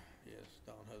to be, yes,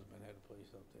 Don Husband had a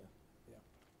place out there,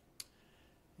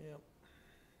 yeah. Yep.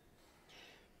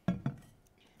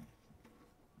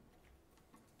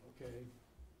 Okay.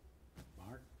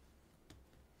 Mark?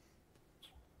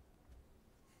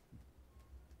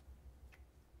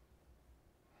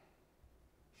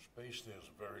 Space there is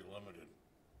very limited.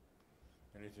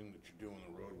 Anything that you do in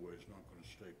the roadway is not gonna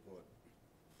stay put.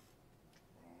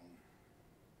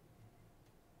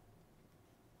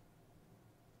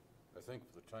 I think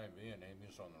for the time being,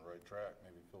 Amy's on the right track,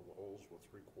 maybe fill the holes with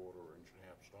 3/4 inch and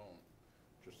a half stone,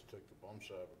 just to take the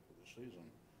bumps out of it for the season.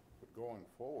 But going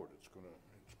forward, it's gonna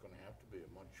have to be a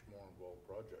much more involved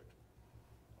project.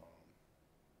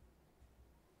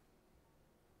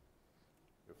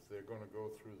 If they're gonna go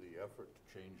through the effort to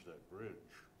change that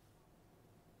bridge,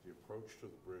 the approach to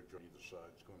the bridge on either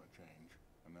side is gonna change,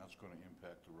 and that's gonna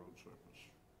impact the road surface.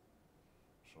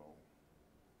 So,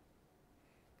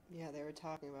 Yeah, they were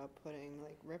talking about putting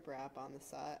like riprap on the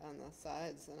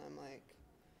sides, and I'm like,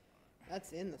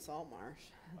 that's in the salt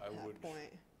marsh I at that would-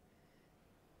 point.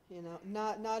 You know,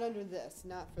 not under this,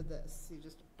 not for this,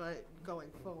 but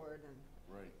going forward, and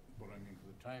right, but I mean, for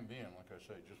the time being, like I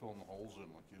say, just filling the holes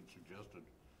in like you'd suggested,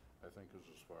 I think is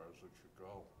as far as it should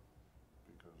go.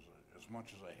 Because as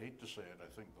much as I hate to say it, I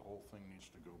think the whole thing needs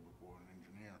to go before an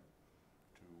engineer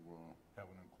to have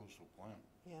an inclusive plan.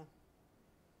 yeah.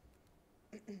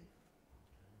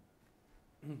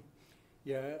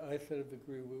 Yeah, I sort of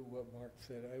agree with what Mark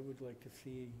said. I would like to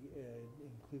see an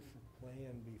inclusive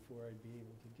plan before I'd be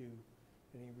able to do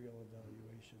any real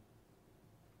evaluation.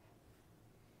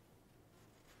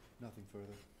 Nothing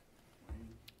further.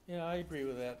 Yeah, I agree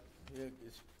with that, yeah,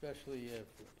 especially if,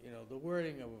 the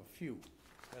wording of a few,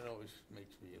 that always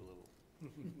makes me a little,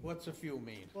 what's a few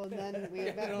mean? Well, then we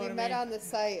You know what I met mean? on the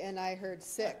site, and I heard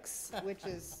 6, which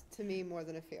is, to me, more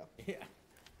than a few. Yeah,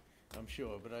 I'm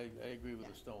sure, but I agree with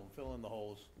the stone, fill in the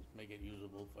holes, make it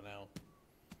usable for now.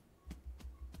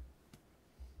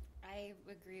 I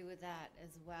agree with that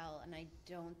as well, and I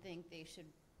don't think they should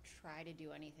try to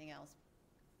do anything else,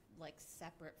 like,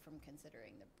 separate from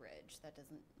considering the bridge. That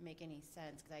doesn't make any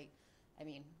sense, because I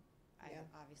mean, I Yeah.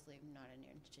 obviously am not an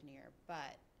engineer,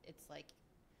 but it's like,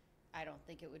 I don't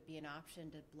think it would be an option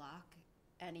to block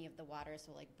any of the water,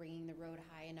 so like bringing the road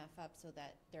high enough up so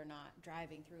that they're not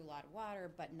driving through a lot of water,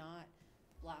 but not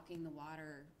blocking the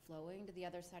water flowing to the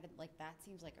other side of, like, that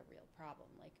seems like a real problem.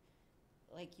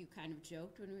 Like you kind of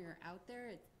joked when we were out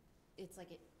there, it's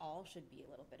like it all should be a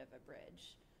little bit of a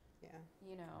bridge, Yeah,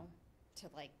 to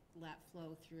like let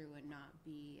flow through and not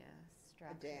be a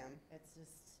structure. dam. It's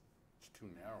just, It's too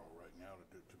narrow right now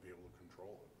to be able to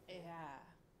control it. yeah.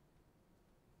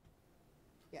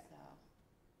 Yeah.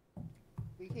 So,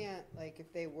 We can't, like,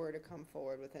 if they were to come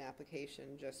forward with an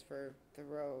application just for the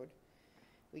road,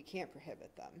 we can't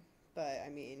prohibit them. But, I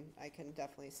mean, I can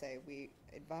definitely say we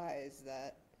advise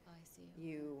that I see.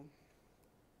 you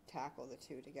tackle the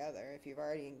two together. If you've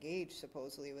already engaged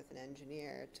supposedly with an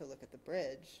engineer to look at the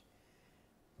bridge,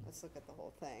 let's look at the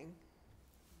whole thing.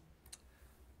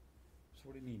 So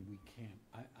what do you mean, we can't?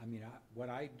 I mean, what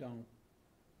I don't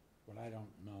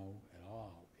know at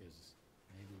all is,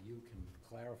 maybe you can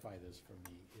clarify this for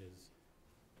me, is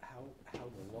how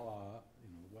the law,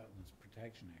 the Wetlands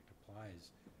Protection Act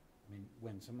applies. I mean,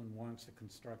 when someone wants to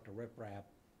construct a riprap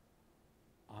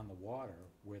on the water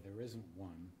where there isn't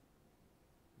one,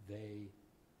 they,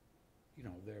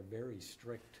 there are very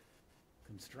strict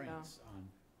constraints on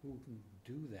who can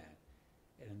do that.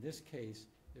 And in this case,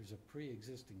 there's a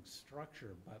pre-existing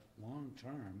structure, but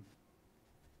long-term,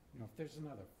 you know, if there's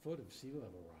another foot of sea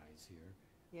level rise here,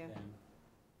 Yeah. then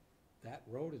that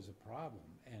road is a problem.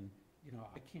 And, you know,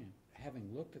 I can't,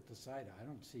 having looked at the site, I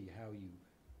don't see how you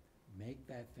make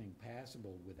that thing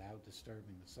passable without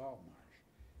disturbing the salt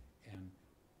marsh. And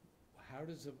how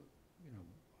does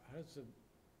how does the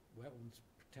Wetlands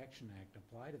Protection Act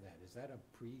apply to that? Is that a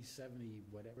pre-70,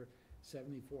 whatever,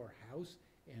 74 house?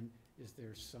 And is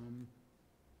there some,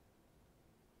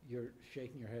 you're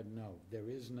shaking your head, no, there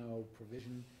is no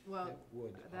provision Well, that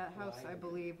would that house, apply I to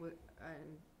believe,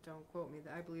 and don't quote me,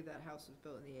 I believe that house was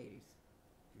built in the 80s.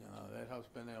 No, that house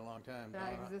been there a long time.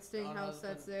 That Don- existing Don house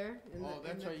that's husband- there in Oh, the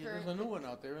that's right, there's a current, new one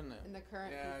out there, isn't there? in the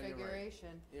current Yeah, you're right.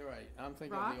 configuration. You're right, I'm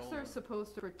thinking of the Rocks old are one.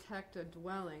 supposed to protect a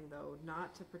dwelling, though,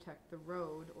 not to protect the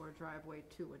road or driveway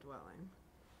to a dwelling.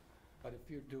 But if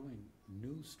you're doing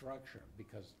new structure,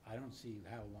 because I don't see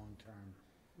how long-term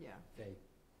Yeah. they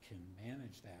can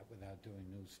manage that without doing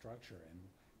new structure, and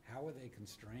how are they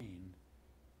constrained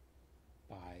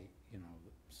by, you know,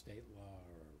 state law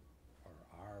or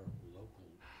our local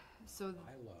So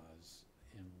bylaws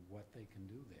and what they can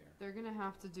do there? they're gonna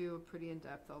have to do a pretty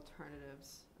in-depth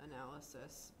alternatives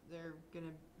analysis. They're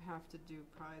gonna have to do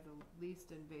probably the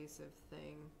least invasive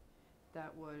thing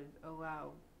that would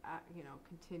allow, you know,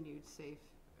 continued safe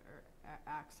or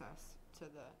access to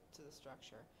the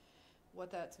structure. What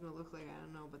that's gonna look like, I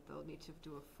don't know, but they'll need to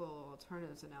do a full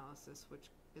alternatives analysis, which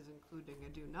is including a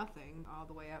do nothing all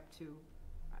the way up to,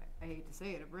 I hate to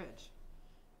say it, a bridge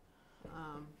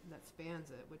that spans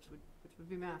it, which would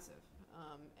be massive.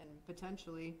 And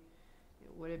potentially,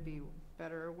 would it be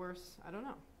better or worse? I don't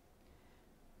know.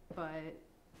 But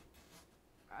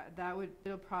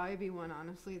it'll probably be one,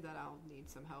 honestly, that I'll need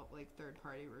some help, like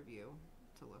third-party review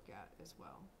to look at as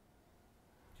well.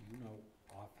 Do you know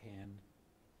offhand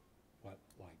what,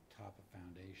 like, top of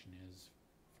foundation is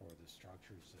for the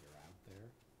structures that are out there?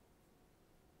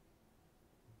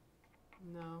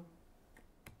 No.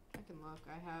 I can look.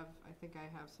 I think I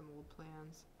have some old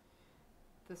plans.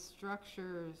 The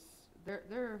structures,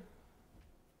 they're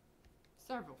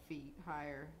several feet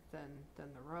higher than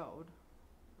the road.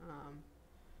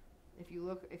 If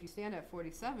you stand at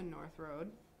 47 North Road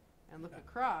and look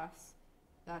across,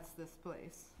 that's this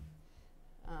place.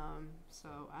 So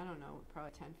I don't know,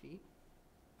 probably 10 feet.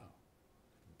 Oh,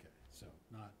 okay, so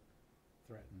not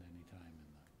threatened any time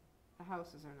in The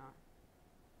houses are not.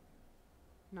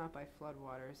 Not by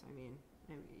floodwaters, I mean,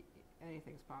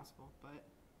 anything's possible, but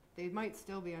they might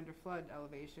still be under flood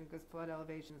elevation, because flood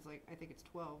elevation is like, I think it's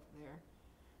 12 there.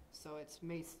 So it's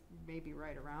maybe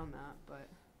right around that, but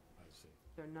I see.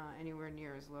 they're not anywhere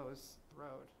near as low as the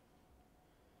road.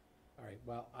 All right,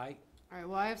 well, All right,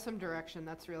 well, I have some direction,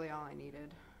 that's really all I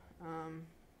needed.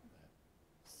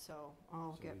 So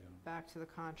I'll So get we don't- back to the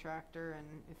contractor, and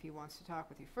if he wants to talk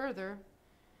with you further,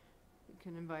 you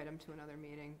can invite him to another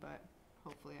meeting, but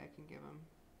hopefully I can give him,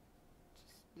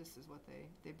 this is what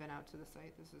they've been out to the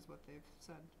site, this is what they've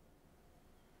said.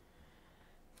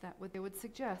 That what they would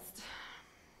suggest.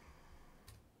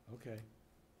 okay.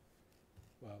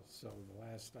 Well, so the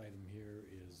last item here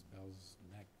is Bell's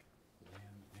Neck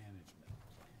Land Management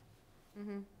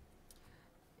Plan.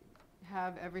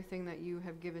 Have everything that you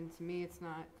have given to me, it's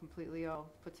not completely all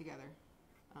put together.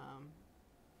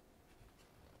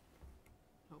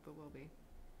 Hope it will be.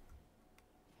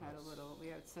 We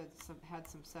had had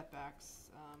some setbacks,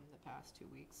 the past 2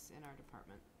 weeks in our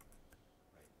department.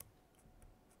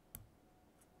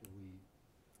 Do we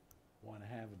want to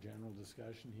have a general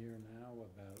discussion here now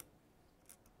about,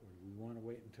 or do we want to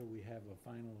wait until we have a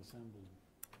final assembled?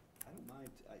 I don't mind,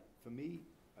 for me,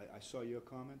 I saw your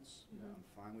comments, I'm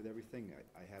fine with everything.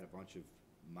 I had a bunch of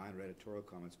minor editorial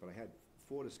comments, but I had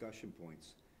 4 discussion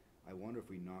points. I wonder if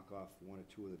we knock off 1 or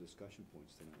 2 of the discussion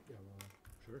points tonight. Yeah, well,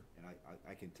 sure. And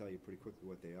I can tell you pretty quickly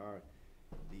what they are.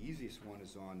 The easiest one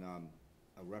is on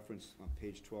a reference on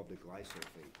page 12 to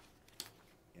glyphosate.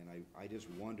 And I just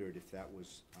wondered if that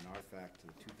was an artifact to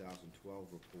the 2012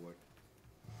 report.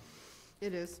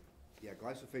 It is. Yeah,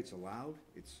 glyphosate's allowed,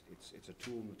 it's a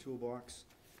tool in the toolbox.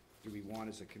 Do we want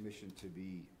as a commission to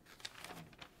be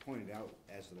pointed out,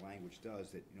 as the language does,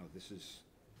 that, you know, this is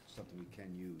something we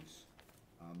can use?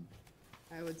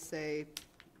 I would say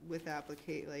with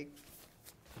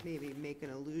maybe make an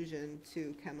allusion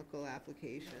to chemical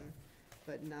application,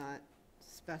 but not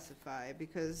specify,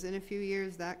 because in a few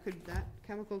years, that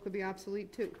chemical could be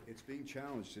obsolete too. It's being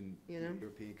challenged in You know?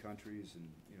 European countries, and,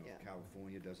 you know, Yeah.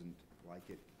 California doesn't like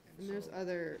it. And there's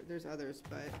so- others,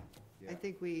 but I Yeah.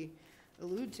 think we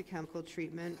allude to chemical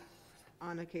treatment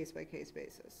on a case-by-case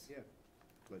basis. Yeah,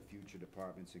 let future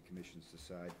departments and commissions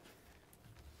decide.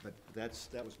 But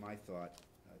that was my thought,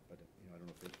 but, I don't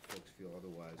know if folks feel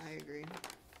otherwise. I agree.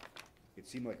 It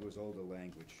seemed like it was older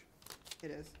language.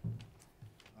 It is.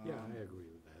 Yeah, Um, I agree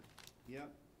with that. Yeah.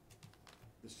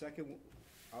 The second,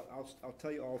 I'll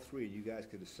tell you all three, and you guys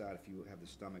could decide if you have the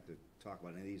stomach to talk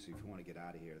about any of these, if you want to get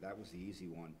out of here. That was the easy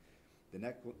one. The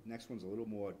next one's a little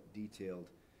more detailed.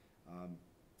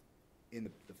 In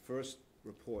the first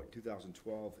report,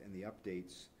 2012, and the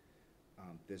updates,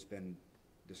 there's been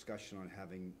discussion on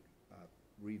having,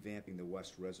 revamping the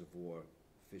West Reservoir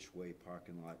Fishway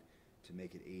parking lot to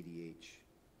make it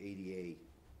ADA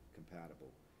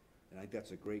compatible. And I think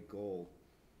that's a great goal.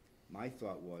 My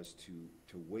thought was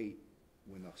to wait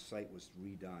when the site was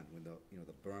redone, when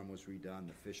the berm was redone,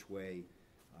 the Fishway,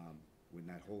 when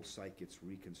that whole site gets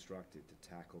reconstructed to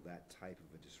tackle that type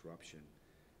of a disruption.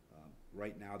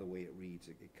 Right now, the way it reads,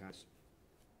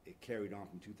 it carried on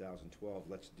from 2012,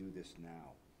 let's do this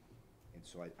now. And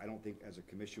so I don't think, as a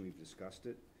commission, we've discussed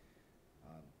it.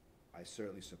 I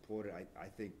certainly support it. I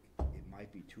think it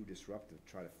might be too disruptive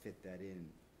to try to fit that in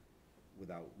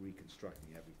without reconstructing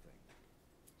everything.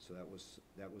 So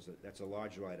that's a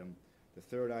larger item. The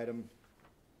third item,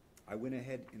 I went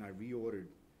ahead and I reordered.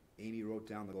 Amy wrote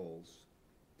down the goals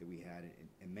that we had,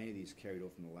 and many of these carried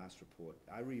over from the last report.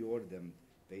 I reordered them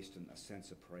based on a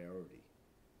sense of priority.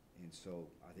 And so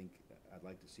I think I'd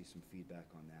like to see some feedback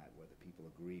on that, whether people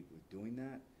agree with doing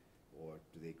that, or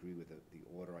do they agree with the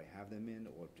order I have them in,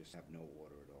 or just have no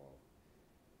order at all.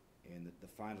 And the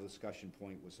final discussion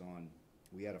point was on,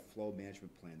 we had a flow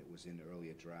management plan that was in the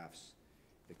earlier drafts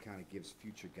that kind of gives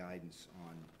future guidance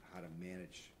on how to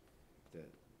manage the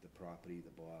property,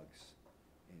 the bogs,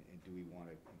 and do we want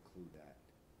to include that?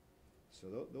 So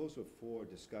those were 4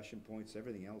 discussion points.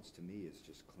 Everything else to me is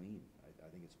just clean. I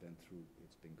think it's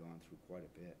been gone through quite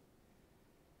a bit.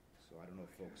 So I don't know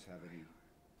if folks have any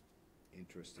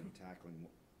interest in tackling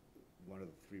one of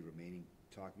the 3 remaining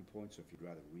talking points, or if you'd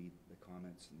rather read the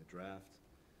comments in the draft.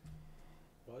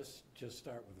 Well, let's just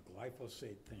start with the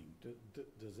glyphosate thing.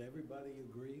 Does everybody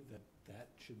agree that that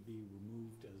should be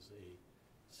removed as a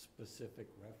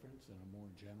specific reference, and a more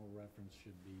general reference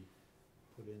should be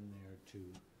put in there to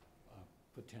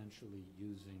potentially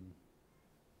using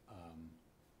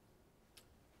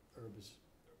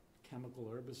chemical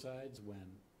herbicides when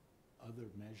other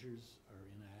measures are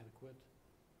inadequate?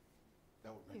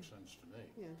 That would make sense to me.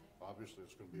 Yeah. Obviously,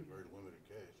 it's going to be a very limited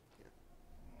case.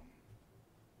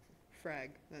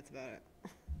 Frag, that's about it.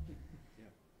 Yeah.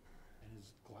 And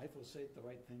is glyphosate the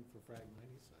right thing for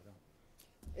Phragmites? I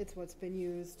don't. It's what's been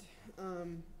used.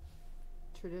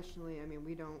 Traditionally, I mean,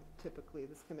 we don't typically,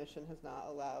 this commission has not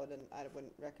allowed, and I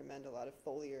wouldn't recommend a lot of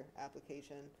foliar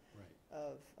application Right.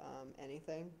 of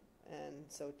anything. And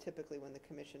so typically when the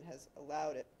commission has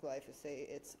allowed it, glyphosate,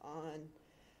 it's on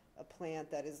a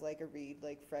plant that is like a reed,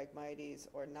 like Phragmites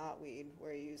or knotweed,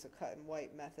 where you use a cut and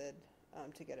wipe method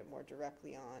to get it more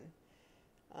directly on.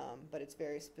 But it's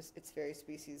very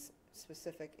species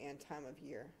specific and time of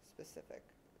year specific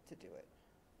to do it.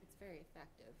 It's very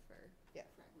effective for Yeah.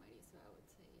 Phragmites, so I would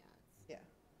say, yeah, it's. Yeah.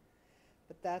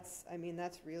 But that's, I mean,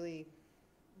 that's really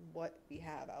what we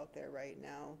have out there right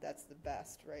now. That's the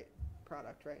best,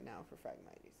 product right now for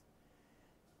Phragmites.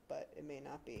 But it may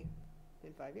not be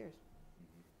in 5 years.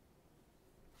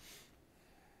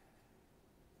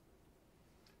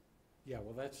 Yeah,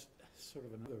 well, that's sort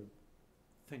of another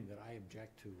thing that I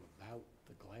object to about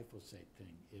the glyphosate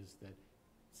thing, is that it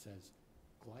says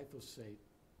glyphosate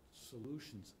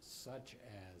solutions such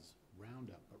as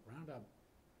Roundup, but Roundup,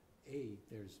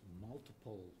 there's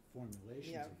multiple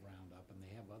formulations Yeah. of Roundup, and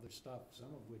they have other stuff,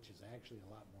 some of which is actually a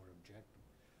lot more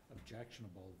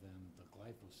objectionable than the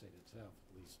glyphosate itself,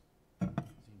 at least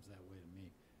seems that way to me.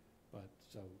 But,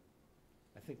 so,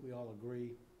 I think we all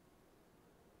agree.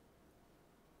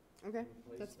 Okay,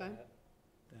 Replace that's fine. that.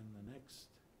 Then the next,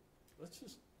 let's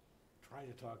just try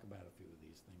to talk about a few of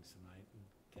these things tonight and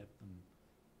get them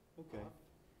Okay. off.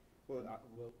 Well,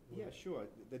 We'll- yeah, sure.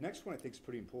 The next one I think is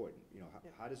pretty important. Yeah.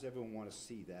 How does everyone want to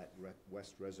see that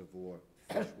West Reservoir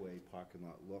Fishway parking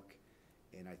lot look?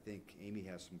 And I think Amy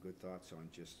has some good thoughts on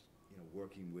just,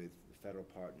 working with the federal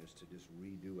partners to just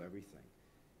redo everything.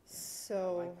 And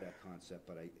So. I like that concept,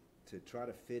 but to try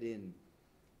to fit in,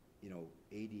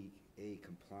 ADA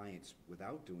compliance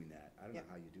without doing that, I don't know Yep.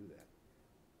 how you do that.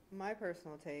 My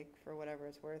personal take, for whatever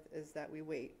it's worth, is that we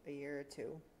wait a year or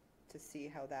 2 to see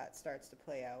how that starts to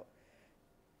play out.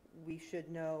 We should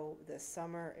know this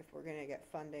summer if we're gonna get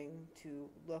funding to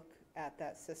look at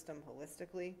that system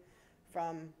holistically,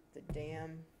 from the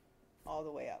dam all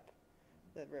the way up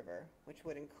the river, which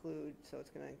would include, so it's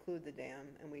gonna include the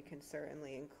dam, and we can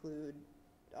certainly include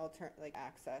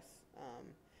access.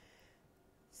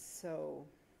 So,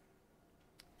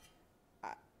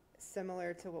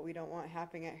 similar to what we don't want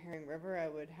happening at Herring River, I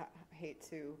would hate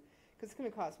to, because it's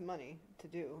gonna cost money to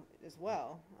do as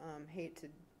well, hate to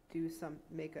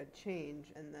make a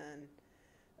change and then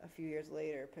a few years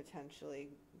later, potentially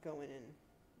go in and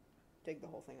dig the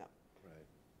whole thing up. Right.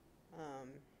 I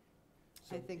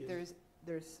So think is-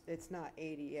 it's not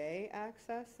ADA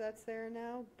access that's there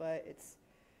now, but it's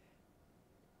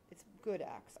good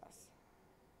access.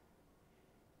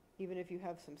 Even if you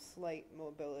have some slight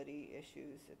mobility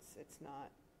issues, it's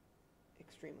not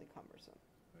extremely cumbersome.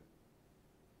 Right.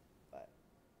 But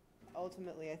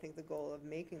ultimately, I think the goal of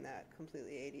making that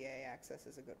completely ADA access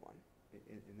is a good one.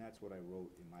 And that's what I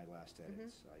wrote in my last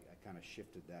edits. I kind of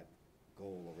shifted that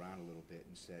goal around a little bit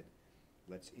and said,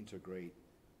 let's integrate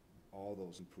all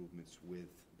those improvements with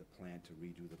the plan to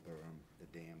redo the berm, the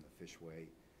dam, the fishway,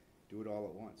 do it all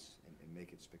at once and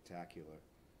make it spectacular.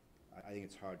 I think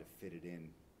it's hard to fit it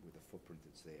in with the footprint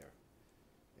that's there.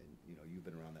 And, you know, you've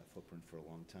been around that footprint for a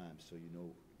long time, so you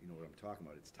know what I'm talking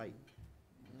about. It's tight.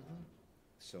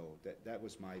 So that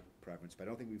was my preference, but I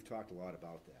don't think we've talked a lot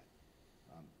about that.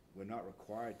 We're not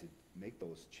required to make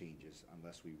those changes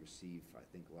unless we receive, I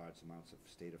think, large amounts of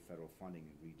state or federal funding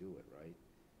and redo it, right?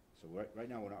 So right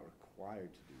now, we're not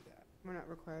required to do that. We're not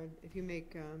required. If you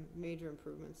make major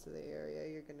improvements to the area,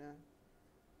 you're gonna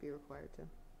be required to.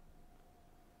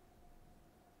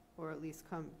 Or at least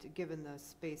given the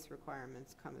space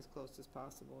requirements, come as close as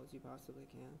possible as you possibly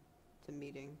can to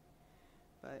meeting.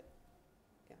 But,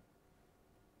 yeah.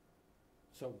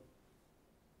 So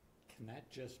can that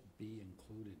just be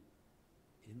included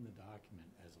in the document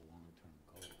as a long-term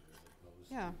goal as opposed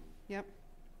to? Yeah, yep.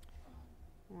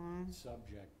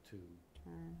 Subject to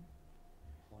Turn.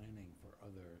 planning for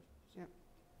other Yep.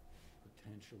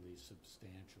 potentially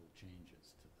substantial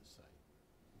changes to the site?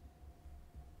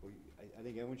 Well, I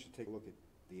think everyone should take a look at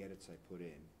the edits I put in,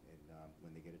 and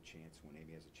when they get a chance, when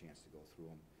Amy has a chance to go through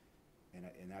them. And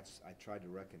I tried to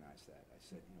recognize that. I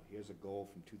said, you know, here's a goal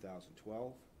from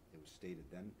 2012, it was stated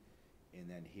then, and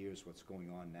then here's what's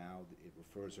going on now. It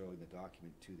refers early in the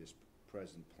document to this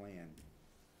present plan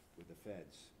with the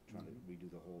feds, trying to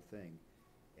redo the whole thing.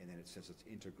 And then it says, let's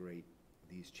integrate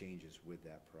these changes with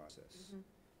that process.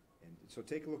 And so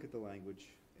take a look at the language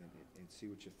and see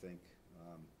what you think.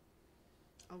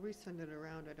 I'll resend it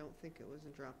around. I don't think it was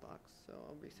in Dropbox, so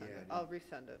I'll resend Yeah, it. I'll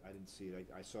resend it. I didn't see it.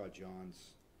 I saw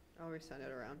John's. I'll resend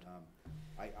it around.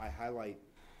 I highlight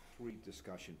 3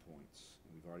 discussion points,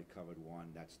 and we've already covered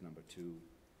one, that's number 2.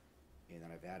 And then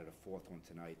I've added a 4th one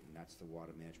tonight, and that's the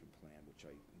water management plan, which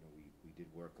we did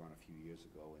work on a few years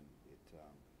ago, and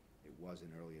it was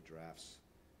in earlier drafts.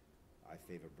 I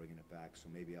favor bringing it back, so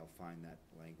maybe I'll find that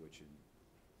language and,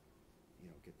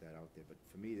 get that out there. But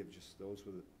for me, those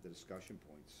were the discussion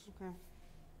points. Okay.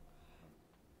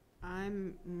 I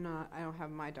don't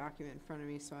have my document in front of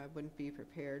me, so I wouldn't be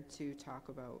prepared to talk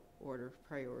about order of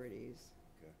priorities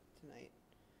Okay. tonight.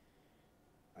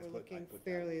 I We're put looking that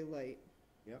fairly light.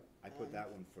 Yep, I put that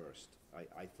one first.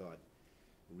 I thought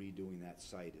redoing that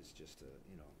site is just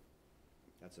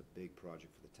that's a big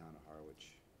project for the town of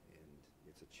Harwich, and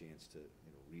it's a chance to,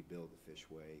 rebuild the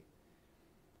fishway,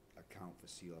 account for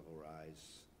sea level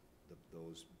rise.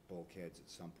 Those bulkheads at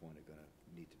some point are gonna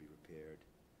need to be repaired,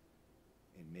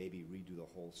 and maybe redo the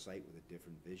whole site with a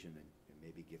different vision, and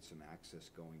maybe get some access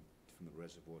going from the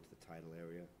reservoir to the tidal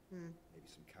area, maybe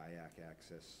some kayak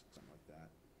access, something like that.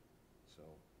 So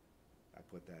I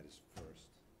put that as first.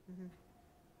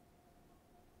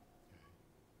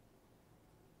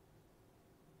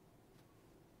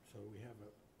 So we have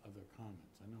other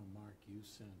comments. I know, Mark, you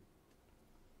sent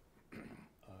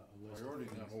a list of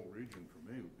Priority in that things. whole region for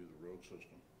me would be the road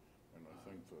system. And I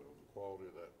think the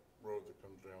quality of that road that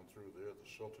comes down through there, the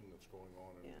silting that's going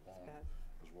on in Yeah, the it's pond, bad.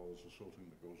 as well as the silting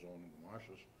that goes on in the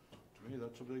marshes, to me,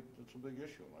 that's a big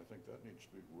issue, and I think that needs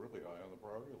to be really high on the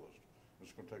priority list.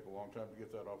 It's gonna take a long time to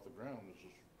get that off the ground. There's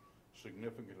a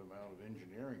significant amount of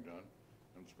engineering done,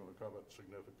 and it's gonna come at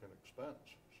significant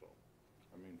expense. So,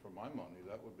 I mean, for my money,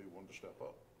 that would be one to step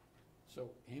up. So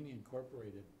Amy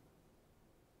incorporated,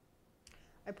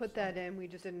 I put that in, we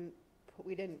just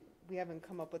we haven't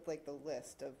come up with like the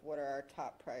list of what are our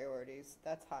top priorities.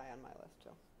 That's high on my list too.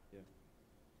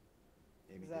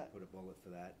 Amy Is did that- put a bullet for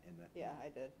that, and that. Yeah, I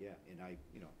did. Yeah, and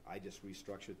I just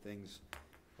restructured things,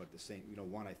 but the same,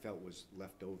 one I felt was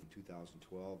left over from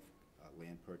 2012,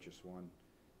 land purchase one,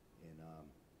 and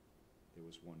there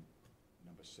was one,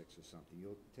 number 6 or something.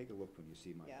 You'll take a look when you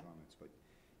see my Yeah. comments, but,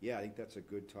 yeah, I think that's a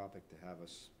good topic to have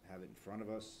it in front of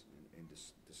us and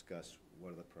discuss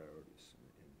what are the priorities,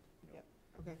 and Yep.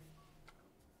 Okay.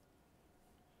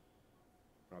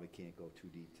 probably can't go too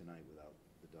deep tonight without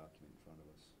the the document in front of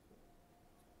us.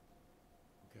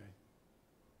 Okay.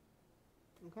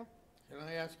 Okay. Can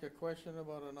I ask a question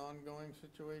about an ongoing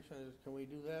situation? Can we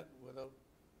do that without,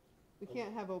 We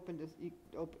can't have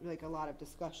like a lot of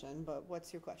discussion, but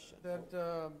what's your question?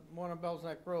 that, one on Bell's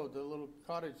Neck Road, the little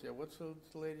cottage there, what's the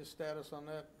latest status on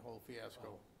that whole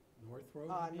fiasco? North Road,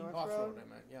 you mean? North Off Road? I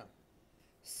meant, yeah.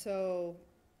 So,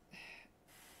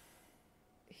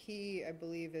 I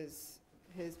believe his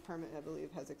permit, I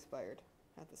believe, has expired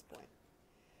at this point.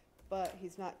 But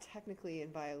he's not technically in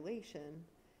violation,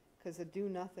 because a do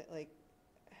nothing, like,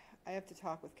 I have to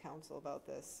talk with council about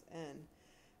this, and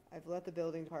I've let the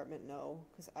building department know,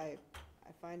 because I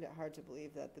find it hard to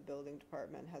believe that the building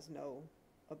department has no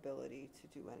ability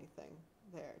to do anything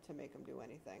there, to make them do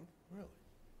anything. Really?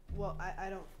 Well,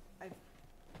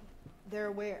 they're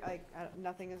aware, like,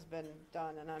 nothing has been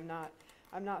done, and I'm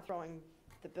not throwing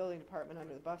the building department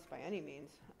under the bus by any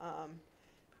means.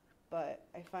 But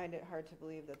I find it hard to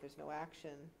believe that there's no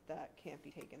action that can't be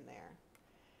taken there.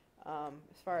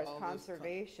 As far as All this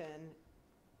conservation,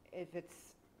 if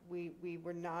it's, we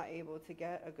were not able to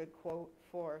get a good quote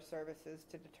for services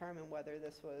to determine whether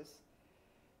this was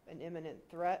an imminent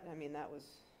threat. I mean, that was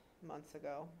months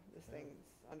ago. This thing's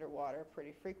underwater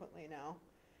pretty frequently now.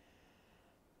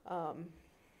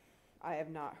 I have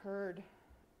not heard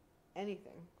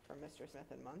anything from Mr.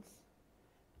 Smith in months.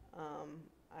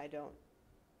 I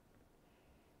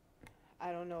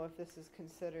don't know if this is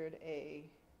considered a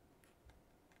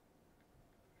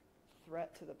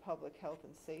threat to the public health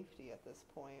and safety at this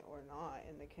point or not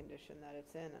in the condition that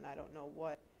it's in, and I don't know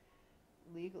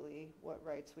legally what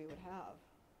rights we would have.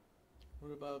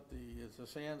 What about is the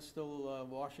sand still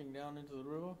washing down into the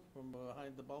river from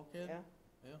behind the bulkhead? Yeah.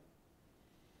 Yeah?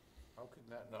 How could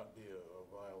that not be a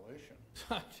violation?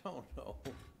 I don't know.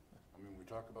 I mean, we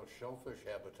talk about shellfish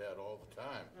habitat all the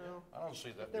time. No. I don't see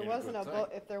that If there being a wasn't good thing.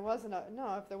 if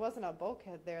there wasn't a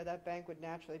bulkhead there, that bank would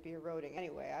naturally be eroding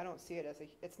anyway. I don't see it as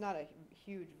it's not a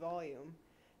huge volume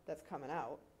that's coming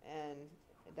out, and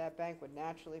that bank would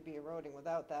naturally be eroding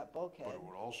without that bulkhead. But it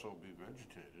would also be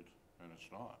vegetated, and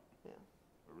it's not. Yeah.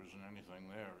 There isn't anything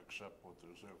there except what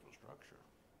there's there for structure.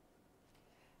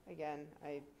 Again,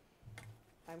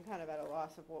 I'm kind of at a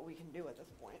loss of what we can do at this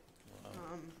point.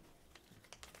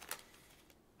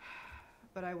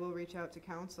 But I will reach out to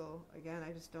council. Again,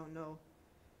 I just don't know.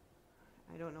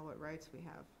 I don't know what rights we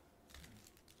have.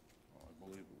 Well, I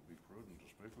believe it would be prudent to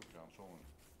speak with council and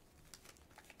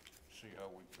see how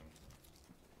we can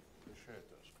appreciate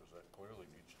this, because that clearly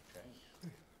needs to change.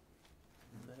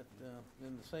 That,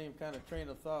 in the same kind of train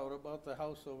of thought, what about the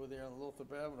house over there on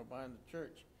Lothrop Avenue behind the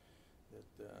church that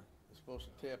is supposed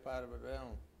to tear part of it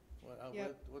down?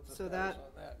 Yep. What's the So status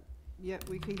on that? Yep,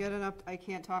 we can get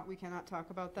we cannot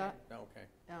talk about that. Okay.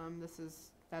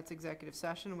 That's executive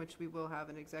session, which we will have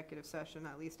an executive session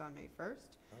at least on May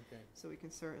 1st. Okay. So we can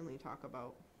certainly talk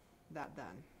about that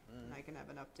then. And I can have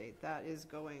an update. That is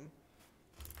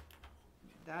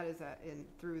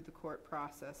through the court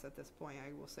process at this point,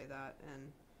 I will say that,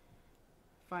 and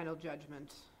final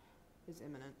judgment is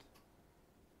imminent.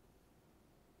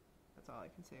 That's all I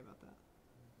can say about that.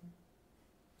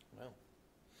 Well.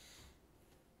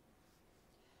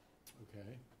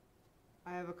 Okay.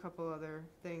 I have a couple other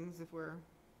things if we're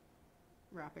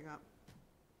wrapping up.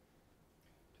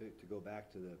 To go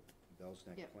back to the Bell's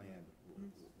Neck Yep. plan,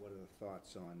 Mhm. what are the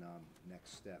thoughts on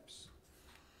next steps?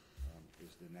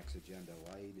 Is the next agenda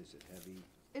light, is it heavy?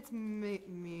 It's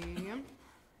medium.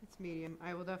 It's medium.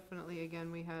 I will definitely,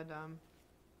 again, we had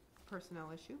personnel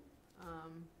issue.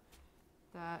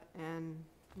 That and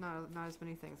not as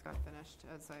many things got finished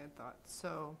as I had thought.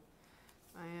 So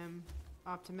I am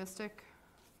optimistic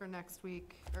for next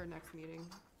week or next meeting,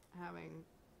 having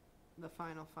the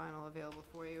final available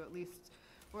for you at least,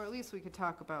 or at least we could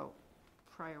talk about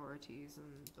priorities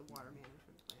and the water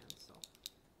management plan. So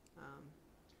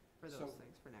for those So,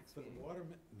 things for next For the meeting. water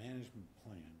management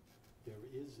plan, there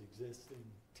is existing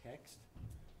text?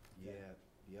 Yeah,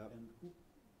 yep. And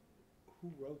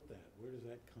who wrote that? Where does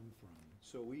that come from?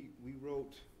 So we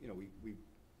wrote, we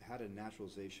had a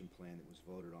naturalization plan that was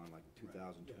voted on like in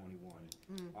 2021.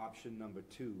 Mm. Option number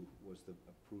 2 was the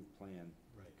approved plan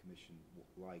Right. the commission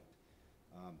liked.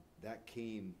 That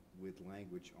came with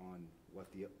language on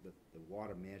what the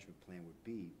water management plan would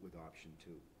be with option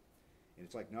 2. And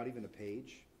it's like not even a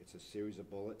page, it's a series of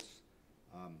bullets,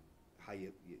 how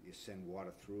you send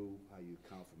water through, how you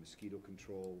account for mosquito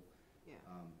control. Yeah.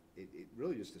 It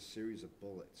really just a series of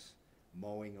bullets.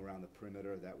 Mowing around the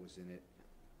perimeter, that was in it.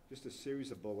 Just a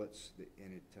series of bullets,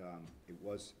 and it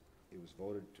was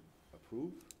voted to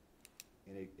approve,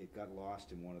 and it got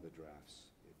lost in one of the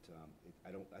drafts.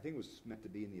 I think it was meant to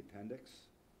be in the appendix,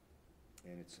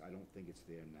 and I don't think it's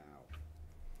there now.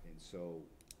 And so,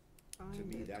 to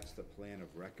me, that's the plan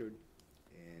of record,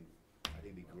 and I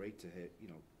think it'd be great to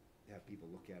have people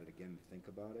look at it again and think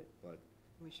about it, but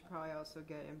We should probably also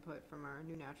get input from our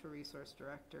new natural resource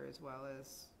director as well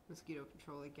as mosquito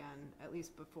control again, at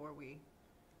least before we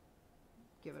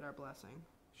give it our blessing.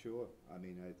 sure. I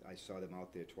mean, I saw them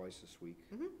out there twice this week.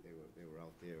 Mhm. They were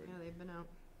out there, Yeah, and they've been out.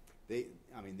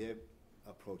 their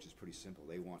approach is pretty simple.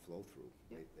 They want flow-through.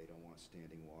 Yep. They don't want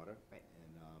standing water. Right.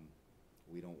 And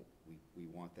we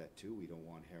want that too. We don't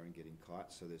want herring getting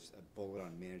caught, so there's a bullet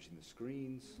on managing the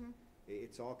screens. Mhm.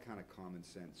 It's all kind of common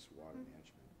sense water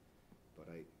management. But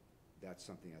that's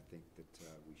something I think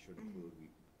that we should include.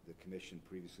 The commission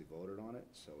previously voted on it,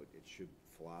 so it should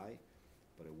fly,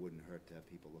 but it wouldn't hurt to have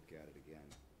people look at it again.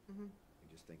 Mhm. And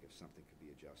just think if something could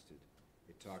be adjusted.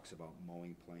 It talks about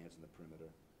mowing plants in the perimeter,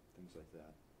 things like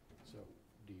that. So,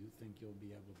 do you think you'll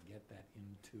be able to get that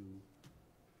into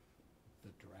the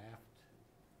draft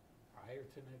prior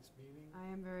to next meeting? I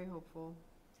am very hopeful.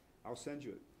 I'll send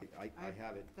you it. I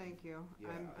have it. Thank you. Yeah,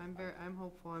 I'm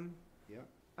hopeful. Yeah.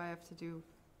 If I have to do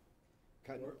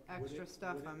Cut- Or would extra it-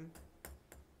 stuff, would it- I'm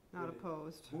not would it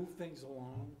opposed. Move things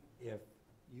along if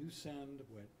you send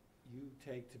what you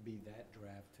take to be that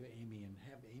draft to Amy and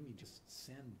have Amy just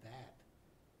send that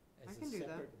I as can a do that.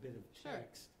 separate bit of Sure.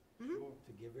 text Mhm.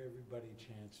 to give everybody a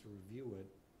chance to review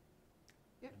it.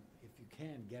 Yep. And if you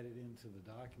can, get it into the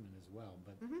document as well,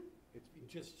 but Mhm. you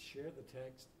just share the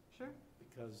text Sure.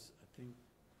 because I think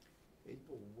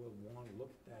people will want to look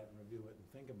at that and review it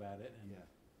and think about it, and Yeah.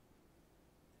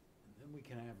 then we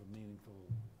can have a meaningful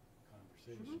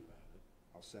conversation Mhm. about it.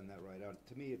 I'll send that right out.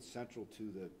 To me, it's central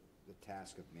to the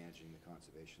task of managing the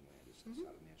conservation land, is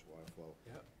how to manage water flow.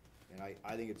 Yep. And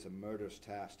I think it's a murderous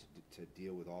task to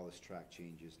deal with all this track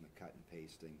changes and the cut and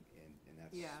pasting,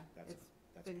 and Yeah, that's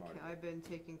it's part of it. I've been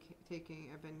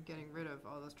I've been getting rid of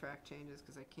all those track changes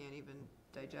because I can't even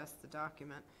digest the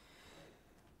document.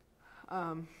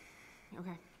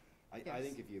 Okay. I Yes.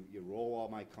 think if you roll all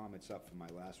my comments up from my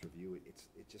last review, it's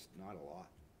just not a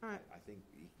lot. All right. I think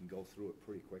you can go through it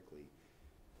pretty quickly,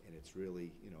 and it's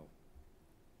really,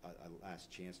 a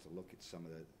last chance to look at some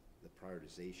of the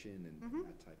prioritization and Mhm.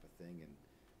 that type of thing,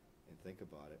 and think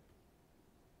about it.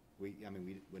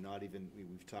 We're not even,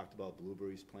 we've talked about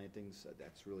blueberries plantings,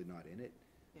 that's really not in it.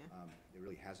 Yeah. It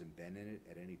really hasn't been in it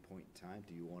at any point in time.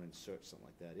 Do you want to insert something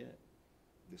like that in it?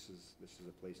 This is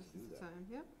a place to This do is the that. time.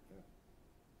 Yep. Yeah.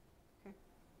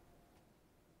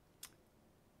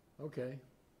 Okay.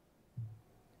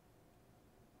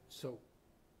 So,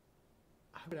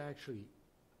 I would actually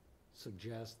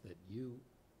suggest that you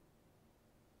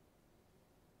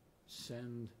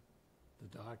send the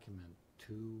document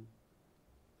to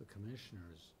the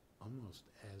commissioners almost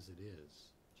as it is.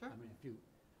 Sure.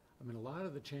 A lot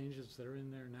of the changes that are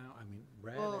in there now,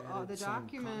 Brad Well, the added some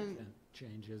document- content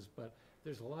changes, but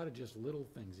there's a lot of just little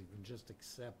things you can just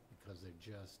accept because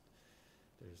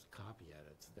there's copy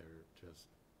edits, they're just,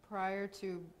 Prior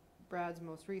to Brad's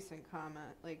most recent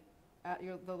comment, like at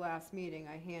the last meeting,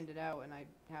 I handed out, and I'm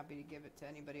happy to give it to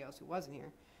anybody else who wasn't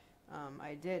here.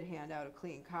 I did hand out a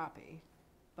clean copy,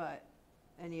 but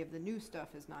any of the new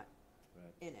stuff is not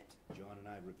Right. in it. John and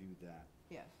I reviewed that,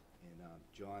 Yes.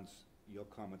 and your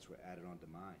comments were added onto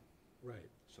mine. right.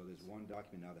 So there's one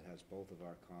document now that has both of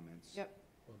our comments. Yep.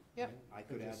 Well, Yep. I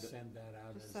could add just the- send that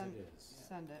out Just as send- it is.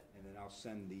 Send it. And then I'll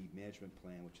send the management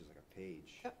plan, which is like a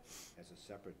page, Yep. as a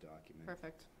separate document.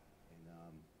 Perfect. And,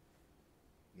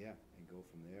 and go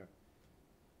from there.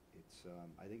 It's,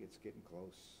 I think it's getting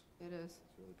close. It is.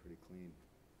 It's really pretty clean.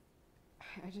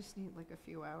 I just need like a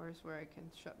few hours where I can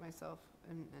shut myself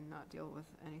and not deal with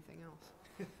anything else.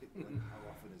 How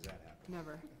often does that happen?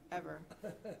 Never, ever,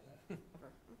 ever.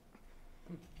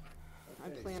 I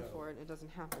Okay, plan so- for it, it doesn't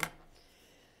happen.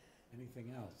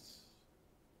 Anything else?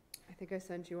 I think I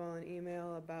sent you all an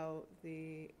email about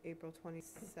the April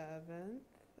 27th,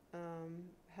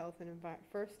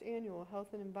 first annual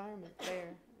Health and Environment Fair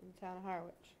in the town of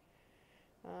Harwich.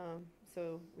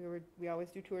 So we always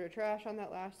do tour of trash on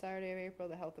that last Saturday of April.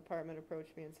 The health department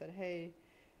approached me and said, hey,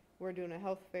 we're doing a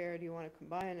health fair, do you want to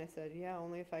combine? I said, yeah,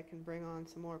 only if I can bring on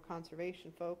some more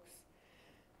conservation folks.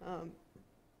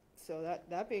 So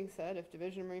that being said, if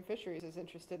Division of Marine Fisheries is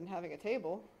interested in having a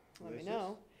table, let me Where's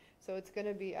know. So it's going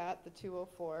to be at the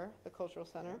 204, the Cultural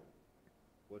Center,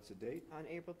 What's the date? on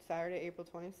Saturday, April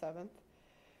 27th.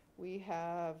 We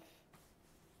have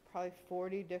probably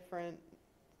 40 different,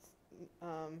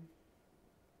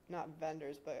 not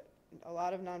vendors, but a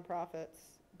lot of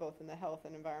nonprofits, both in the health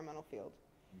and environmental field,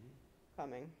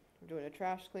 coming. We're doing a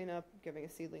trash cleanup, giving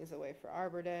seedlings away for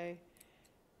Arbor Day,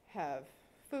 have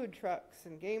food trucks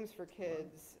and games for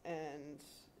kids, and,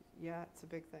 yeah, it's a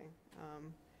big thing.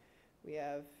 We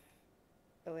have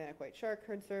Atlantic White Shark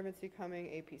Conservancy coming,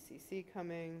 APCC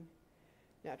coming,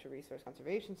 Natural Resource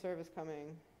Conservation Service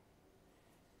coming.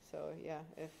 So, yeah,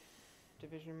 if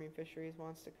Division of Marine Fisheries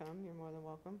wants to come, you're more than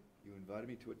welcome. You invited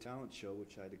me to a talent show,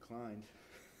 which I declined.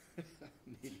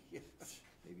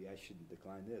 Maybe I shouldn't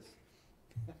decline this.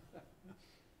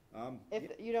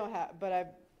 If you don't have,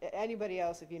 but anybody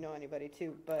else, if you know anybody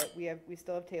too, but we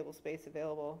still have table space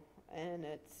available, and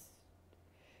it's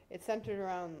centered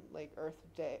around like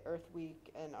Earth Week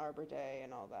and Arbor Day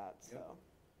and all that, so. Yep.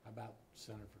 How about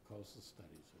Center for Coastal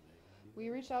Studies? Are they We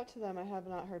reached out to them, I have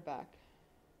not heard back.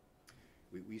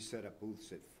 We set up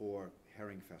booths at 4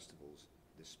 herring festivals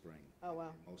this spring. Oh,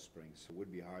 wow. Most springs, so it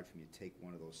would be hard for me to take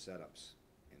one of those setups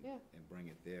Yeah. and bring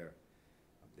it there.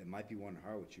 There might be one in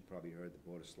Harwich, you probably heard the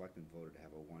Board of Selectmen voted to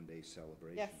have a one-day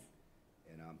celebration. Yes.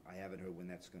 And I haven't heard when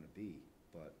that's gonna be,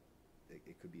 but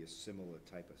it could be a similar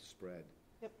type of spread.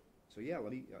 Yep. So, yeah,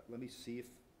 let me see if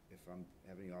I'm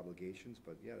have any obligations,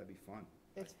 but yeah, that'd be fun.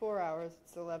 It's 4 hours,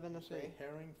 it's 11 to 3. Say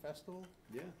herring festival?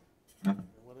 Yeah.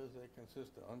 What does that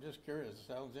consist of? I'm just curious, it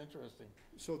sounds interesting.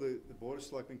 So the Board of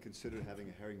Selectmen considered having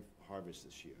a herring harvest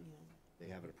this year. They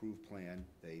have an approved plan,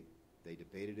 they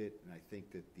debated it, and I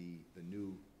think that the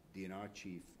new DNR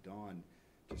chief, Don,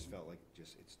 just felt like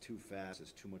it's too fast,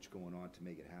 there's too much going on to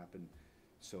make it happen.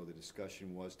 So the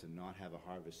discussion was to not have a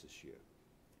harvest this year,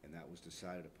 and that was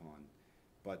decided upon.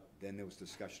 But then there was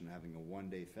discussion of having a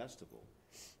one-day festival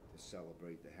to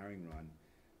celebrate the herring run.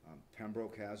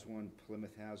 Pembroke has one,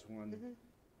 Plymouth has one,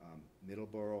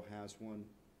 Middleborough has one.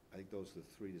 I think those are the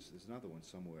 3. There's another one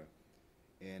somewhere.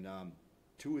 And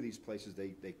 2 of these places,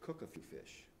 they cook a few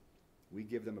fish. We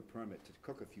give them a permit to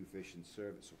cook a few fish and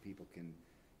serve it so people can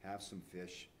have some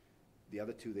fish. The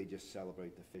other 2, they just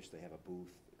celebrate the fish. They have a booth,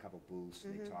 a couple booths,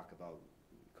 and they talk about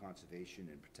conservation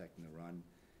and protecting the run.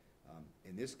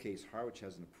 In this case, Harwich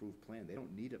has an approved plan. They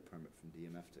don't need a permit from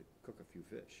DMF to cook a few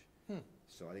fish.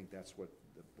 So I think that's what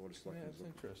the Board of Selectmen is Yeah,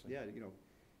 looking. that's interesting. Yeah,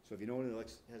 so if you know anyone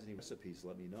that has any recipes,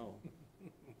 let me know.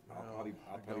 No,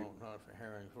 I don't, not for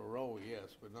herring, for roe,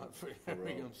 yes, but not for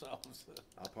herring roe. themselves.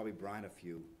 I'll probably brine a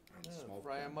few and Yeah, smoke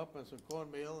fry them. them up in some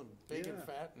cornmeal and bacon Yeah.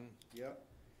 fat and Yeah,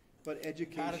 but heart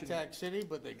education, attack city,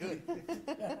 but they're good.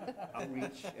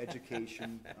 outreach,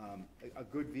 education, a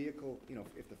good vehicle,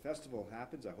 if the festival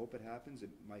happens, I hope it happens, it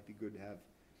might be good to have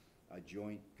a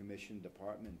joint commission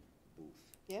department booth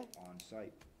Yeah. on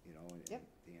site, and Yep.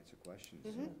 to answer questions.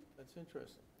 Yeah, that's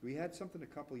interesting. We had something a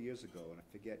couple of years ago, and I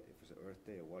forget if it was Earth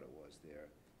Day or what it was there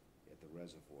at the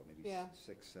reservoir, maybe Yeah.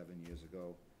 6, 7 years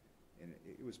ago. And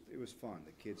it was fun.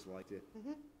 The kids liked it.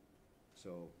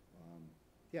 So,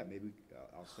 yeah, maybe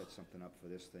I'll set something up for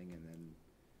this thing, and then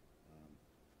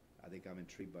I think I'm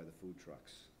intrigued by the food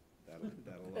trucks. That's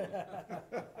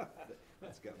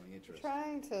got my interest.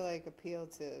 Trying to like appeal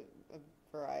to a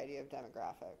variety of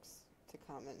demographics to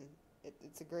come, and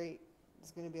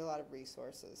there's gonna be a lot of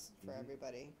resources for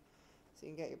everybody. So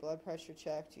you can get your blood pressure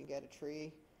checked, you can get a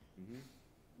tree. Mhm.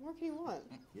 What more can you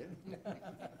want? Yeah.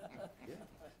 Yeah.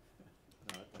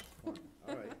 No, that's fun.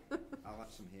 All right. I'll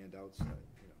have some handouts,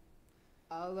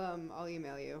 I'll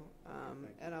email you, thank you.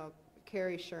 and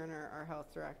Carrie Scherner, our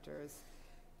health director, is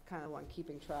kind of the one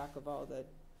keeping track of all the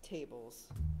tables.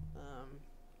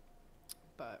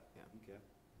 But, yeah. Okay,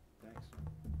 thanks.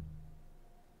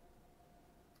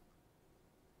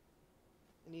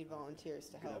 I need volunteers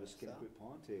to Could have help, a so. Skinnaquit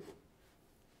Pond table.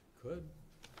 Could.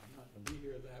 I'm not gonna be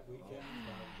here that weekend,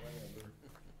 but whatever.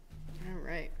 All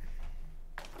right.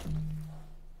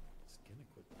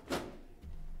 Skinnaquit.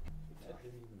 That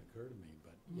didn't even occur to me,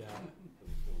 but yeah.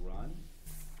 The run,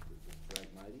 the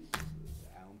Phragmites, the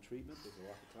alum treatment, there's a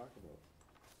lot to talk about.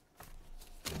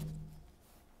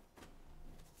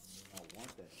 I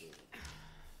want that table.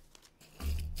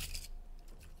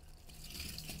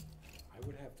 I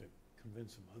would have to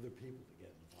convince some other people to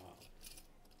get involved.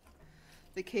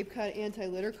 The Cape Cod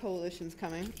Anti-Litter Coalition's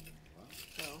coming, Wow.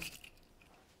 so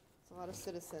it's a lot of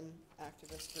citizen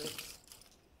activist groups.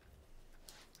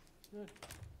 Good.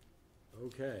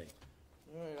 Okay,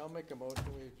 All right, I'll make a motion,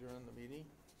 we adjourn the meeting.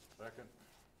 Second.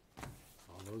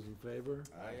 all those in favor?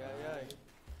 Aye, aye, aye.